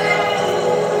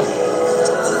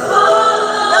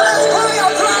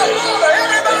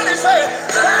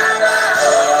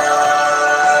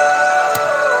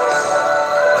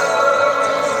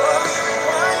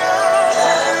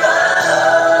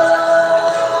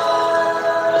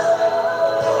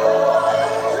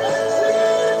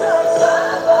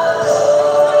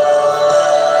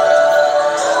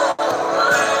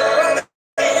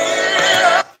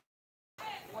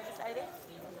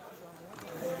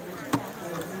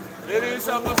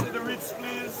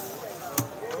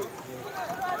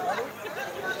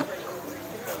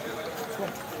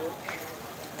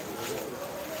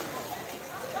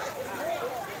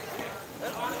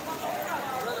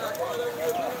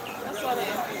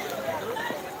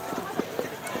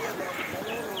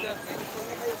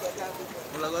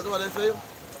got one for you.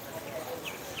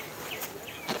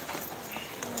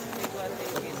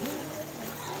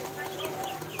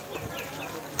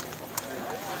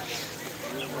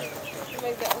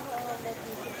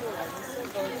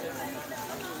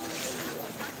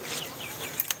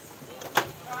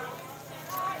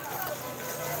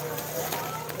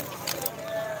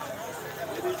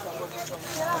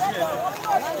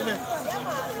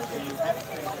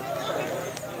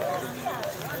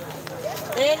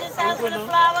 Ladies out with the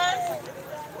flowers.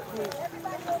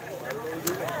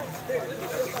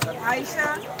 Aisha.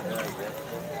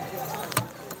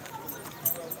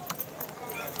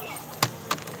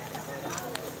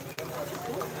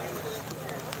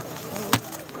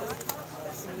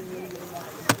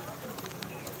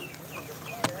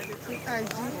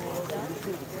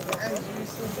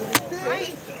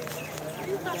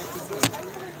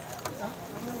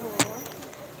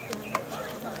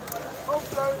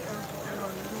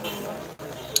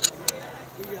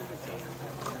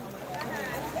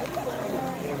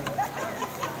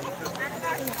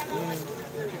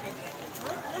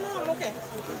 Okay.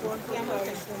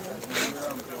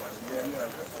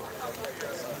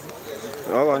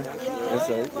 All right. That's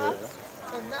right. Yeah.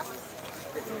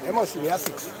 They must be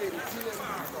 6.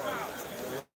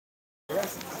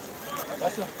 Yes.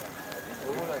 That's it.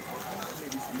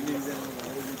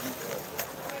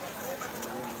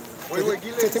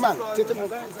 Tete man. How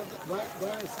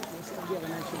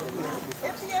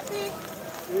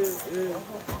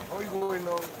are you going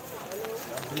now?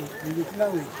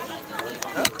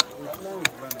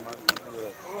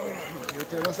 You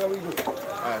tell us how we do.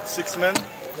 6 men.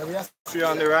 3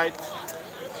 on the right.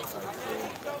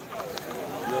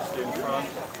 Just in front.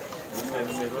 Just in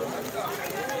the middle.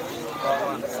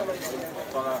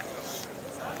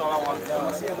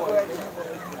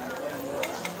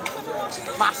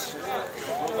 Mash.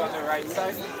 Move on the right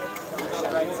side. Move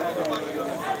on the right side.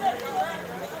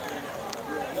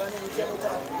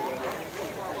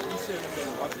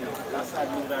 That side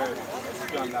move there.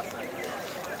 3 on that side.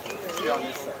 3 on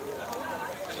this side.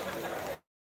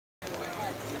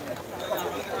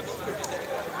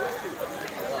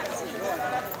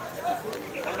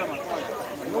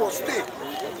 No, stay.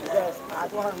 Yes, I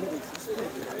don't have minutes.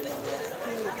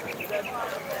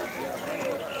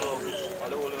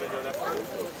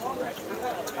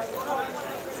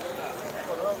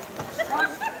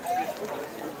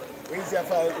 Where's your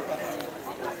file?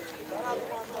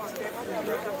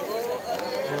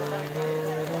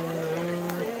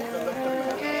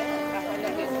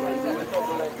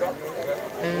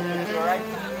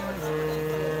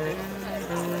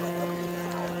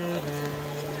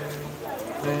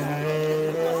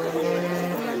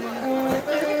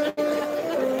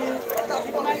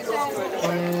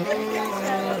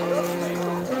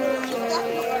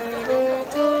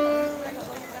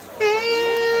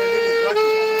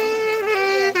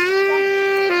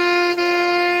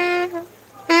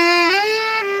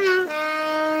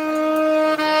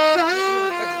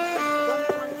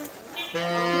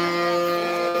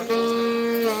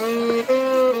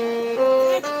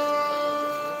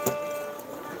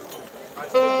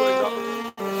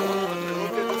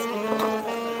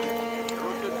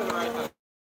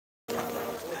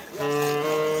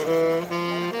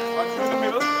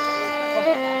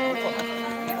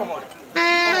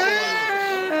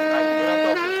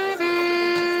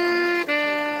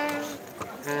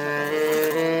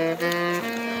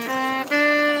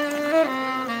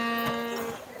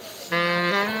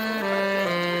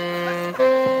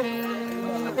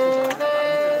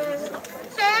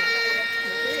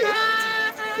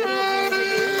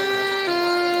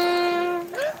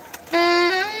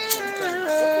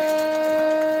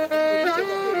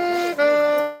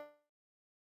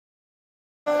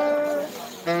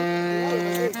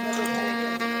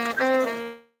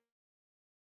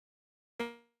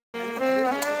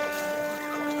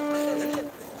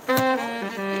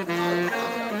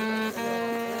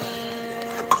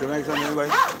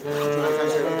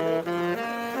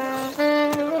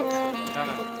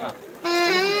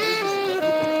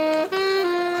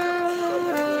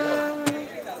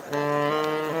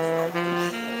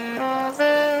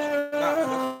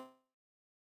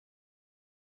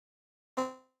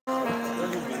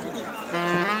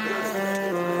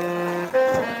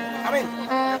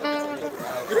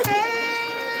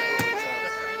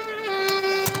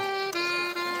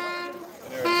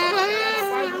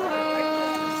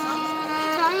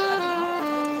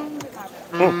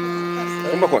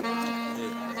 Come on.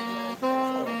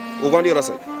 We'll go on the other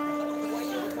side.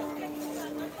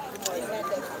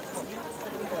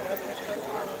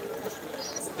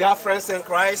 Dear friends in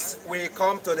Christ, we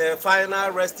come to the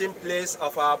final resting place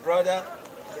of our brother,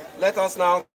 Let us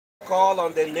now call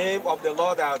on the name of the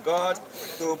Lord our God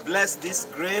to bless this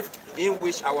grave in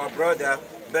which our brother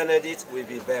Benedict will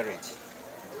be buried.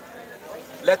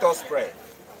 Let us pray.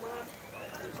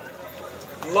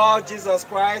 Lord Jesus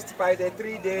Christ, by the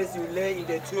 3 days you lay in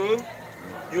the tomb,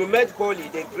 you made holy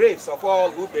the graves of all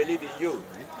who believe in you.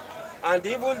 And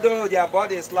even though their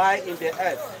bodies lie in the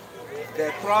earth,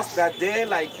 they trust that they,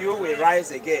 like you, will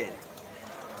rise again.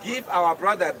 Give our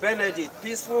brother Benedict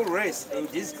peaceful rest in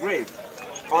this grave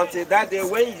until that day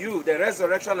when you, the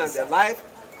resurrection and the life,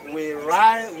 will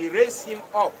raise him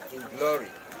up in glory.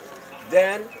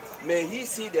 Then may he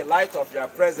see the light of your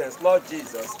presence, Lord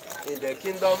Jesus, in the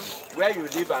kingdom where you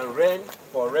live and reign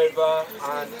forever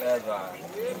and ever.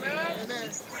 Amen.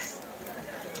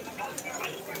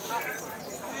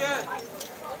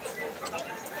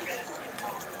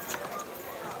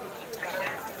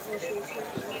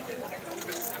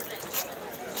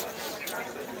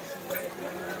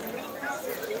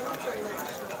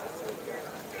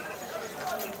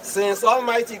 Since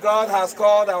Almighty God has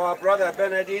called our brother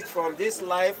Benedict from this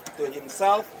life to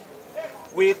himself,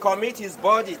 we commit his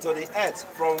body to the earth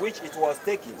from which it was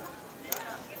taken.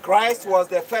 Christ was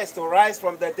the first to rise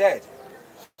from the dead,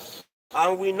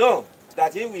 and we know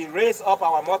that he will raise up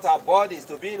our mortal bodies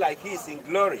to be like his in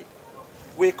glory.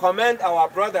 We commend our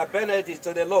brother Benedict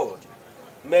to the Lord.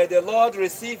 May the Lord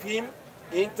receive him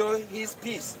into his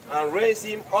peace and raise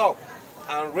him up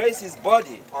and raise his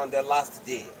body on the last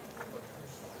day.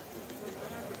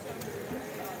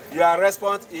 Your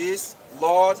response is,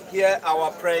 Lord, hear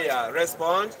our prayer.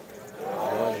 Respond.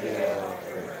 Lord, hear our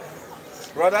prayer.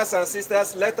 Brothers and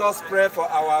sisters, let us pray for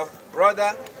our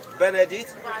brother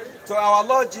Benedict, to our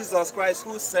Lord Jesus Christ,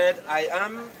 who said, I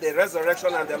am the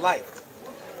resurrection and the life.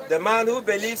 The man who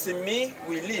believes in me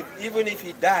will live even if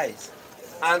he dies.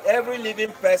 And every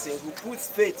living person who puts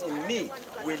faith in me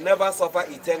will never suffer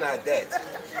eternal death.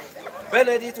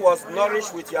 Benedict was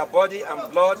nourished with your body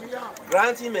and blood.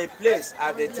 Grant him a place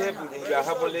at the table in your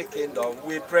heavenly kingdom.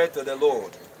 We pray to the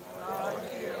Lord.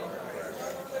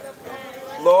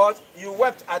 Lord, you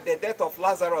wept at the death of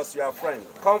Lazarus, your friend.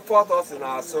 Comfort us in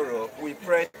our sorrow. We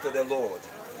pray to the Lord.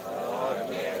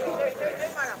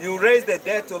 You raised the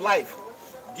dead to life.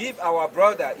 Give our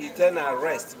brother eternal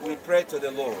rest. We pray to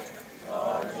the Lord.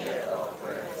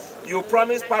 You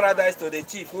promised paradise to the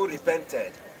chief who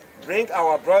repented. Bring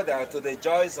our brother to the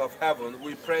joys of heaven.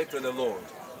 We pray to the Lord.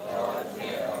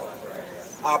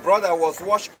 Our brother was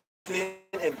washed clean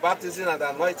in baptism and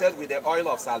anointed with the oil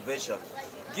of salvation.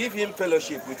 Give him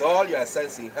fellowship with all your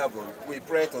saints in heaven. We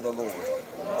pray to the Lord.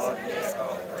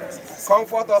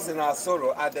 Comfort us in our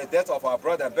sorrow at the death of our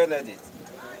brother Benedict.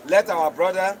 Let our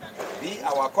brother be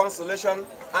our consolation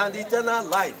and eternal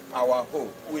life our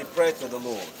hope. We pray to the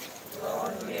Lord.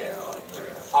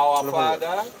 Our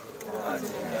Father,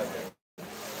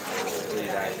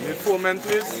 Need 4 men,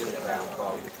 please.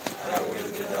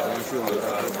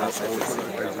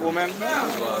 4 men.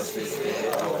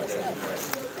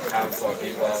 And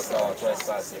forgive us our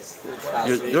trespasses.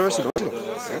 You're rushing on.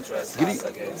 Giddy.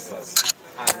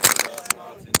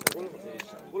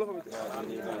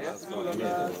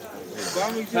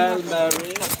 Hail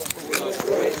Mary.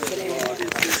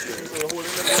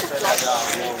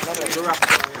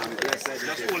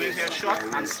 Just hold it here short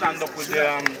and stand up with the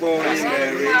Holy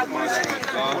Mary, Mother of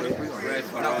God, pray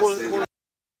for us sinners.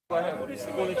 Hail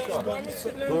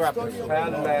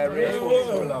Mary,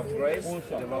 full of grace,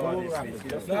 the Lord is with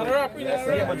you.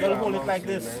 Blessed hold it like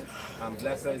this. And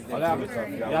blessed is the fruit of your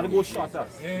womb. You have to go short up.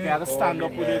 You have to stand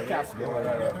up with the casket.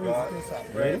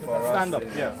 Stand up,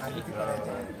 yeah.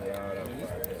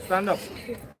 Stand up.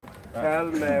 Hail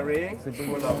Mary,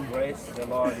 full of grace, the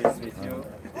Lord is with you.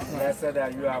 Blessed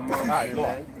are you among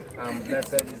women, and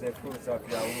blessed is the fruit of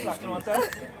your womb.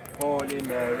 Holy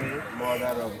Mary,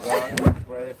 Mother of God,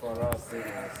 pray for us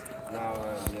sinners, now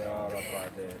and the hour of our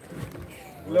death.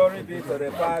 Glory be to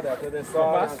the Father, to the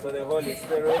Son, and to the Holy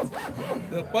Spirit.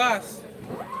 The pass.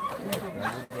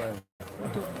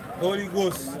 Holy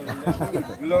Ghost.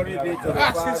 Glory be to the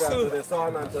Father, to the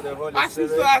Son, and to the Holy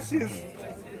Spirit. Ashes.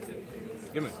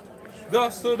 Give me.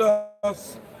 Dust to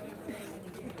dust.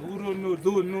 Who don't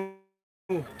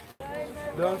know.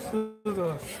 Dust to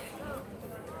dust.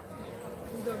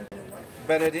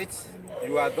 Benedict,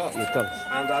 you are dust,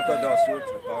 and after dust you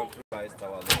return to Christ our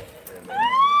Lord. Amen.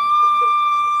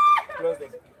 Close the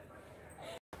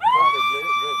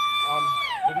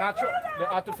the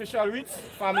artificial wreaths.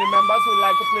 Family members who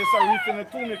like to place a wreath in the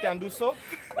tomb, you can do so. You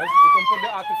can put the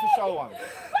artificial one.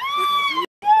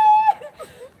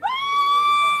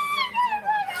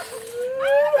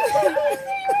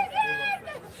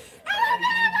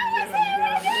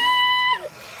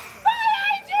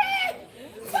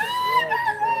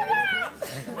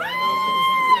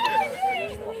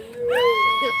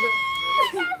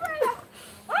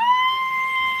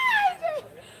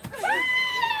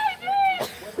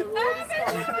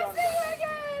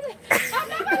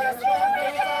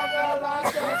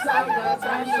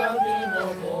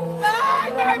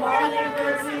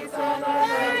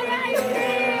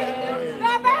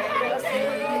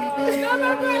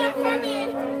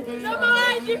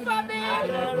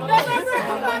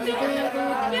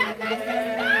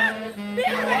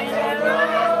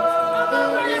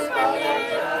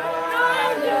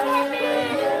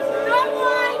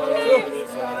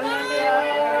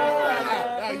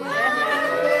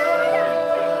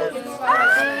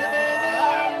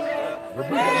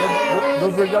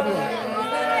 Don't break that one.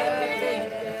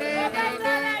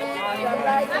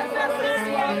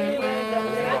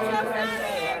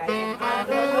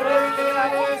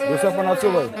 Yourself on that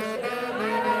silver.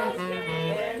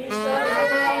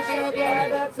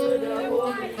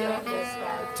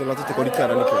 So let's take out the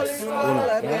card on the cross. Oh no.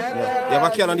 Yeah. You have a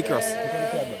card on the cross.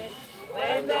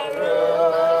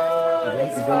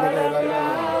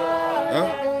 Huh?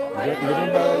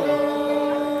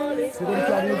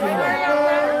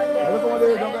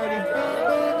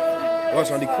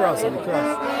 Watch on the cross, on the cross.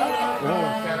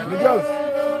 The girls.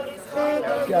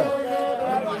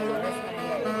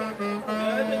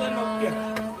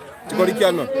 Take out the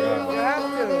card now.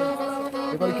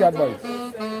 Take out the card, boys.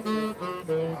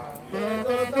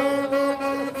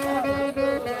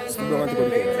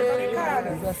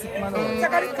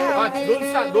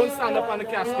 Don't stand up on the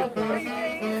casket.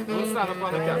 Don't stand up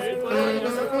on the casket.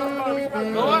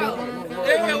 No,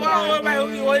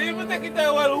 what you take it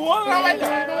there? Well, what right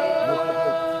there?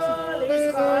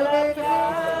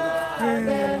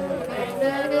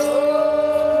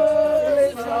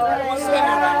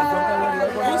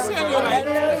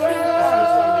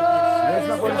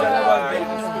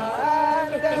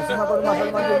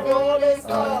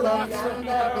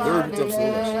 They repeat up so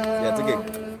much. You have to get.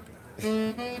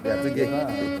 You have to get.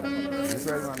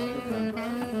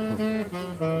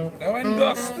 Now when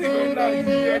dusty going down,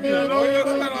 you know you're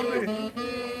going to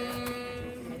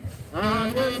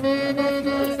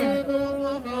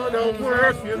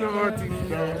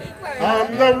on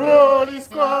the road is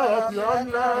caught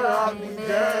yonder on the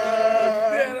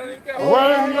dead.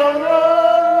 When the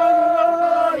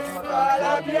road is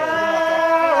caught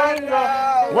yonder,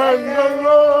 when the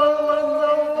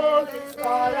road is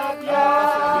caught yonder,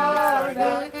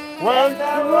 when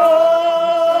the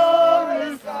road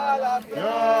is caught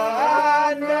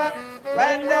yonder,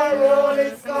 when the road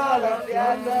is caught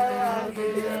yonder.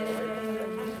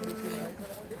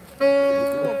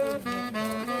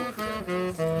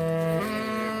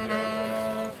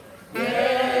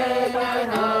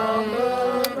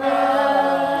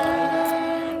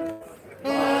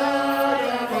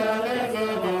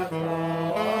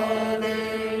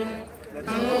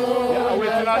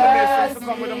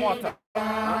 With the mortar.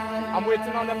 I'm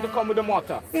waiting on them to come with the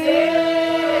mortar.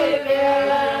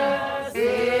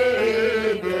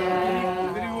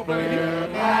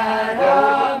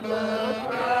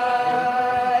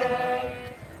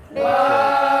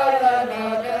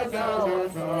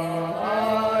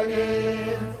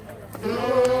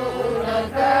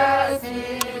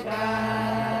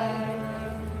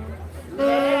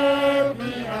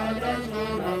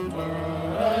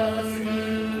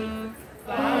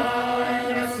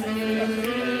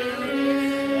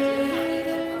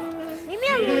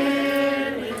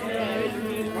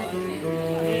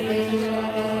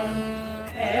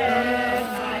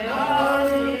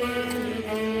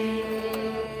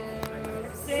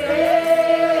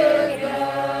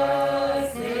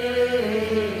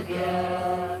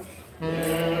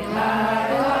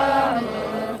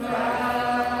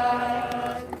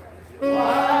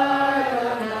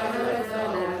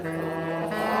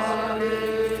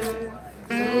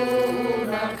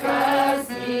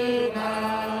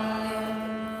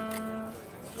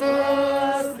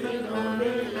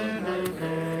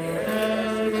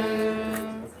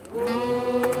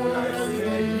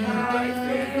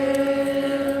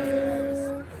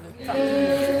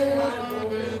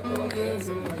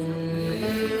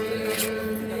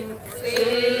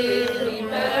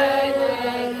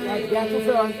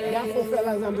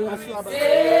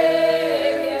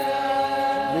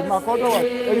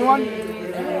 Anyone?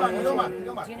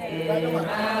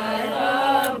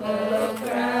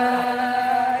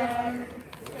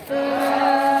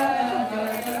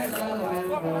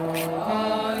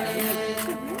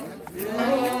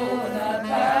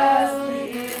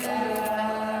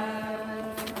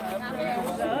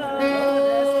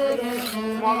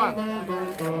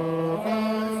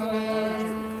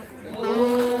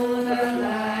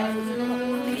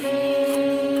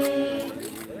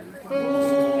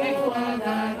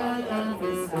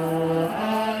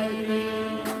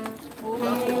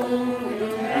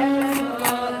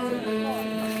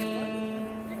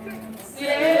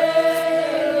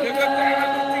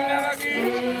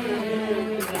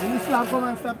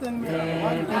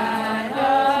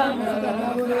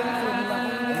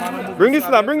 Bring the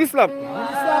slab, bring the slab.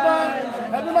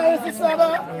 Everybody is the slab.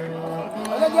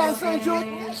 Again, St. Jude.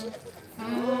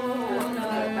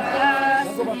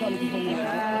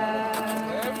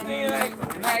 Everything like,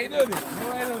 nah, you do this.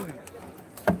 No, I don't do it.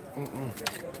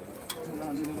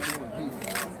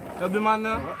 Help the man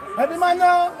now. Help the man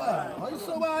now. How you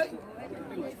so bad?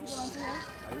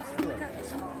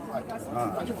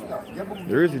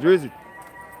 Where is it? Where is it?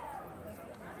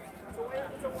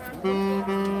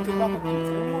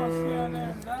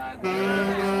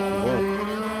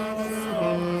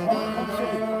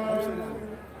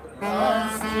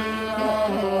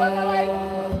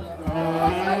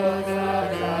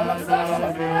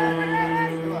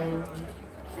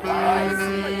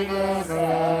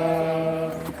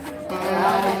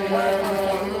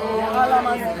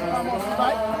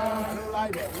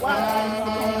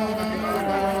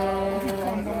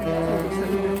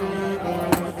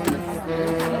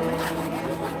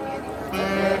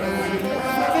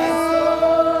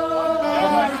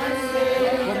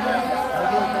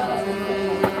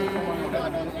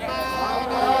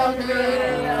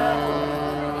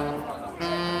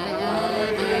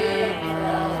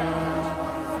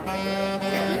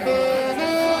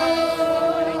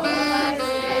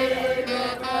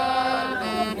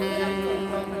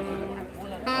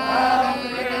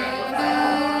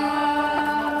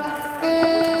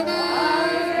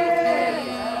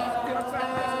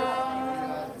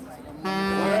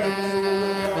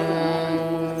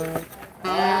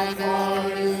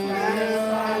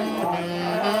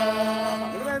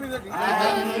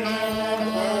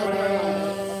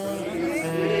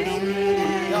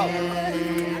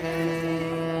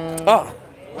 Ah.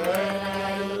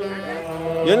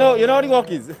 You know how the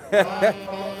walk is.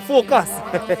 Focus.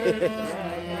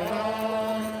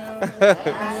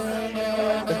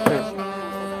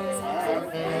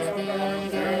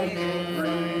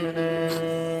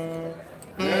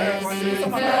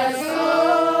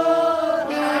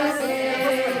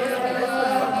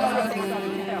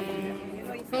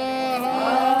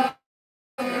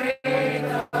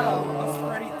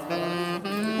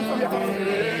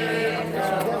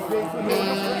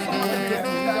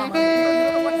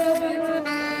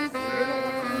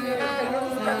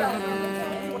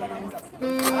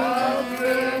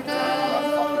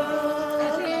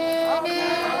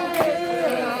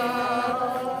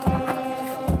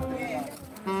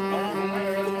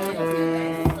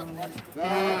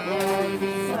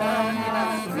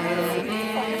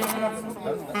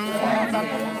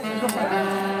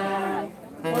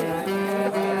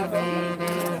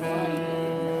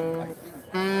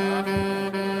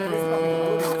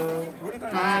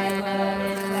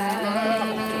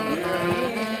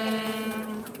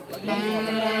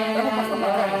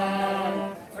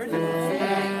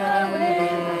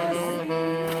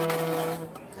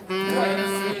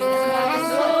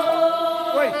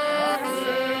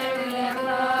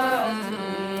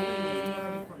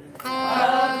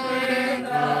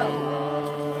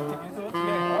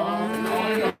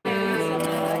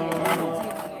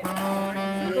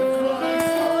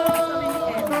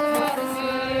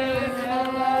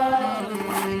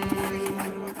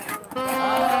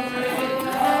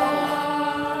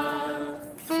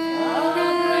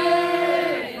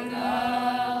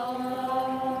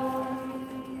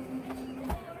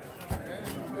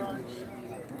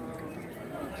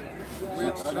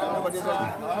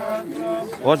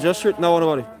 What's your shirt now,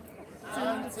 everybody?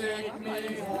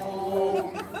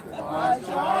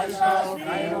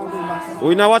 Oh,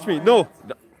 you now watch me? No.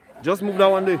 Just move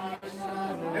that one day.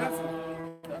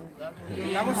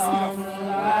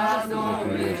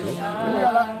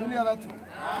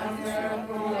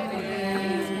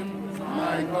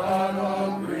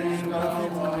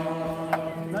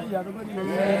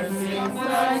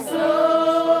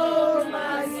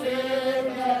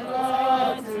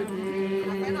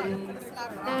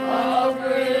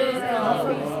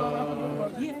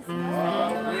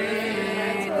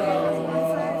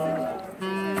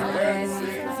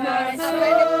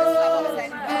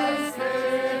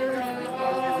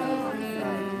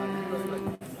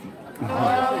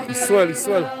 It's swell, it's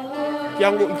swell.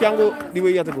 You can't go the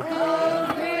way you have to go.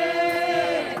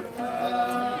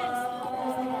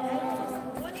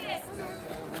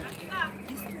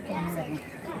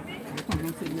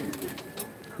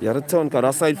 You have to turn because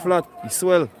that side flat, it's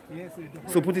swell.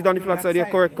 So put it on the flat side here,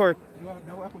 correct, correct.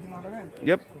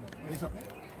 Yep.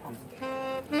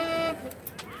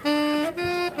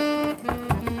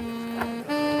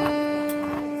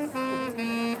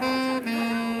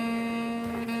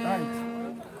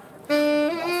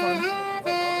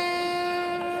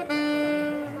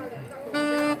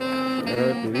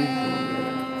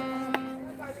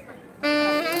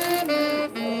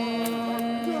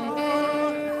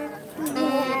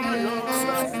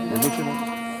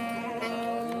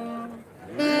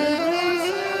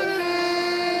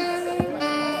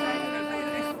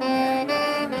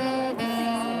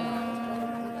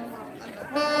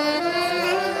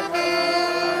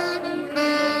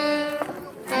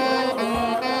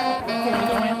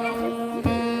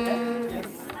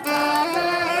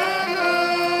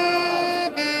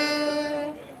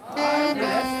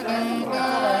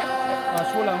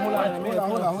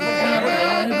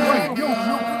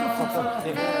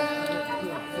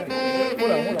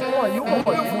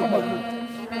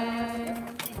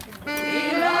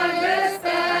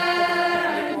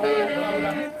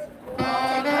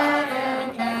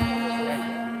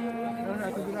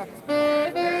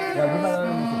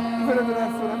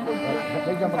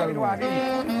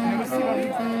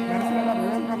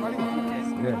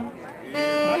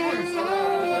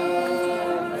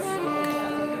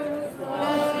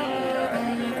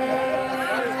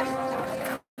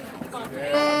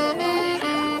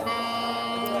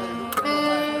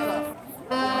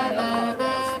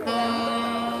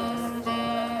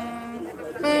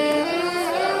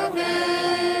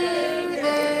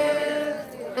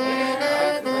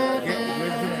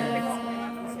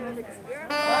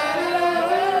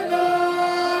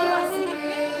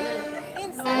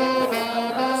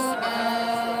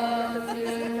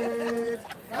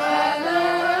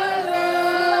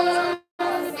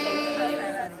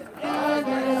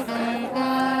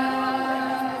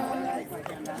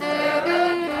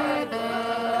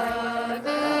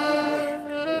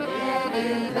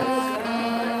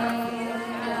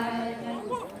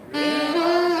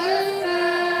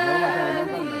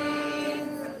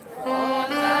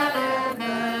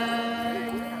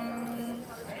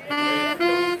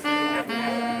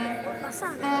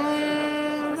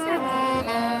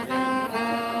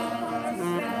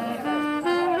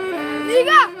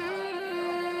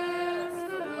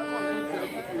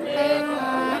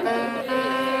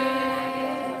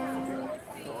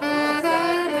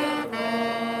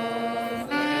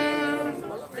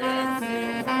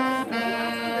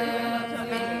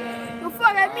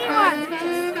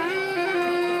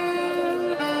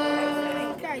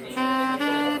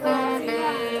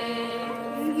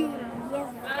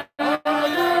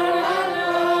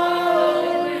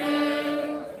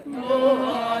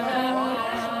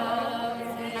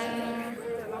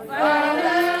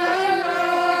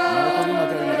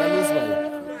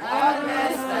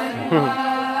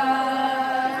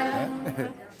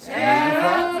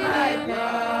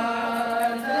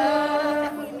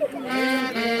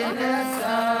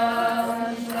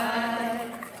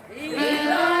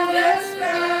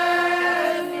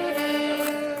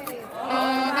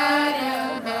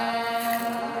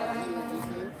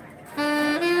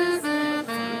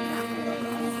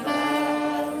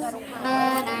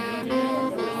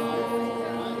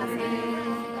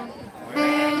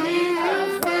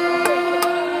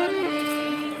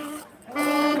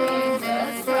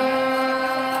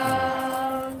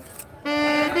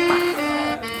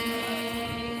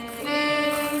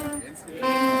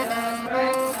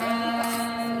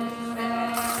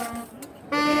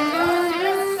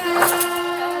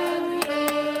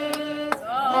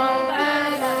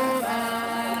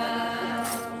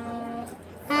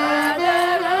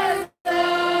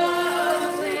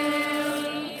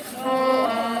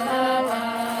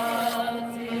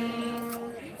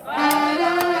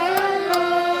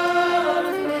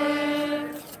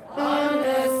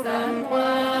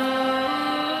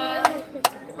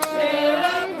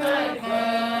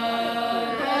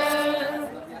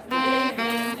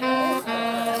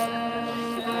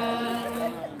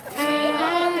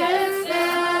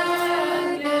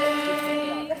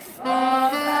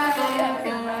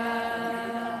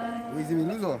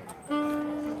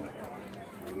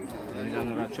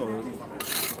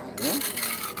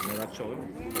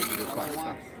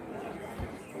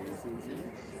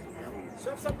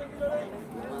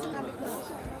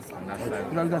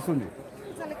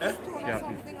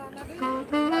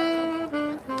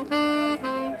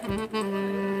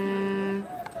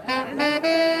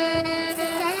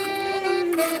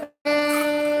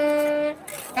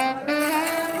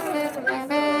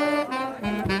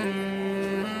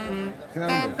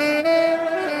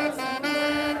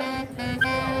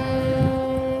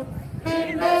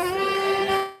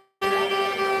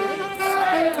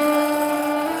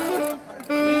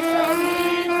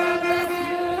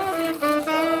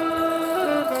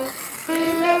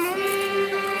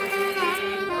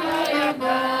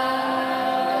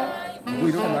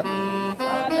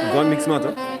 Mix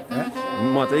matter?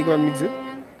 Matter, you go and mix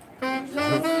it?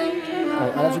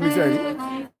 That's what we say.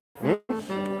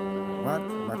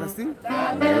 What a thing?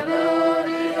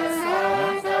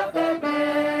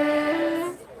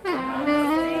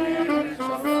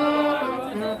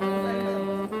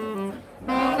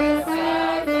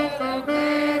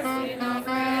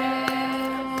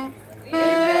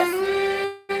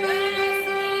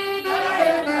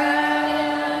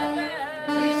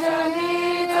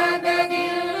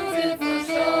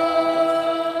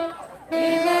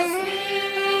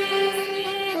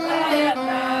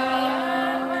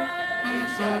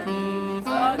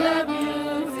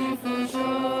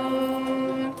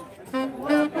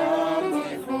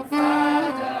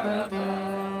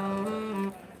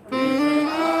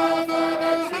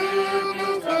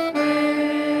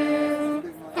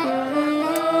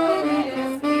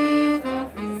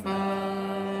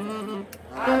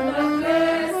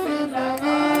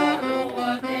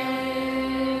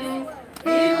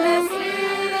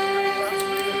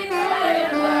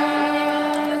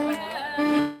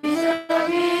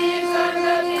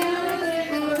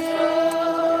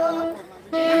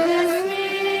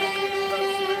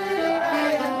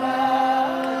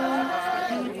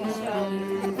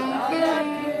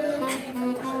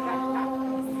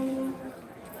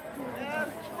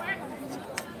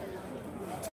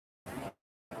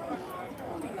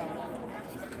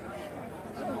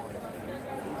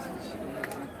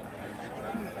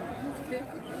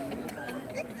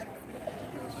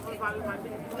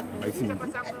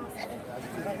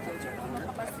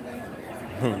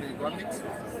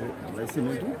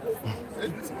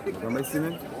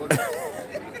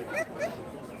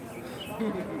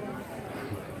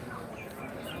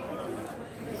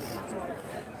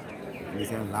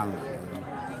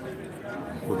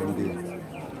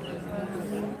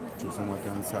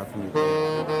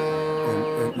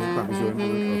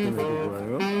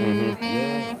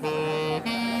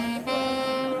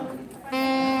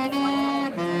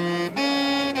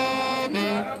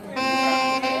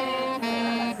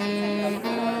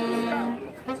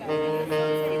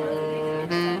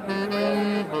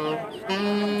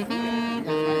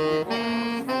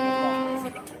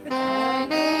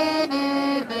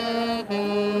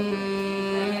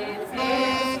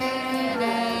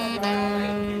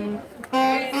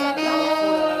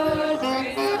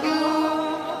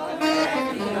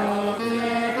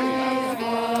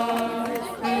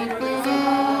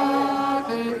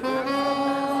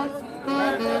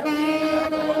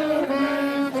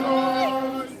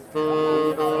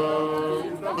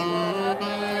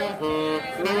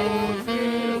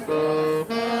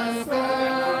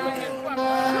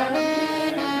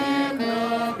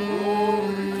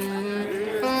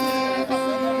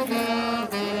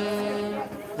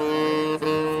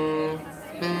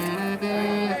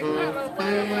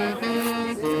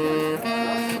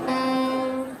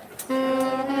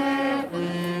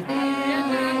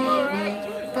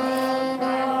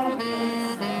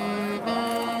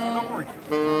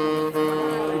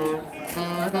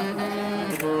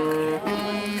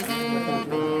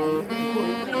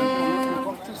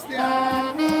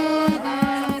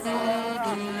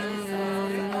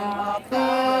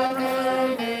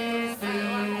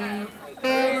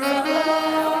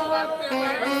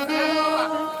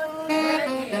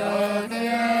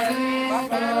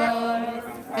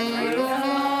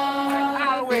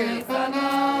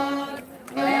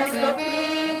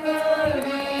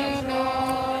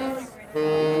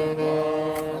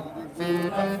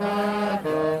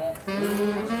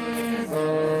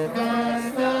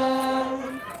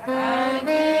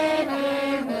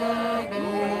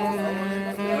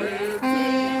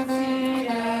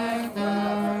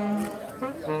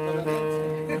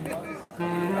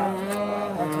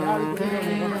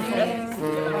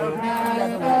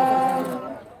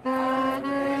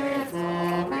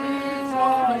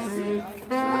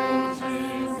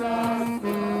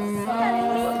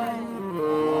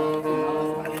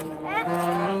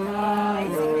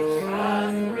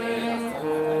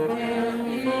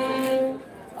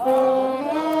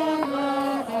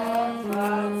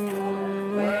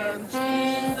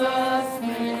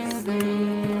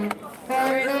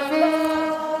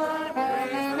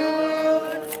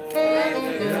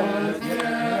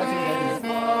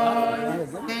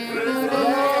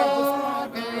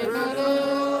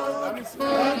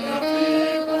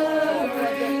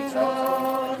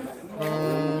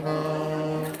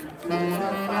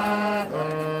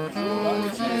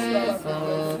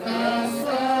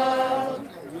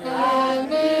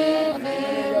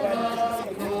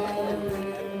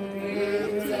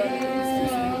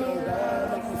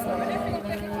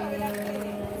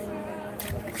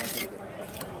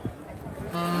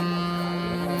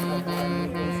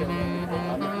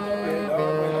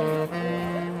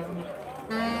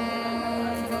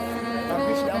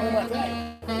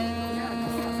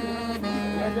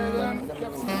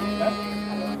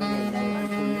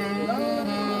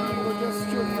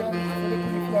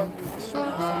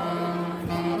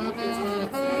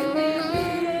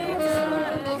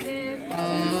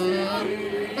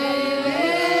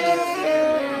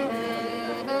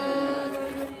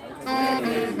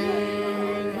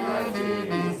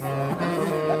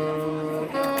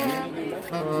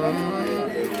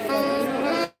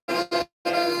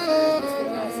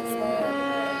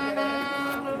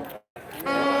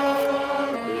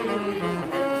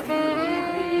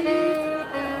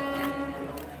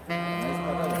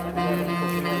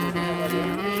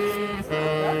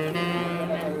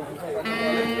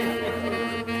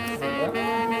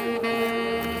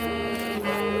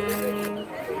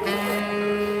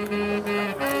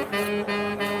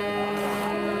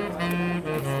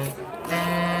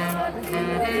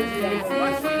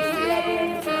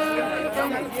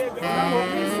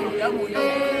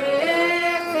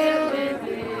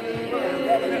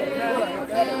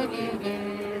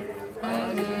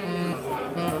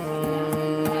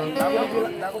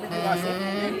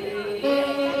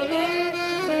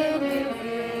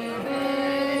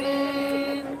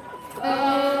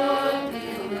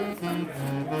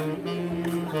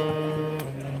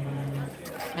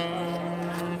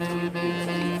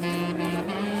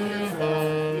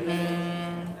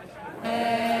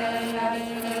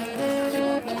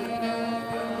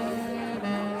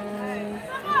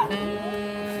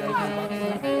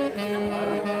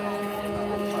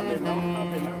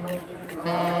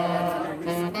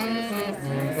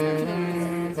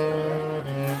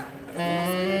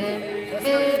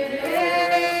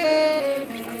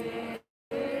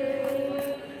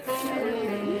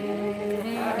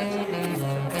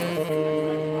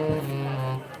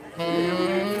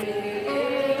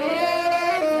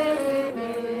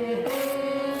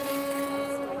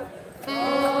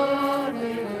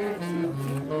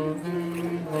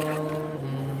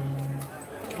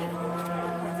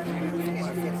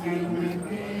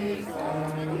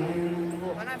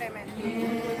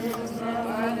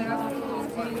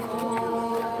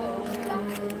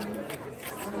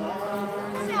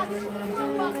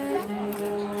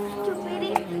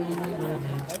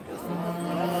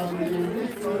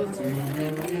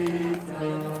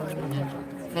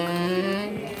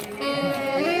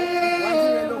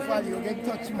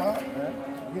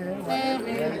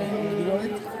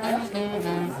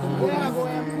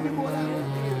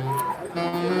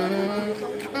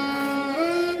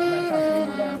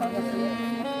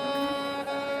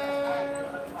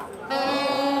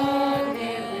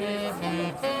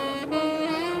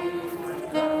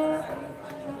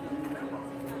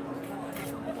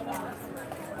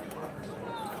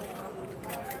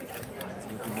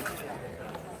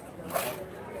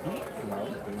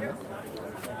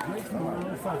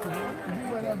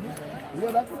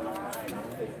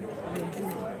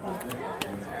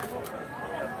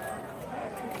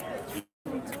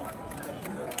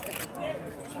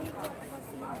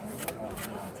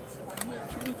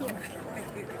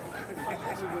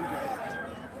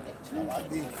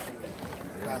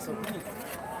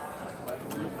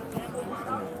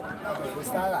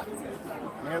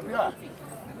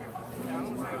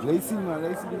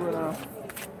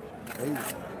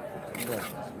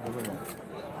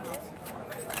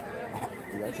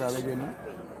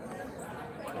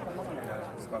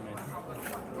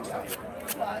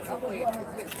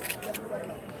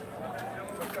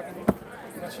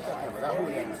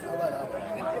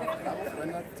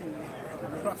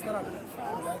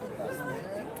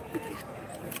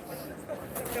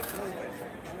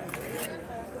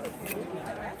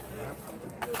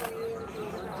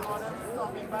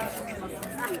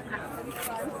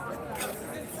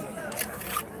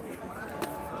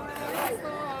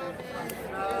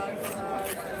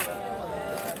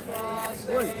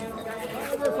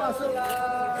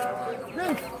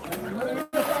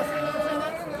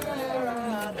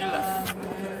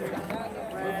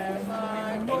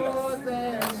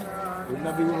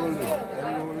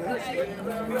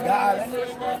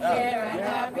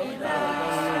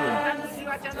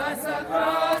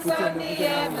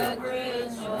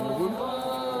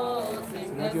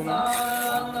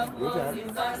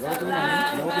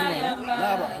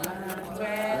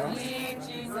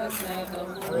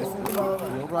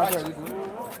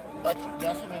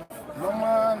 No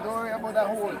man, don't worry about that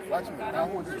hole. Watch me. That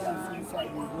hole is inside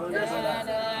you. Don't worry about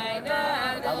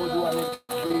that. I will do a little.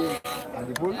 And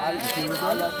the bull, you see me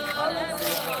say?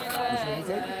 You see me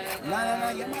say? No,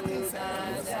 you're not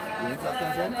inside. You need to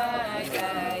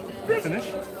inside? Finish?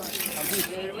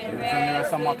 You finish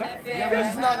some water? Yeah,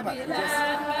 it's not bad.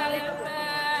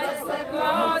 Just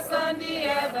across on the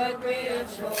evergreen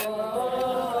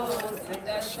shores, with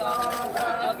the shower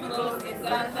of roses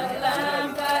and the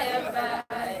lamp by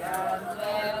fire,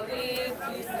 where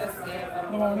we Jesus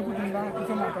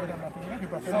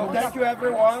So thank you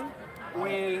everyone.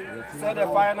 We say the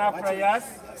final prayers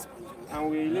and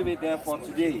we leave it there for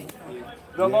today.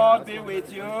 The Lord be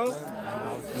with you.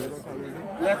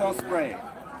 Let us pray.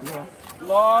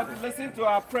 Lord, listen to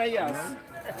our prayers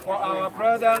for our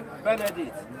brother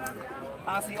Benedict,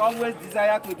 as he always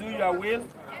desired to do your will.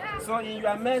 So in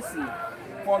your mercy,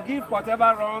 forgive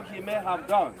whatever wrong he may have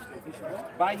done.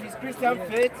 By his Christian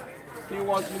faith, he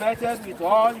was united with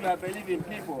all your believing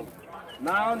people.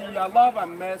 Now in your love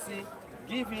and mercy,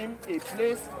 give him a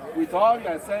place with all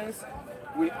your saints.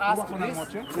 We ask this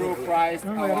through Christ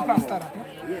our Lord.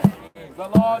 The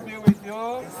Lord be with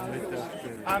you,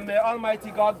 and may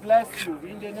Almighty God bless you.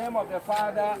 In the name of the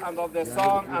Father, and of the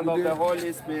Son, and of the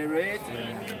Holy Spirit,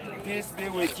 peace be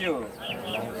with you.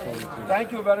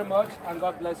 Thank you very much, and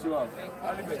God bless you all.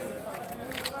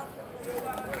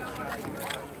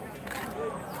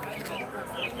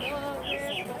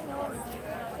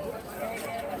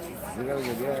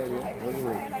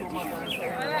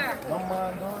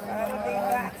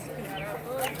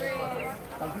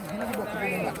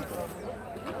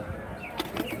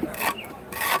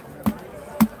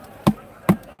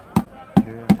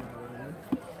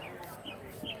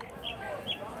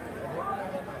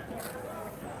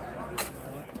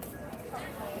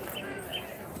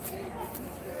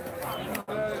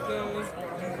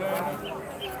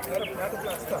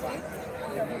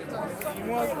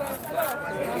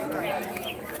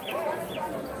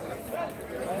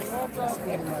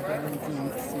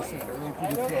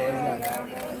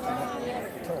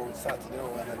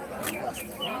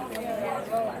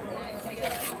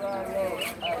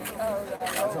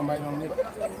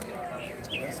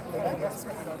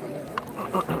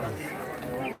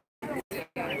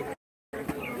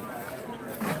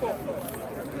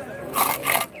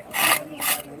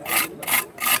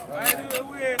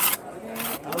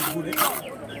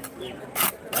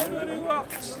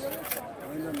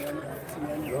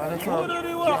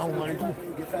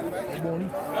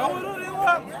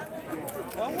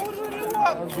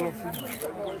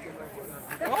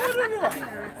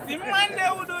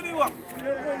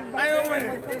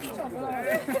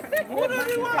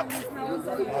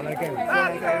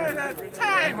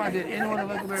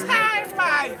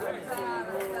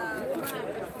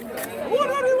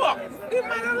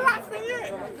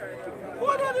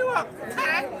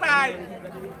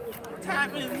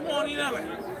 Time is money away.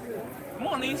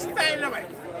 Money is time away.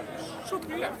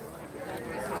 Superior.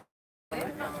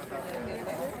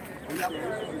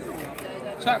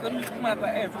 Try to meet mother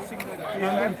every single day,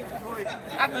 right?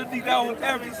 I can dig out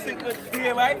every single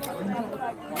day, right?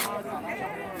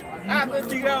 I can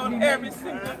dig out every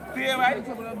single day, right?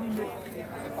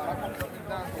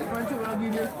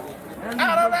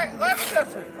 I don't like, what's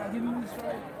this?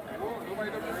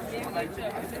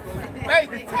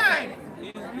 Right, time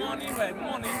is money, right?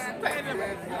 Money is time,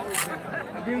 right?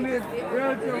 You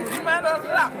might not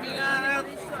laugh,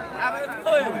 I don't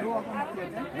know it.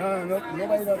 No,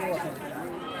 nobody does it.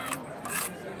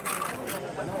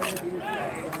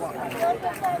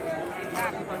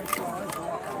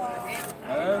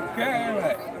 Okay,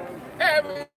 right.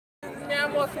 Every man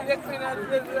must be looking at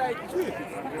this right too.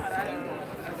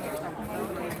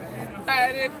 I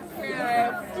didn't feel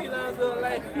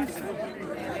like this.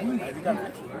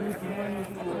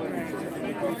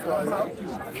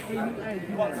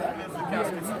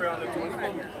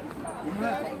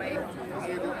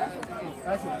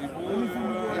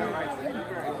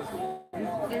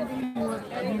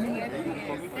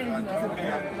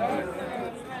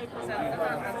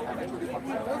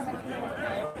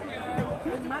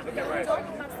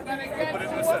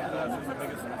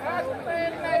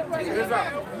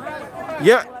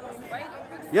 Yeah.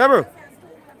 Yeah, bro.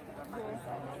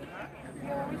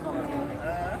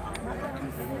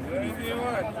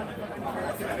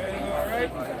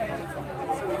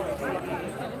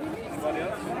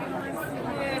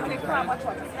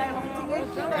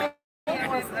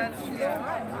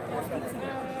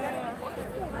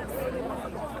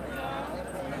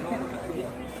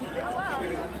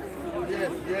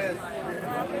 Yes.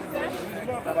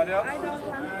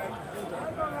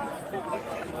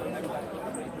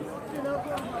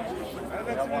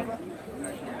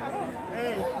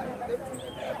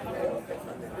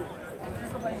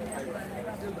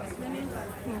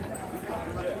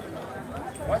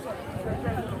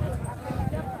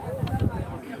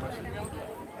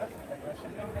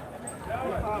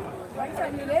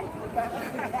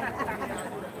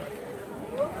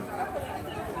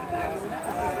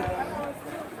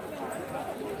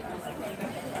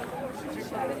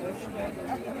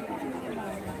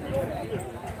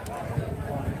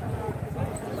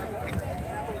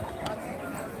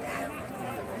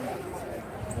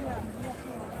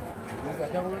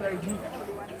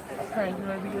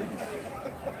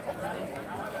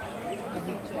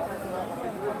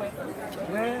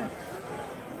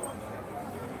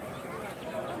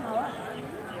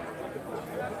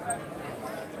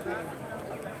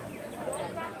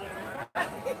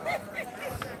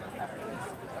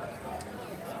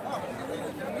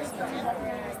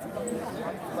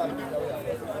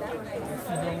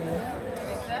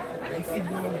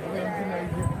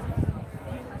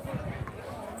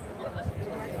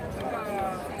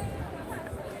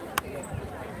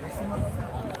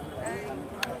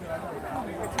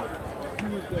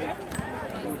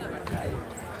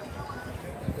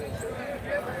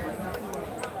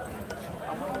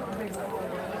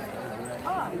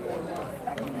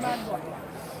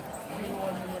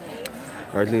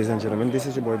 Alright, ladies and gentlemen, this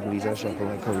is your boy Blazzer Sharpen,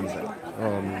 like Cariza.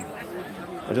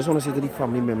 I just want to say to the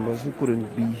family members who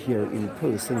couldn't be here in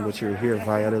person, but you're here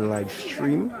via the live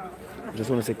stream, I just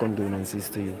want to say condolences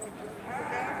to you.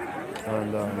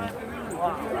 And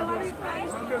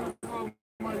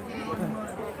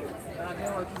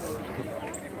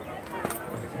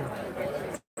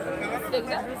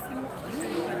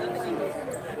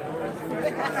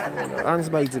Hands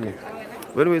biting me.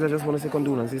 By the way, I just want to say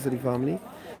condolences to the family.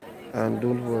 And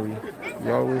don't worry,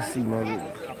 you always see my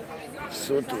room.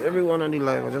 So to everyone on the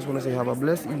live, I just want to say have a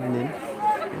blessed evening.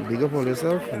 And big up on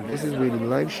yourself. And this is where the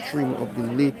live stream of the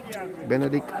late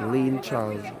Benedict Layne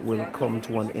Charles will come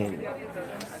to an end.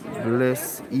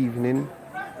 Blessed evening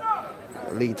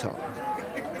later.